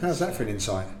our beers. How's that for an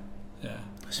insight? Yeah,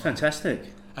 it's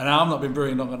fantastic. And I've not been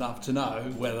brewing long enough to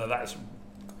know whether that's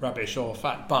rubbish or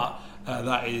fact, but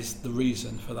that is the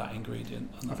reason for that ingredient.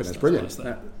 And I think that's brilliant.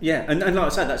 And like I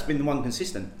said, that's been the one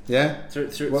consistent. Yeah. Through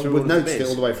we've noticed it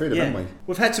all the way through them, haven't we?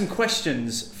 We've had some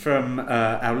questions from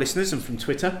our listeners and from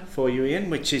Twitter for you, Ian,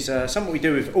 which is something we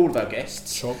do with all of our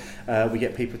guests. Sure. We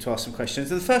get people to ask some questions.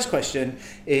 And the first question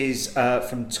is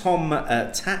from Tom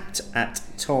Tapped at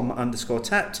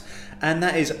Tom_Tapped, and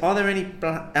that is: are there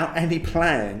any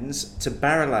plans to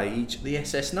barrel age the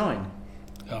SS9?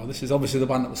 Oh, this is obviously the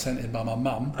one that was sent in by my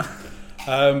mum,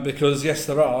 because yes,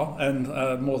 there are, and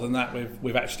more than that,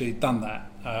 we've actually done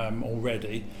that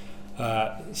already.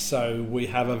 So we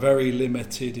have a very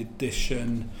limited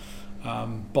edition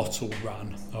bottle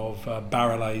run of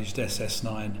barrel-aged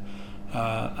SS9,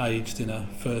 aged in a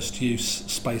first-use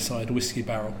Speyside whiskey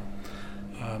barrel.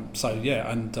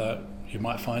 You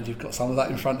might find you've got some of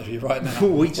that in front of you right now.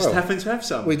 We just happen to have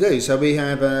some. We do. So we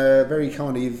have very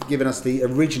kindly you've given us the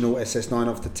original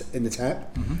SS9 in the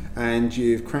tap, and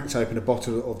you've cracked open a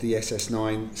bottle of the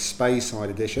SS9 Speyside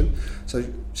edition. So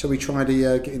shall we try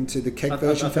to get into the keg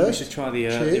version first? We should try the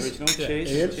original.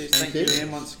 Cheers. Ian. Cheers. Thank you,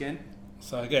 Ian, once again.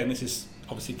 So again, this is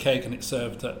obviously keg, and it's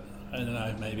served at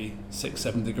maybe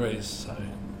 6-7 degrees. So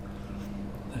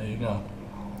there you go.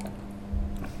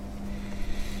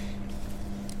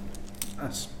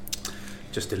 That's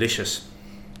just delicious.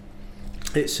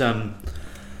 It's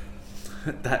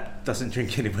That doesn't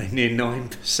drink anywhere near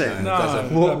 9%.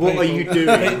 No. What are you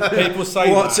doing? People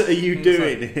say What that. are you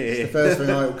doing It's here? the first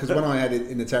thing because when I had it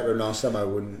in the tap room last summer,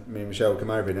 when me and Michelle come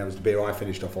over, and that was the beer I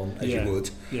finished off on, as Yeah. you would,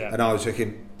 Yeah. and I was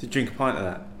thinking, To drink a pint of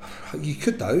that, you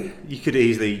could though, you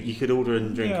could order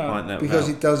and drink a pint of that. because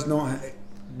without- it does not,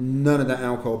 none of that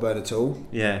alcohol burn at all.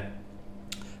 yeah,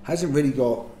 Hasn't really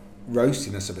got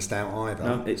roastiness of a stout either.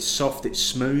 no, it's soft, it's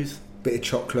smooth. Bit of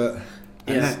chocolate.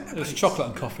 And Yes. that- It's chocolate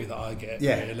and coffee that I get.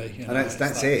 Yeah, really. You know, and that's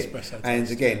it's it. that espresso And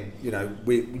taste. again,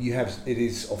 it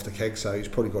is off the keg, so it's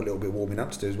probably got a little bit of warming up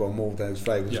to do as well. More of those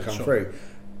flavours Yeah, come sure. through.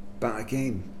 But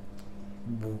again,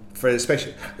 for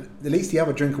especially at least the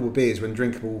other drinkable beers were in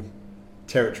drinkable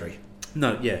territory.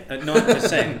 No, yeah, at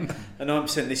 9%, at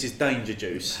 9%, this is danger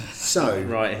juice So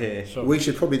right here. Sure. we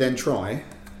should probably then try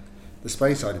the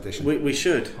Speyside edition. We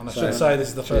should. And I So- should say this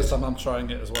is the first Cheers. time I'm trying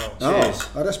it as well. Cheers.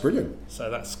 Oh, that's brilliant. So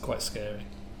that's quite scary.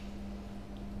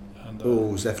 And, Oh,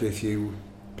 there's definitely a few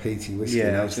peaty whiskey Yeah,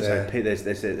 I notes was going to there.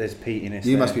 say there's peatiness.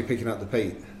 You there. must be picking up the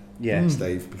peat, Yeah,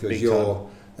 Steve, because Big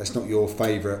that's not your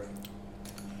favourite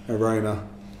aroma.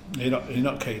 you're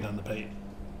not keen on the peat.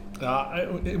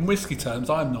 In whiskey terms,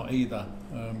 I'm not either.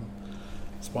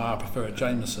 That's why I prefer a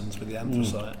Jameson's with the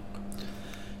anthracite.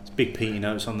 it's big peaty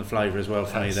notes on the flavour as well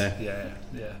for me there.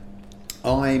 Yeah.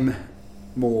 I'm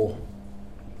more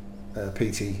a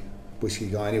peaty whiskey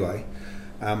guy anyway.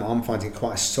 I'm finding it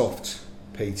quite a soft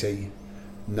peaty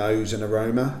nose and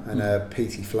aroma and a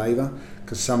peaty flavour,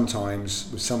 because sometimes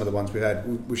with some of the ones we've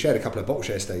had, we shared a couple of bottle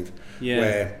shares, Steve, Yeah.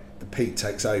 where the peat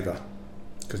takes over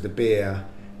because the beer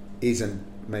isn't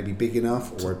maybe big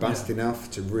enough or robust enough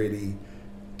to really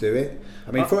do it.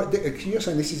 I mean, you're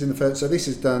saying this is in the first, so this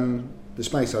has done the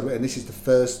Speyside, and this is the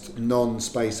first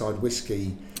non-Speyside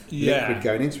whiskey liquid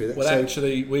going into it. Well, So-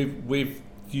 actually, we've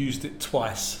used it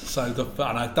twice. So and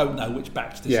I don't know which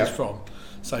batch this Yeah. is from.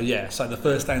 So so the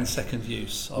first and second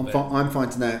use of it. I'm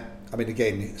finding that. I mean,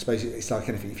 again, I suppose it's like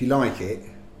anything. If you like it,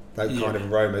 those kind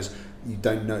of aromas, you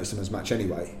don't notice them as much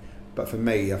anyway. But for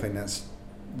me, I think that's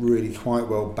really quite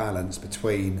well balanced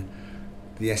between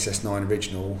the SS9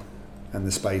 original and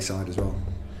the Speyside as well.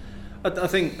 I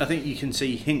think you can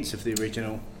see hints of the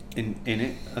original in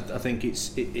it. I think it's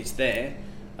there.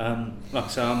 Like I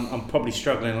say, I'm probably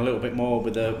struggling a little bit more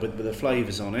with the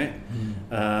flavours on it.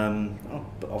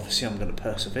 But obviously I'm going to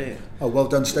persevere Oh, well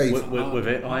done, Steve. with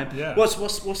it. Yeah. What's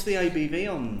the ABV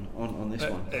on this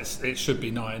one? It should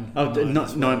be 9. Oh, 9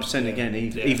 as well. 9% again,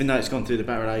 Yeah. even though it's gone through the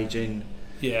barrel aging.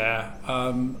 Yeah,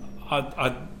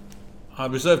 I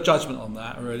reserve judgment on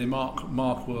that. Really,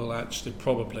 Mark will actually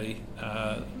probably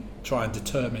try and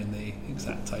determine the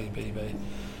exact ABV,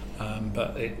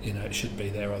 but it should be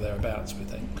there or thereabouts. We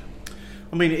think.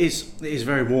 I mean, it is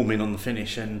very warming on the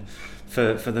finish, and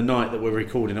for the night that we're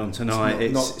recording on tonight,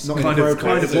 it's not kind of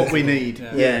inappropriate, is what it? we need.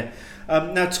 Yeah. Yeah.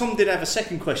 Now Tom did have a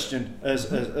second question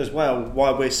as well.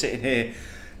 Why we're sitting here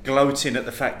gloating at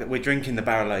the fact that we're drinking the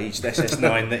barrel aged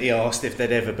SS9 that he asked if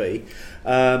there'd ever be,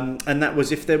 and that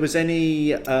was if there was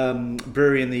any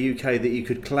brewery in the UK that you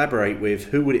could collaborate with,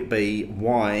 who would it be,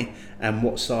 why, and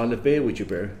what style of beer would you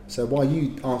brew? So while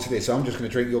you answer this, I'm just going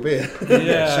to drink your beer.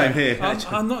 Yeah, Same here.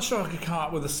 I'm not sure I could come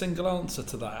up with a single answer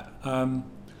to that.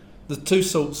 There's two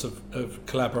sorts of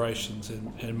collaborations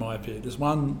in my view. There's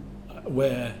one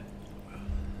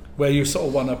where you sort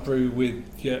of want to brew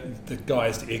with the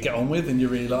guys that you get on with and you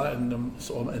really like, and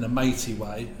sort of in a matey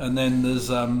way. And then there's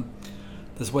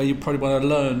where you probably want to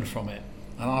learn from it.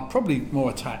 And I'm probably more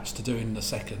attached to doing the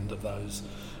second of those.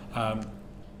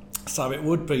 So it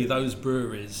would be those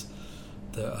breweries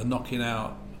that are knocking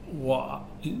out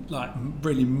like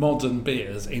really modern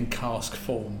beers in cask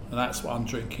form, and that's what I'm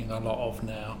drinking a lot of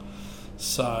now.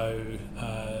 So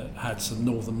had some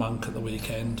Northern Monk at the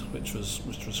weekend, which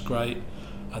was great.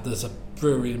 There's a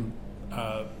brewery in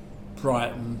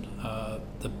Brighton,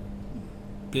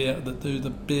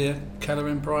 the beer keller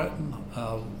in Brighton,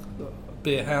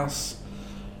 beer house.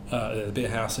 The beer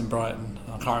house in Brighton.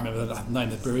 I can't remember the name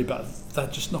of the brewery, but they're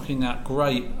just knocking out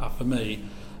great for me.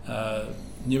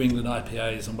 New England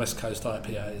IPAs and West Coast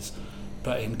IPAs,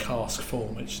 but in cask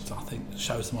form, which I think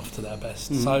shows them off to their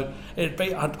best. So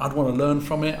I'd want to learn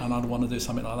from it, and I'd want to do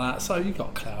something like that. So you've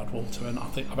got Cloudwater, and I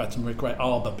think I've had some really great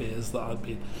Arbor beers that I'd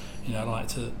be, like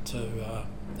to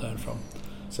learn from.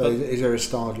 So is there a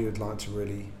style you would like to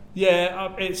really?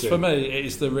 Yeah, it's for me.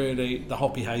 It's the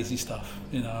hoppy hazy stuff.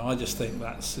 I just think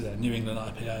that's New England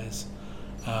IPAs.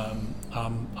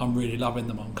 I'm really loving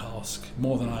them on cask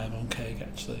more than I am on keg.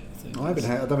 Actually, I don't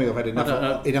think I've had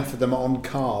enough of them on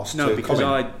cask. No, to because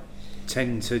comment. I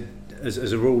tend to, as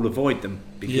a rule, avoid them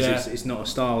because it's not a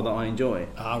style that I enjoy.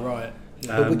 Right.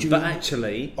 But would you but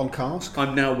actually, on cask?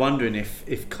 I'm now wondering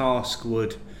if cask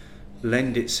would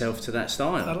lend itself to that They're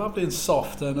style. lovely and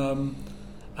soft, and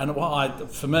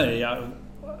for me,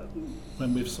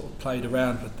 when we've sort of played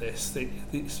around with this,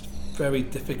 it's very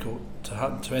difficult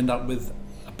to end up with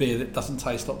a beer that doesn't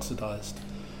taste oxidised,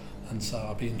 and so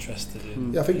I'd be interested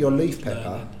in. Yeah, I think your leaf pepper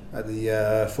learning. at the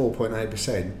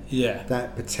 4.8%. Yeah,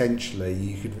 That potentially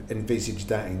you could envisage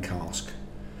that in cask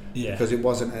yeah, because it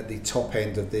wasn't at the top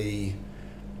end of the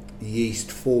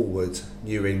yeast forward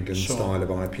New England Sure. style of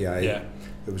IPA. yeah.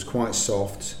 It was quite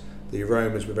soft. The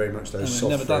aromas were very much And those we've soft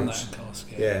never done that fruits. in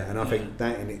cask yet. Yeah, and I think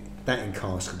that in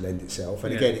cask could lend itself.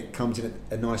 And Yeah. again, it comes in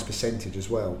a nice percentage as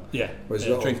well. Yeah, Whereas yeah,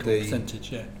 a lot of drinkable the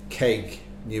percentage, yeah. keg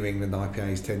New England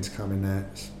IPAs tend to come in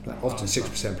that often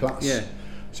 6% plus. Yeah.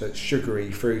 So it's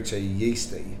sugary, fruity,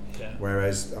 yeasty. Yeah.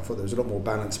 Whereas I thought there was a lot more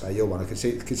balance about your one. I could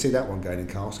see that one going in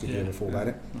cask if you Yeah. ever thought about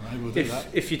it. Right, we'll do that.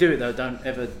 If you do it though, don't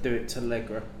ever do it to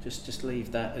Legra. Just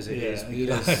leave that as it is. Yeah, you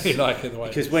Because, like it the way.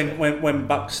 because when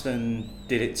Buxton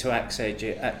did it to Axe Edge,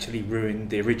 it actually ruined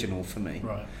the original for me.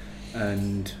 right.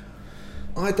 And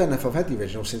I don't know if I've had the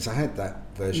original since I had that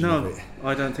version of no, it.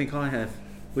 I don't think I have,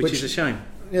 which Which- is a shame.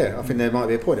 Yeah, I think there might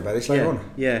be a point about this later on.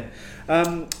 Yeah.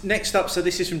 Next up, so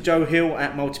this is from Joe Hill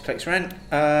at Multiplex Rant.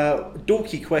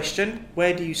 Dorky question: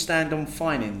 where do you stand on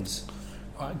finings?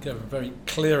 I give a very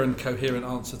clear and coherent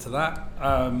answer to that.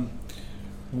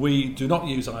 We do not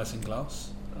use isinglass.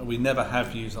 We never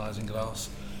have used isinglass.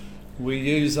 We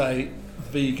use a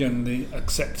veganly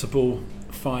acceptable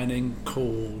fining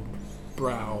called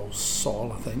Brow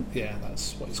Sol, I think. Yeah,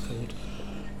 that's what it's called.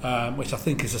 Which I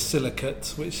think is a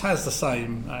silicate, which has the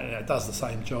same, does the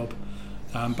same job,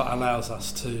 but allows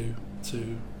us to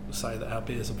say that our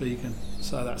beers are vegan.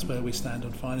 So that's where we stand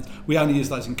on finings. We only use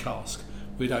those in cask.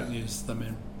 We don't use them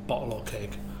in bottle or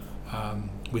keg.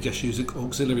 We just use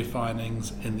auxiliary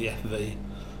finings in the FV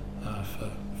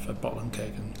for bottle and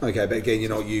keg. And Okay, but again,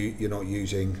 you're not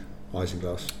using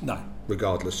isinglass, no,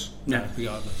 regardless. no,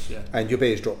 regardless, yeah, And your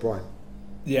beers drop right.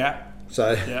 yeah.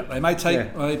 So Yeah, they may take,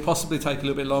 Yeah. they possibly take a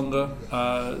little bit longer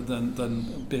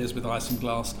than beers with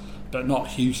isinglass, but not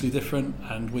hugely different.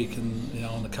 And we can,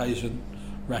 on occasion,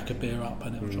 rack a beer up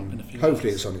and it'll drop in a few. hopefully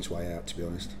hours. it's on its way out, to be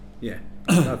honest. Yeah,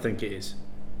 I think it is.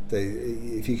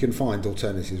 If you can find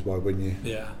alternatives, why wouldn't you?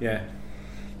 Yeah. Yeah.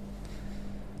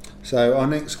 So our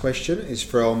next question is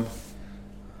from,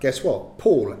 guess what?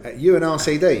 Paul at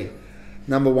UNRCD,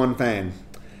 #1 fan.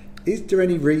 Is there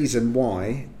any reason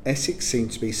why Essex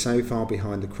seems to be so far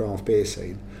behind the craft beer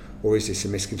scene, or is this a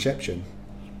misconception?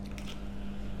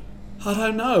 I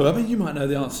don't know. I mean, you might know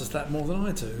the answers to that more than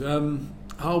I do.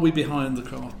 Are we behind the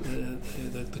craft,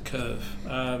 the curve,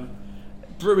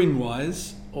 brewing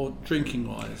wise or drinking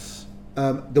wise?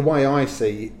 The way I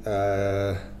see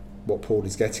what Paul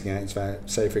is getting at is that,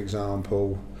 say for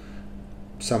example,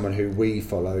 someone who we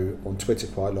follow on Twitter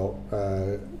quite a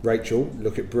lot, Rachel,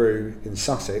 Look at Brew in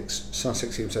Sussex.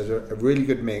 Sussex seems to have a really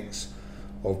good mix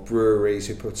of breweries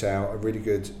who put out a really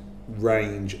good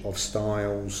range of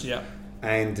styles Yeah.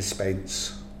 and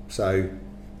dispense. So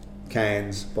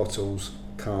cans, bottles,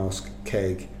 cask,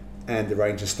 keg, and a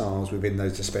range of styles within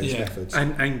those dispense Yeah. methods.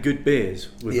 And good beers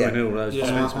within all those. Yeah.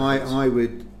 dispense methods. I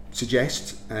would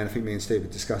suggest, and I think me and Steve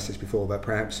have discussed this before, that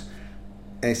perhaps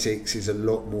Essex is a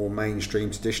lot more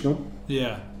mainstream traditional.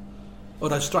 Yeah.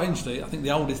 Although strangely, I think the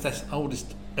oldest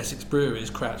Essex brewery is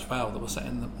Crouch Vale, that was set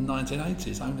in the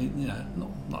 1980s. Only,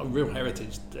 not a real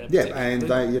heritage. Yeah,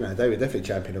 particularly. and they were definitely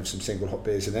champion of some single hot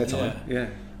beers in their time Yeah.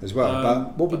 as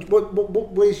well. But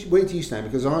where do you stand?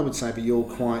 Because I would say that you're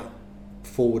quite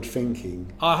forward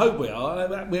thinking. I hope we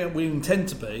are. We intend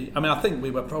to be. I mean, I think we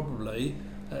were probably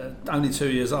only 2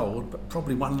 years old, but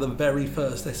probably one of the very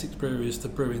first Essex breweries to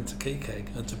brew into key keg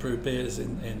and to brew beers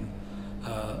in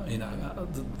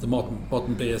the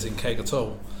modern beers in keg at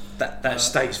all. That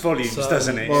states volumes, so-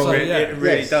 doesn't it? well, It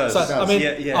really yes. does. So, I mean,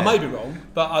 Yeah. I may be wrong,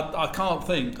 but I can't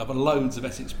think of loads of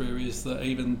Essex breweries that are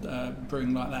even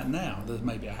brewing like that now. There's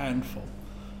maybe a handful.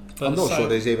 But I'm not so- sure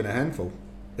there's even a handful,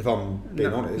 if I'm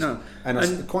being honest. no. And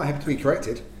I'm quite happy to be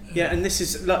corrected. Yeah, and this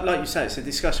is like you say, it's a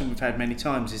discussion we've had many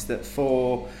times. Is that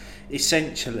for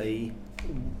essentially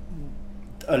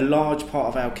a large part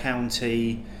of our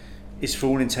county is, for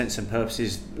all intents and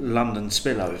purposes, London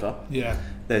spillover. Yeah.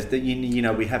 There's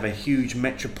we have a huge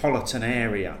metropolitan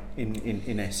area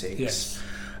in Essex. Yes.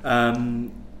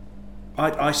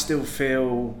 I still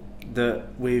feel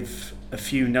that, with a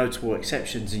few notable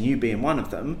exceptions, and you being one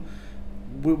of them,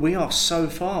 we are so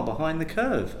far behind the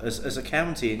curve as a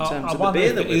county in terms I of the wonder beer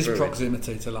if that it we're is brewing.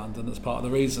 proximity to London that's part of the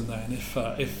reason then.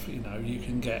 If you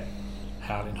can get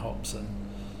howling hops and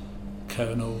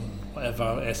Colonel,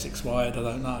 whatever, Essex Wide, I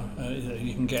don't know.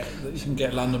 You can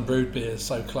get London brewed beers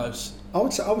so close. I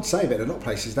would say that in a lot of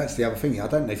places that's the other thing. I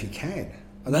don't know if you can.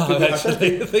 I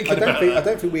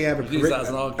don't think we have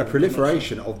a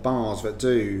proliferation of bars that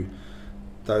do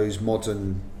those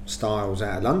modern styles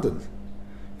out of London.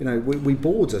 You know, we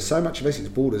border, so much of Essex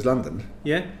borders London.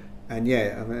 Yeah. And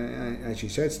I mean, as you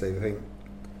said, Steve,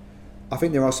 I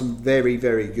think there are some very,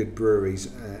 very good breweries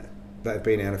that have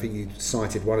been out. I think you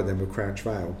cited one of them with Crouch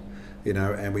Vale, you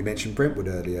know, and we mentioned Brentwood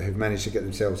earlier, who've managed to get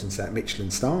themselves into that Michelin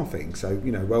star thing. So,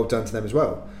 you know, well done to them as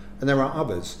well. And there are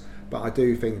others, but I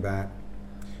do think that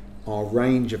our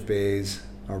range of beers,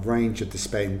 our range of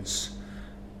dispense,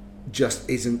 just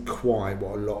isn't quite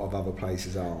what a lot of other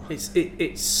places are.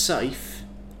 It's safe.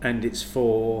 And it's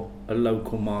for a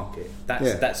local market.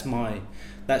 That's my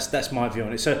view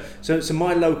on it. So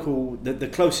my local, the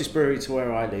closest brewery to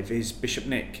where I live is Bishop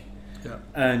Nick,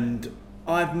 and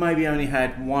I've maybe only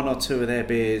had one or two of their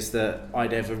beers that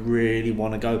I'd ever really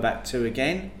want to go back to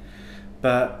again.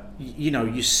 But you know,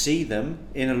 you see them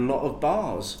in a lot of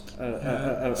bars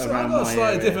around so I've got a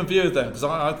slightly different view of them, because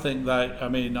I think that, I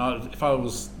mean, if I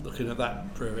was looking at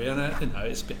that brewery, and you know,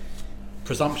 it's a bit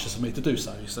presumptuous of me to do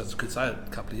so, so I could say a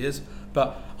couple of years,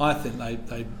 but I think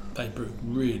they brew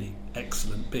really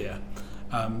excellent beer.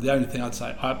 The only thing I'd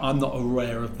say, I'm not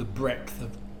aware of the breadth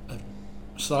of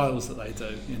styles that they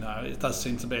do. You know, it does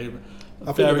seem to be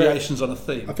variations on a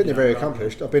theme. I think they're very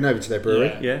accomplished. I've been over to their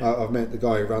brewery. Yeah. I've met the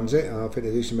guy who runs it. I think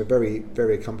they do some very,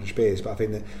 very accomplished beers, but I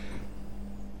think that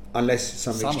unless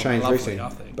something's changed recently, I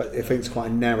think it's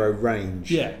quite a narrow range.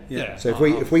 Yeah. So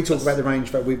if we talk about the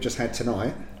range that we've just had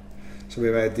tonight, so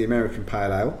we've had the American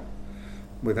Pale Ale,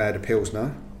 we've had a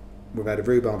Pilsner, we've had a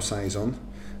Rhubarb Saison,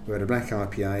 we've had a Black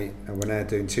IPA, and we're now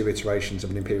doing 2 iterations of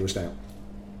an Imperial Stout.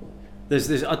 I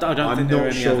don't think there are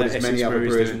any other Essex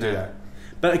breweries doing that.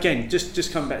 But again,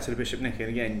 just coming back to the Bishop Nick, and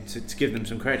again, to give them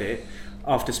some credit,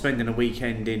 after spending a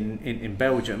weekend in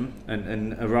Belgium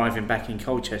and arriving back in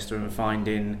Colchester and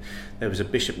finding there was a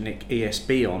Bishop Nick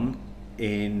ESB on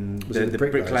in the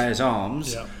Bricklayers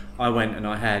Arms, I went and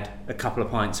I had a couple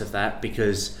of pints of that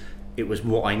because it was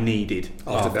what I needed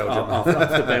after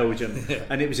Belgium.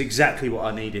 And it was exactly what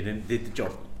I needed and did the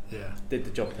job. Yeah, did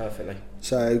the job perfectly.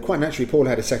 So quite naturally, Paul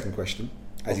had a second question,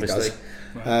 as obviously. He does.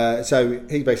 Right. So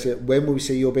he basically, when will we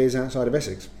see your beers outside of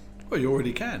Essex? Well, you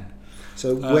already can.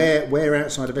 So where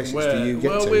outside of Essex do you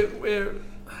get to?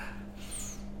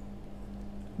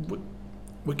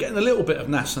 We're getting a little bit of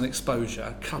national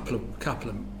exposure,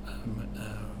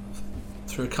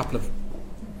 through a couple of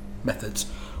methods.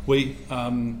 We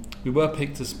were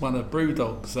picked as one of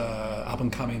Brewdog's up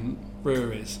and coming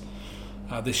breweries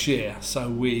this year, so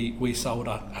we sold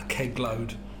a keg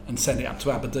load and sent it up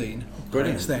to Aberdeen.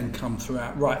 Brilliant. It's then come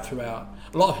right throughout.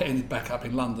 A lot of it ended back up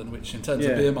in London, which in terms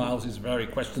of beer miles is very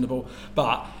questionable,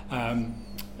 but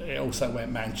it also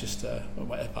went Manchester or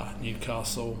whatever,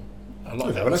 Newcastle. A lot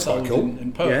of it was sold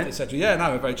in Perth, etc. Yeah,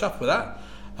 no, we're very chuffed with that.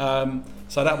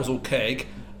 So that was all keg.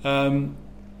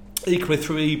 Equally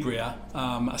through Ibria,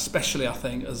 especially I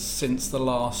think since the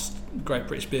last Great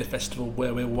British Beer Festival,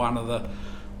 where we're one of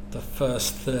the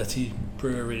first 30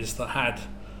 breweries that had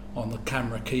on the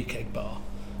camera key keg bar.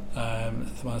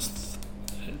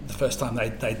 The first time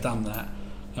they'd done that.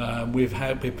 We've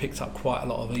picked up quite a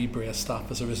lot of Ibria stuff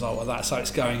as a result of that, so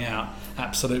it's going out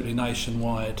absolutely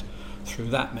nationwide through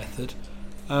that method.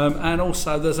 And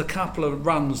also there's a couple of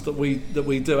runs that we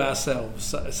do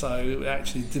ourselves, so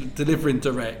actually delivering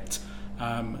direct.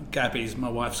 Gabby's, my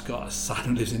wife's got a son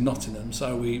who lives in Nottingham,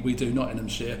 so we do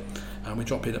Nottinghamshire, and we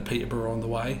drop in at Peterborough on the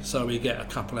way, so we get a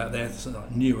couple out there, so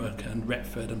like Newark and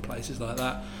Retford and places like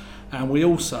that. And we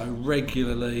also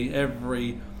regularly,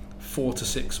 every 4 to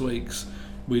 6 weeks,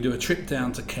 we do a trip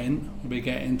down to Kent. We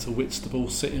get into Whitstable,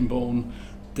 Sittingbourne,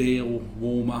 Deal,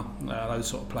 Walmer, those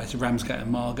sort of places, Ramsgate and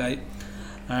Margate,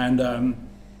 and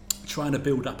trying to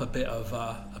build up a bit of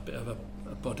a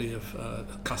body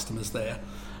of customers there.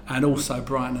 And also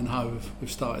Brighton and Hove,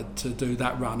 we've started to do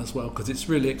that run as well because it's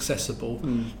really accessible.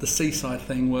 The seaside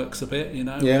thing works a bit, you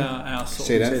know. Our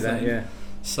sort of thing. Yeah.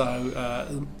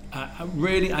 So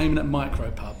really aiming at micro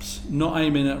pubs, not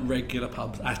aiming at regular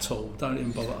pubs at all. Don't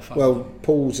even bother to phone. Well,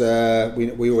 Paul's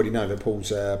we already know that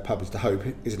Paul's pub is the Hope,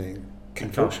 isn't it?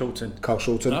 Carl Shorten.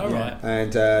 Oh, right.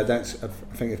 And that's I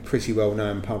think a pretty well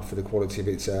known pub for the quality of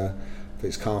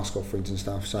its cask offerings and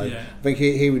stuff. So I think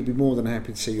he would be more than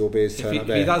happy to see your beers turn up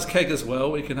there. If he does keg as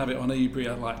well, we can have it on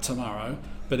Ibria like tomorrow.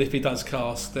 But if he does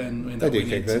cask, then they do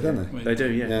keg there, don't they? They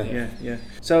do, yeah.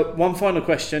 So one final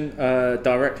question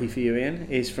directly for you, Ian,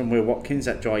 is from Will Watkins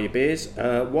at Dry Your Beers.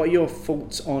 What are your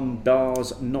thoughts on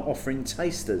bars not offering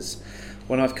tasters?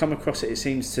 When I've come across it, it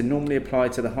seems to normally apply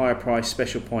to the higher price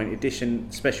special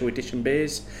edition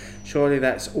beers. Surely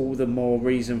that's all the more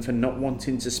reason for not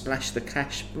wanting to splash the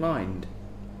cash blind.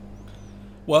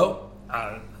 Well,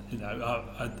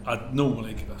 I'd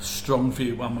normally give a strong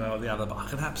view one way or the other, but I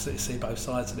can absolutely see both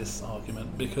sides of this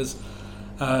argument because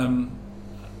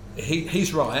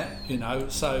he's right,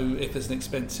 so if there's an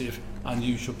expensive,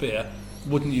 unusual beer,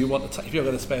 wouldn't you want to if you're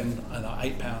going to spend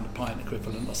 £8 a pint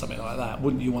equivalent or something like that,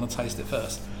 wouldn't you want to taste it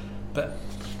first? But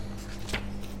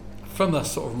from the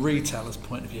sort of retailer's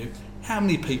point of view, how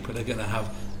many people are going to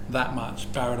have that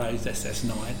much barrel-aged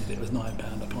SS9 if it was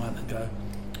 £9 a pint and go,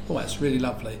 oh, that's really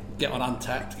lovely, get on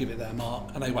Untapped, give it their mark,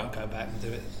 and they won't go back and do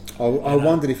it. I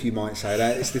wondered if you might say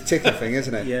that. It's the ticker thing,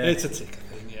 isn't it? Yeah, it's a ticker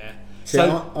thing, yeah. See,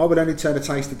 I would only turn a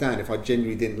taster down if I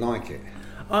genuinely didn't like it.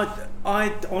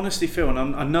 I honestly feel,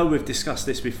 and I know we've discussed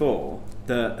this before,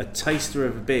 that a taster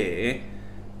of a beer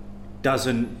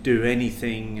doesn't do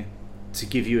anything to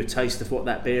give you a taste of what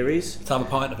that beer is. To have a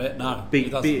pint of it, no.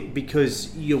 It doesn't.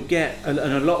 Because you'll get, and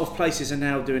a lot of places are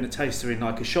now doing a taster in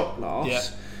like a shot glass. Yeah.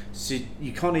 So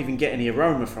you can't even get any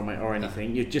aroma from it or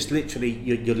anything. You're just literally,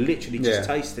 just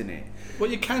tasting it. Well,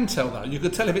 you can tell though. You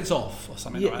could tell if it's off or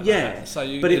something like that. Yeah. So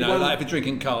but like if you're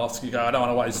drinking cask, you go, I don't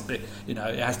want to waste it. It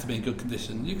has to be in good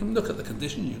condition. You can look at the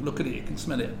condition. You can look at it. You can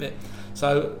smell it a bit.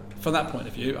 So from that point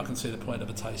of view, I can see the point of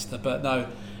a taster. But no,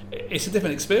 it's a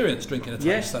different experience drinking a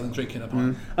taster than drinking a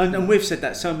pint. And we've said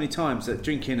that so many times that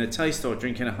drinking a taster or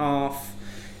drinking a half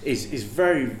is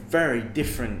very, very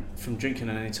different from drinking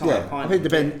an entire pint. I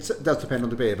think it does depend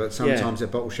on the beer, but sometimes at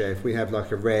bottle share, if we have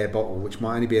like a rare bottle, which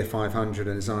might only be a 500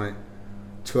 and it's like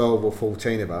 12 or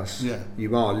 14 of us,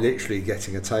 you are literally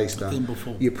getting a taster.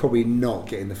 You're probably not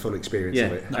getting the full experience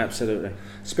of it. No. Absolutely.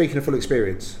 Speaking of full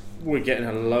experience, we're getting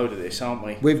a load of this, aren't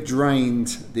we? We've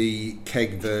drained the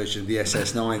keg version of the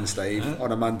SS9, Steve,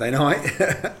 on a Monday night.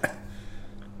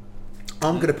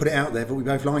 I'm going to put it out there, but we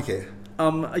both like it.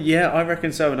 I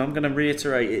reckon so, and I'm going to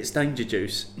reiterate, it's Danger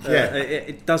Juice.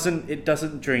 It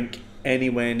doesn't drink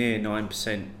anywhere near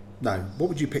 9%. No. What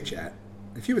would you pitch it at?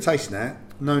 If you were tasting that,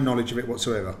 no knowledge of it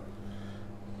whatsoever.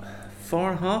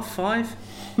 4.5, 5?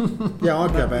 Yeah,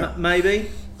 I'd go about. Maybe.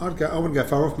 I wouldn't go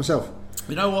far off myself.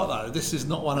 You know what though? This is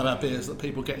not one of our beers that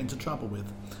people get into trouble with,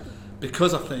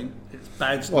 because I think it's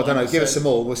badged. Well, I don't know. Give us some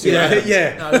more. We'll see.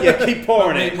 Keep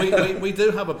pouring it. We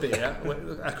do have a beer.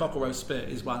 A Cockle Roast Spit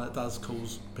is one that does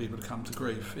cause people to come to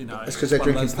grief. It's because they're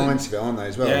drinking pints of it, aren't they?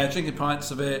 As well. Yeah, drinking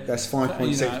pints of it. That's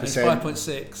 5.6%. It's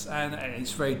 5.6, and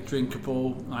it's very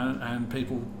drinkable, and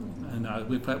people.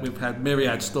 We've had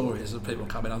myriad stories of people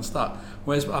coming unstuck.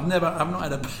 Whereas I've not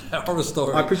had a horror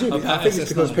story. I think it's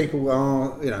because people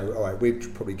are, all right,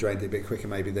 we've probably drained it a bit quicker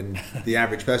maybe than the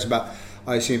average person, but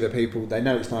I assume that people, they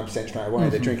know it's 9% straight away.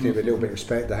 They're drinking it with a little bit of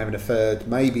respect. They're having a third,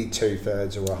 maybe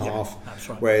 2/3 or a half. That's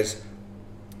right. Whereas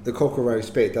the Cockle Roast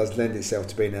Spit does lend itself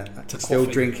to being still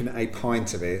drinking a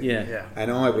pint of it. Yeah. And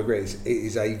I would agree, it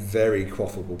is a very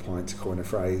quaffable pint, to coin a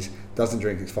phrase. Doesn't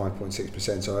drink its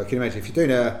 5.6%. So I can imagine if you're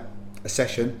doing a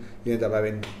session, you end up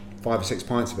having 5 or 6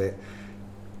 pints of it,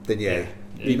 then you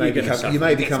may be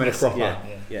becoming a cropper.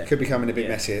 Could be becoming a bit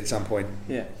messy at some point.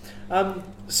 Yeah.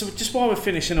 So just while we're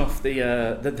finishing off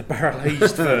the barrel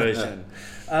aged version,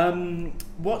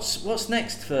 what's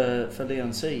next for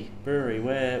Leon C Brewery?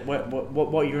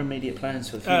 What are your immediate plans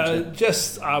for the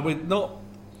future?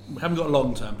 We haven't got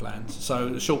long term plans.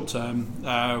 So short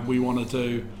term, we want to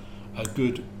do a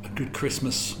good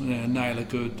Christmas, nail a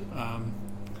good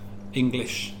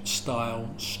English style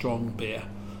strong beer,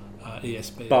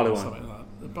 ESB, barley wine. Something like that.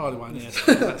 The barley wine, yes.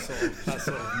 that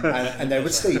sort of and there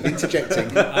was Steve interjecting.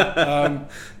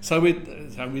 So we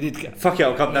did get. Fuck it,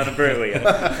 I'll come down and brew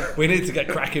it. We need to get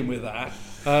cracking with that.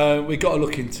 We've got to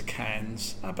look into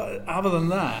cans, but other than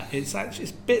that, it's a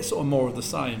bit sort of more of the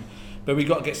same. But we've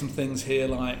got to get some things here,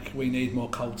 like we need more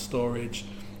cold storage.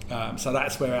 So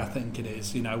that's where I think it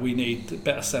is. We need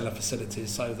better cellar facilities,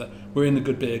 so that we're in the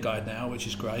Good Beer Guide now, which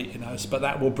is great. But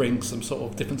that will bring some sort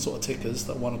of different sort of tickers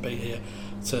that want to be here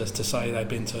to say they've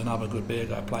been to another Good Beer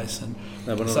Guide place, and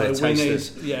so we need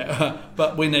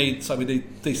but we need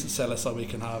decent cellar so we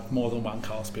can have more than one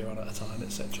cask beer on at a time,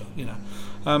 etc.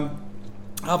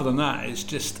 Other than that, it's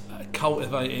just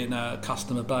cultivating a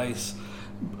customer base,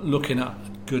 looking at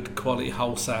good quality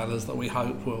wholesalers that we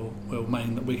hope will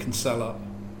mean that we can sell a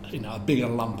bigger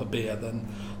lump of beer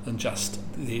than just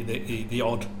the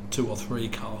odd 2 or 3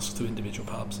 casks to individual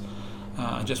pubs,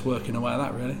 and just working away at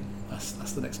that. Really,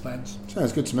 that's the next plans.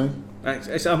 Sounds good to me.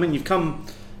 I mean, you've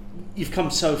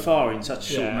come so far in such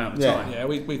a short amount of time. Yeah,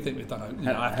 we think we've done.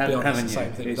 I have to be honest and say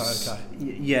we think we've done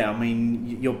okay. Yeah, I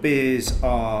mean, your beers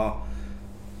are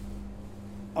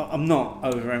I'm not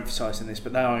overemphasising this,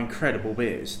 but they are incredible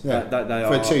beers. Yeah. They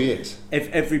For are, 2 years.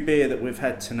 Every beer that we've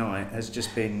had tonight has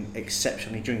just been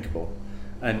exceptionally drinkable.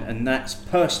 And that's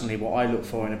personally what I look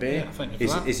for in a beer, Yeah, thank you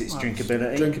for that. is its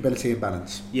drinkability. Drinkability and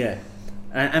balance. Yeah,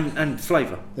 and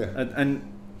flavour. Yeah. And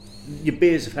your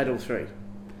beers have had all three,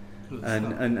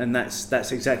 and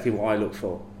that's exactly what I look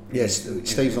for. Yes,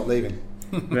 Steve's not leaving.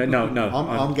 No,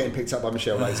 I'm getting picked up by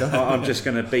Michelle later. I'm just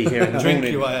going to be here in the Drink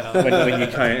morning your way out. when you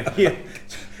can. Yeah.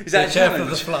 Is that a Careful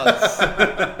of the challenge? floods.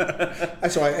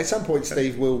 That's all right. At some point,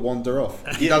 Steve will wander off.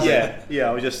 Yeah.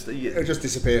 I'll just. It'll just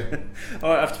disappear.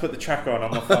 I have to put the tracker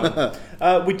on my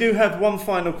phone. We do have one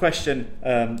final question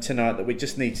tonight that we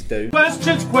just need to do.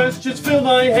 Questions fill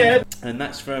my head. And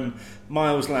that's from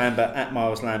Miles Lambert, at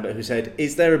Miles Lambert, who said,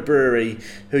 is there a brewery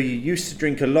who you used to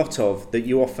drink a lot of that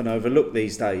you often overlook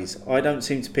these days? I don't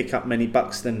seem to pick up many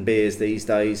Buxton beers these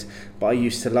days, but I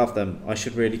used to love them. I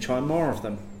should really try more of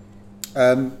them.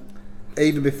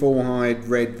 Even before I'd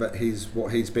read that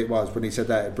what his bit was, when he said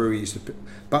that, a brewery used to...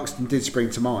 Buxton did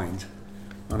spring to mind.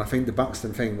 And I think the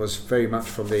Buxton thing was very much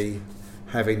from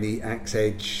having the Axe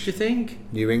Edge Do you think?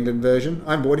 New England version.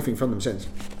 I haven't bought anything from them since.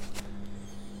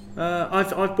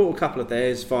 I've bought a couple of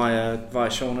theirs via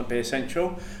Sean at Beer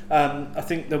Central. I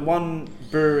think the one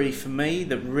brewery for me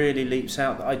that really leaps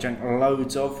out that I drank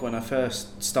loads of when I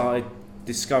first started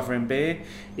discovering beer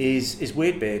is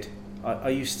Weirdbeard. I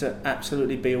used to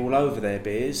absolutely be all over their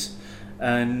beers,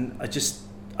 and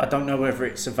I don't know whether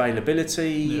it's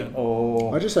availability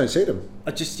or I just don't see them.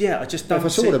 I just don't. If I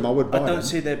saw them, I would buy them. I don't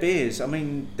see their beers. I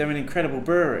mean, they're an incredible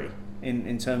brewery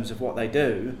in terms of what they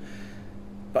do,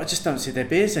 but I just don't see their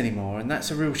beers anymore, and that's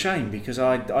a real shame because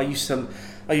I used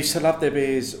to love their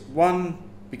beers. One,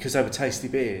 because they were tasty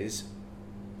beers.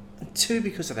 And two,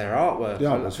 because of their artwork. The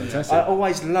artwork's fantastic. I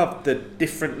always loved the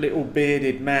different little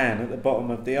bearded man at the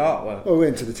bottom of the artwork. Well, we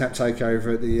went to the tap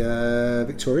takeover at the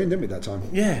Victorian, didn't we, that time?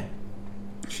 Yeah.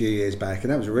 A few years back,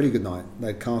 and that was a really good night. They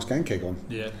had cask and keg on.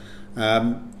 Yeah.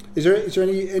 Is there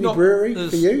any brewery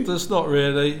for you? There's not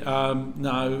really.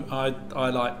 No, I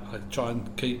try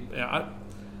and keep.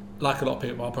 Like a lot of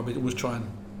people, I probably always try and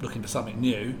looking for something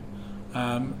new.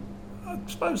 I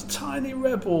suppose Tiny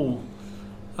Rebel.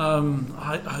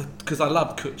 Because I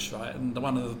love Kutch, right? And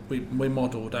we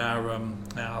modelled our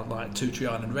like Two Tree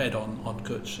Island Red on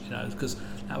Kutch, because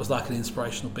that was like an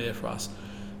inspirational beer for us.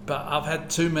 But I've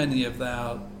had too many of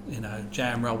our,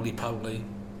 jam roly poly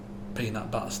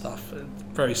peanut butter stuff. It's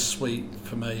very sweet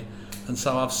for me, and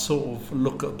so I've sort of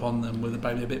looked upon them with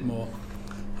maybe a bit more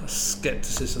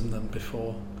scepticism than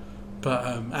before. But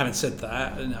having said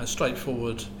that,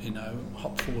 straightforward,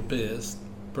 hop forward beers,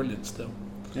 brilliant still.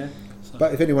 Yeah. So.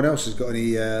 But if anyone else has got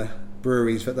any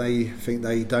breweries that they think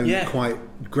they don't quite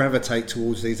gravitate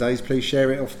towards these days, please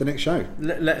share it off the next show.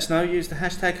 Let us know. Use the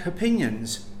hashtag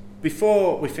opinions.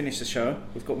 Before we finish the show,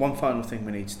 we've got one final thing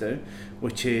we need to do,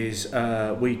 which is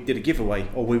we did a giveaway,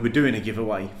 or we were doing a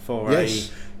giveaway for a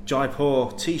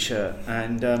Jaipur t-shirt,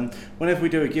 and whenever we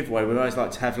do a giveaway, we always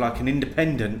like to have like an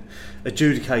independent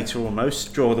adjudicator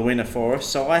almost draw the winner for us.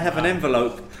 So I have an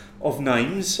envelope of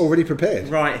names already prepared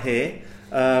right here.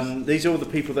 These are all the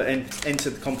people that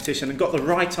entered the competition and got the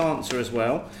right answer as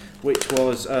well, which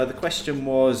was the question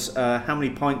was how many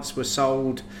pints were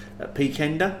sold at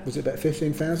Peakender? Was it about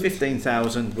 15,000?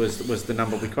 15,000 was the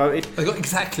number we quoted. They got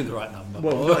exactly the right number.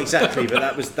 Well, not exactly, but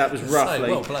that was roughly.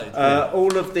 Well played.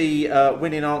 All of the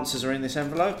winning answers are in this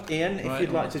envelope. Ian, if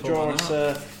you'd like to draw us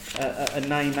a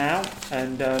name out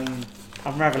and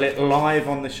unravel it live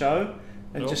on the show,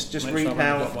 and just read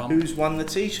out who's won the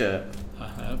t-shirt. I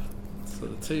have. So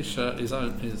the t-shirt is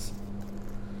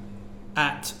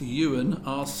at Ewan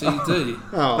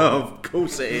RCD. Of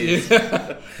course it is.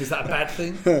 Is that a bad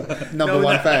thing? Number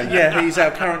one fan. Yeah, he's our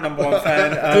current number one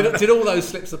fan. Did all those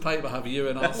slips of paper have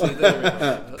Ewan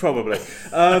RCD? Probably.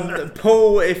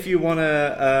 Paul, if you want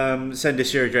to send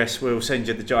us your address, we'll send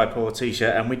you the Jaipur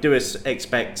t-shirt, and we do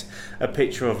expect a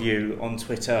picture of you on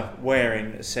Twitter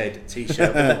wearing said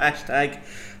t-shirt with the hashtag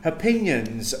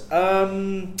opinions.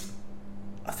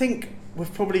 I think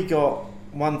we've probably got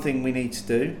one thing we need to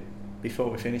do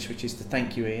before we finish, which is to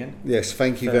thank you, Ian. Yes,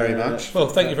 thank you very much. Well,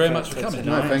 thank you very much for coming.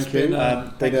 No, thank you.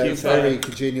 Thank you for a very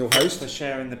congenial host. For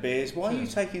sharing the beers. Why are you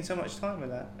taking so much time with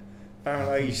that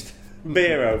barrel-aged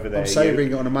beer over there? I'm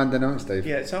savouring it on a Monday night, Steve.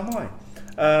 Yeah, so am I.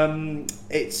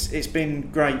 It's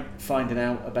been great finding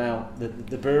out about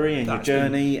the brewery and your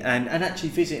journey and actually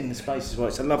visiting the space as well.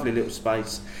 It's a lovely little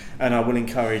space, and I will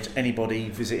encourage anybody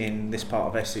visiting this part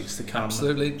of Essex to come.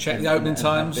 Absolutely. Check the opening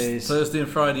times, Thursday and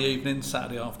Friday evenings,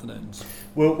 Saturday afternoons.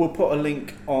 We'll put a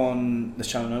link on the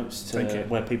show notes to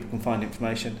where people can find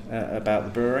information about the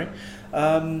brewery.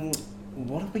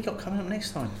 what have we got coming up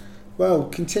next time? Well,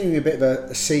 continuing a bit of a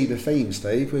SEBA theme,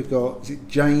 Steve, we've got, is it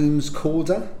James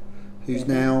Corder, who's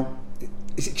now,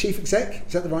 is it chief exec?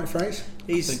 Is that the right phrase?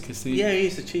 He's the chief CEO.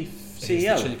 He's the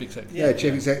chief exec. Yeah,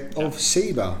 chief exec of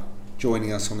SEBA,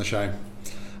 joining us on the show.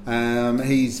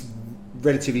 He's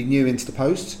relatively new into the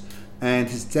post and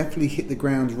has definitely hit the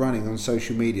ground running on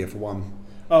social media for one.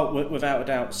 Oh, without a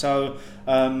doubt. So,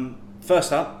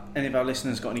 first up, any of our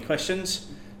listeners got any questions?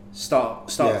 Start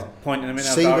pointing them in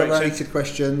our direction. SEBA-related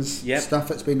questions, stuff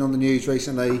that's been on the news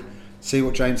recently. See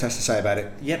what James has to say about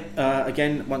it. Yep.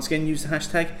 Once again, use the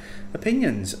hashtag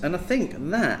opinions, and I think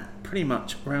that pretty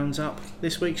much rounds up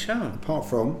this week's show. Apart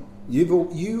from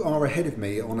you are ahead of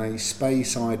me on a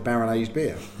Speyside barrel-aged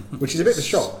beer, which is a bit of a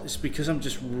shock. It's because I'm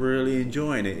just really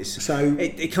enjoying it.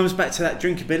 It comes back to that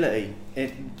drinkability.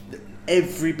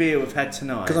 Every beer we've had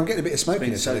tonight. Because I'm getting a bit of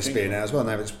smokiness on this beer now as well.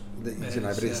 Now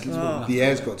the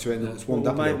air's got to it and it's warmed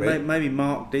up a little bit. Maybe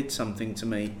Mark did something to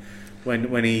me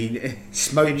when he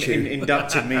smoked you.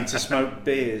 Inducted me to smoke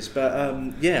beers. But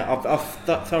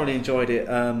I've thoroughly enjoyed it.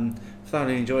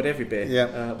 Thoroughly enjoyed every beer.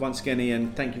 Yeah. Once again,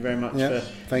 Ian, thank you very much.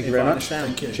 Thank you very much.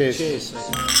 Thank you. Cheers.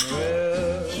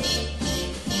 Well,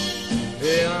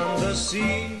 beyond the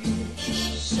sea,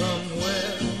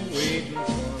 somewhere waiting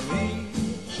for me,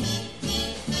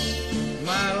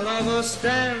 my lover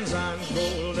stands on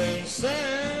golden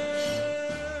sand.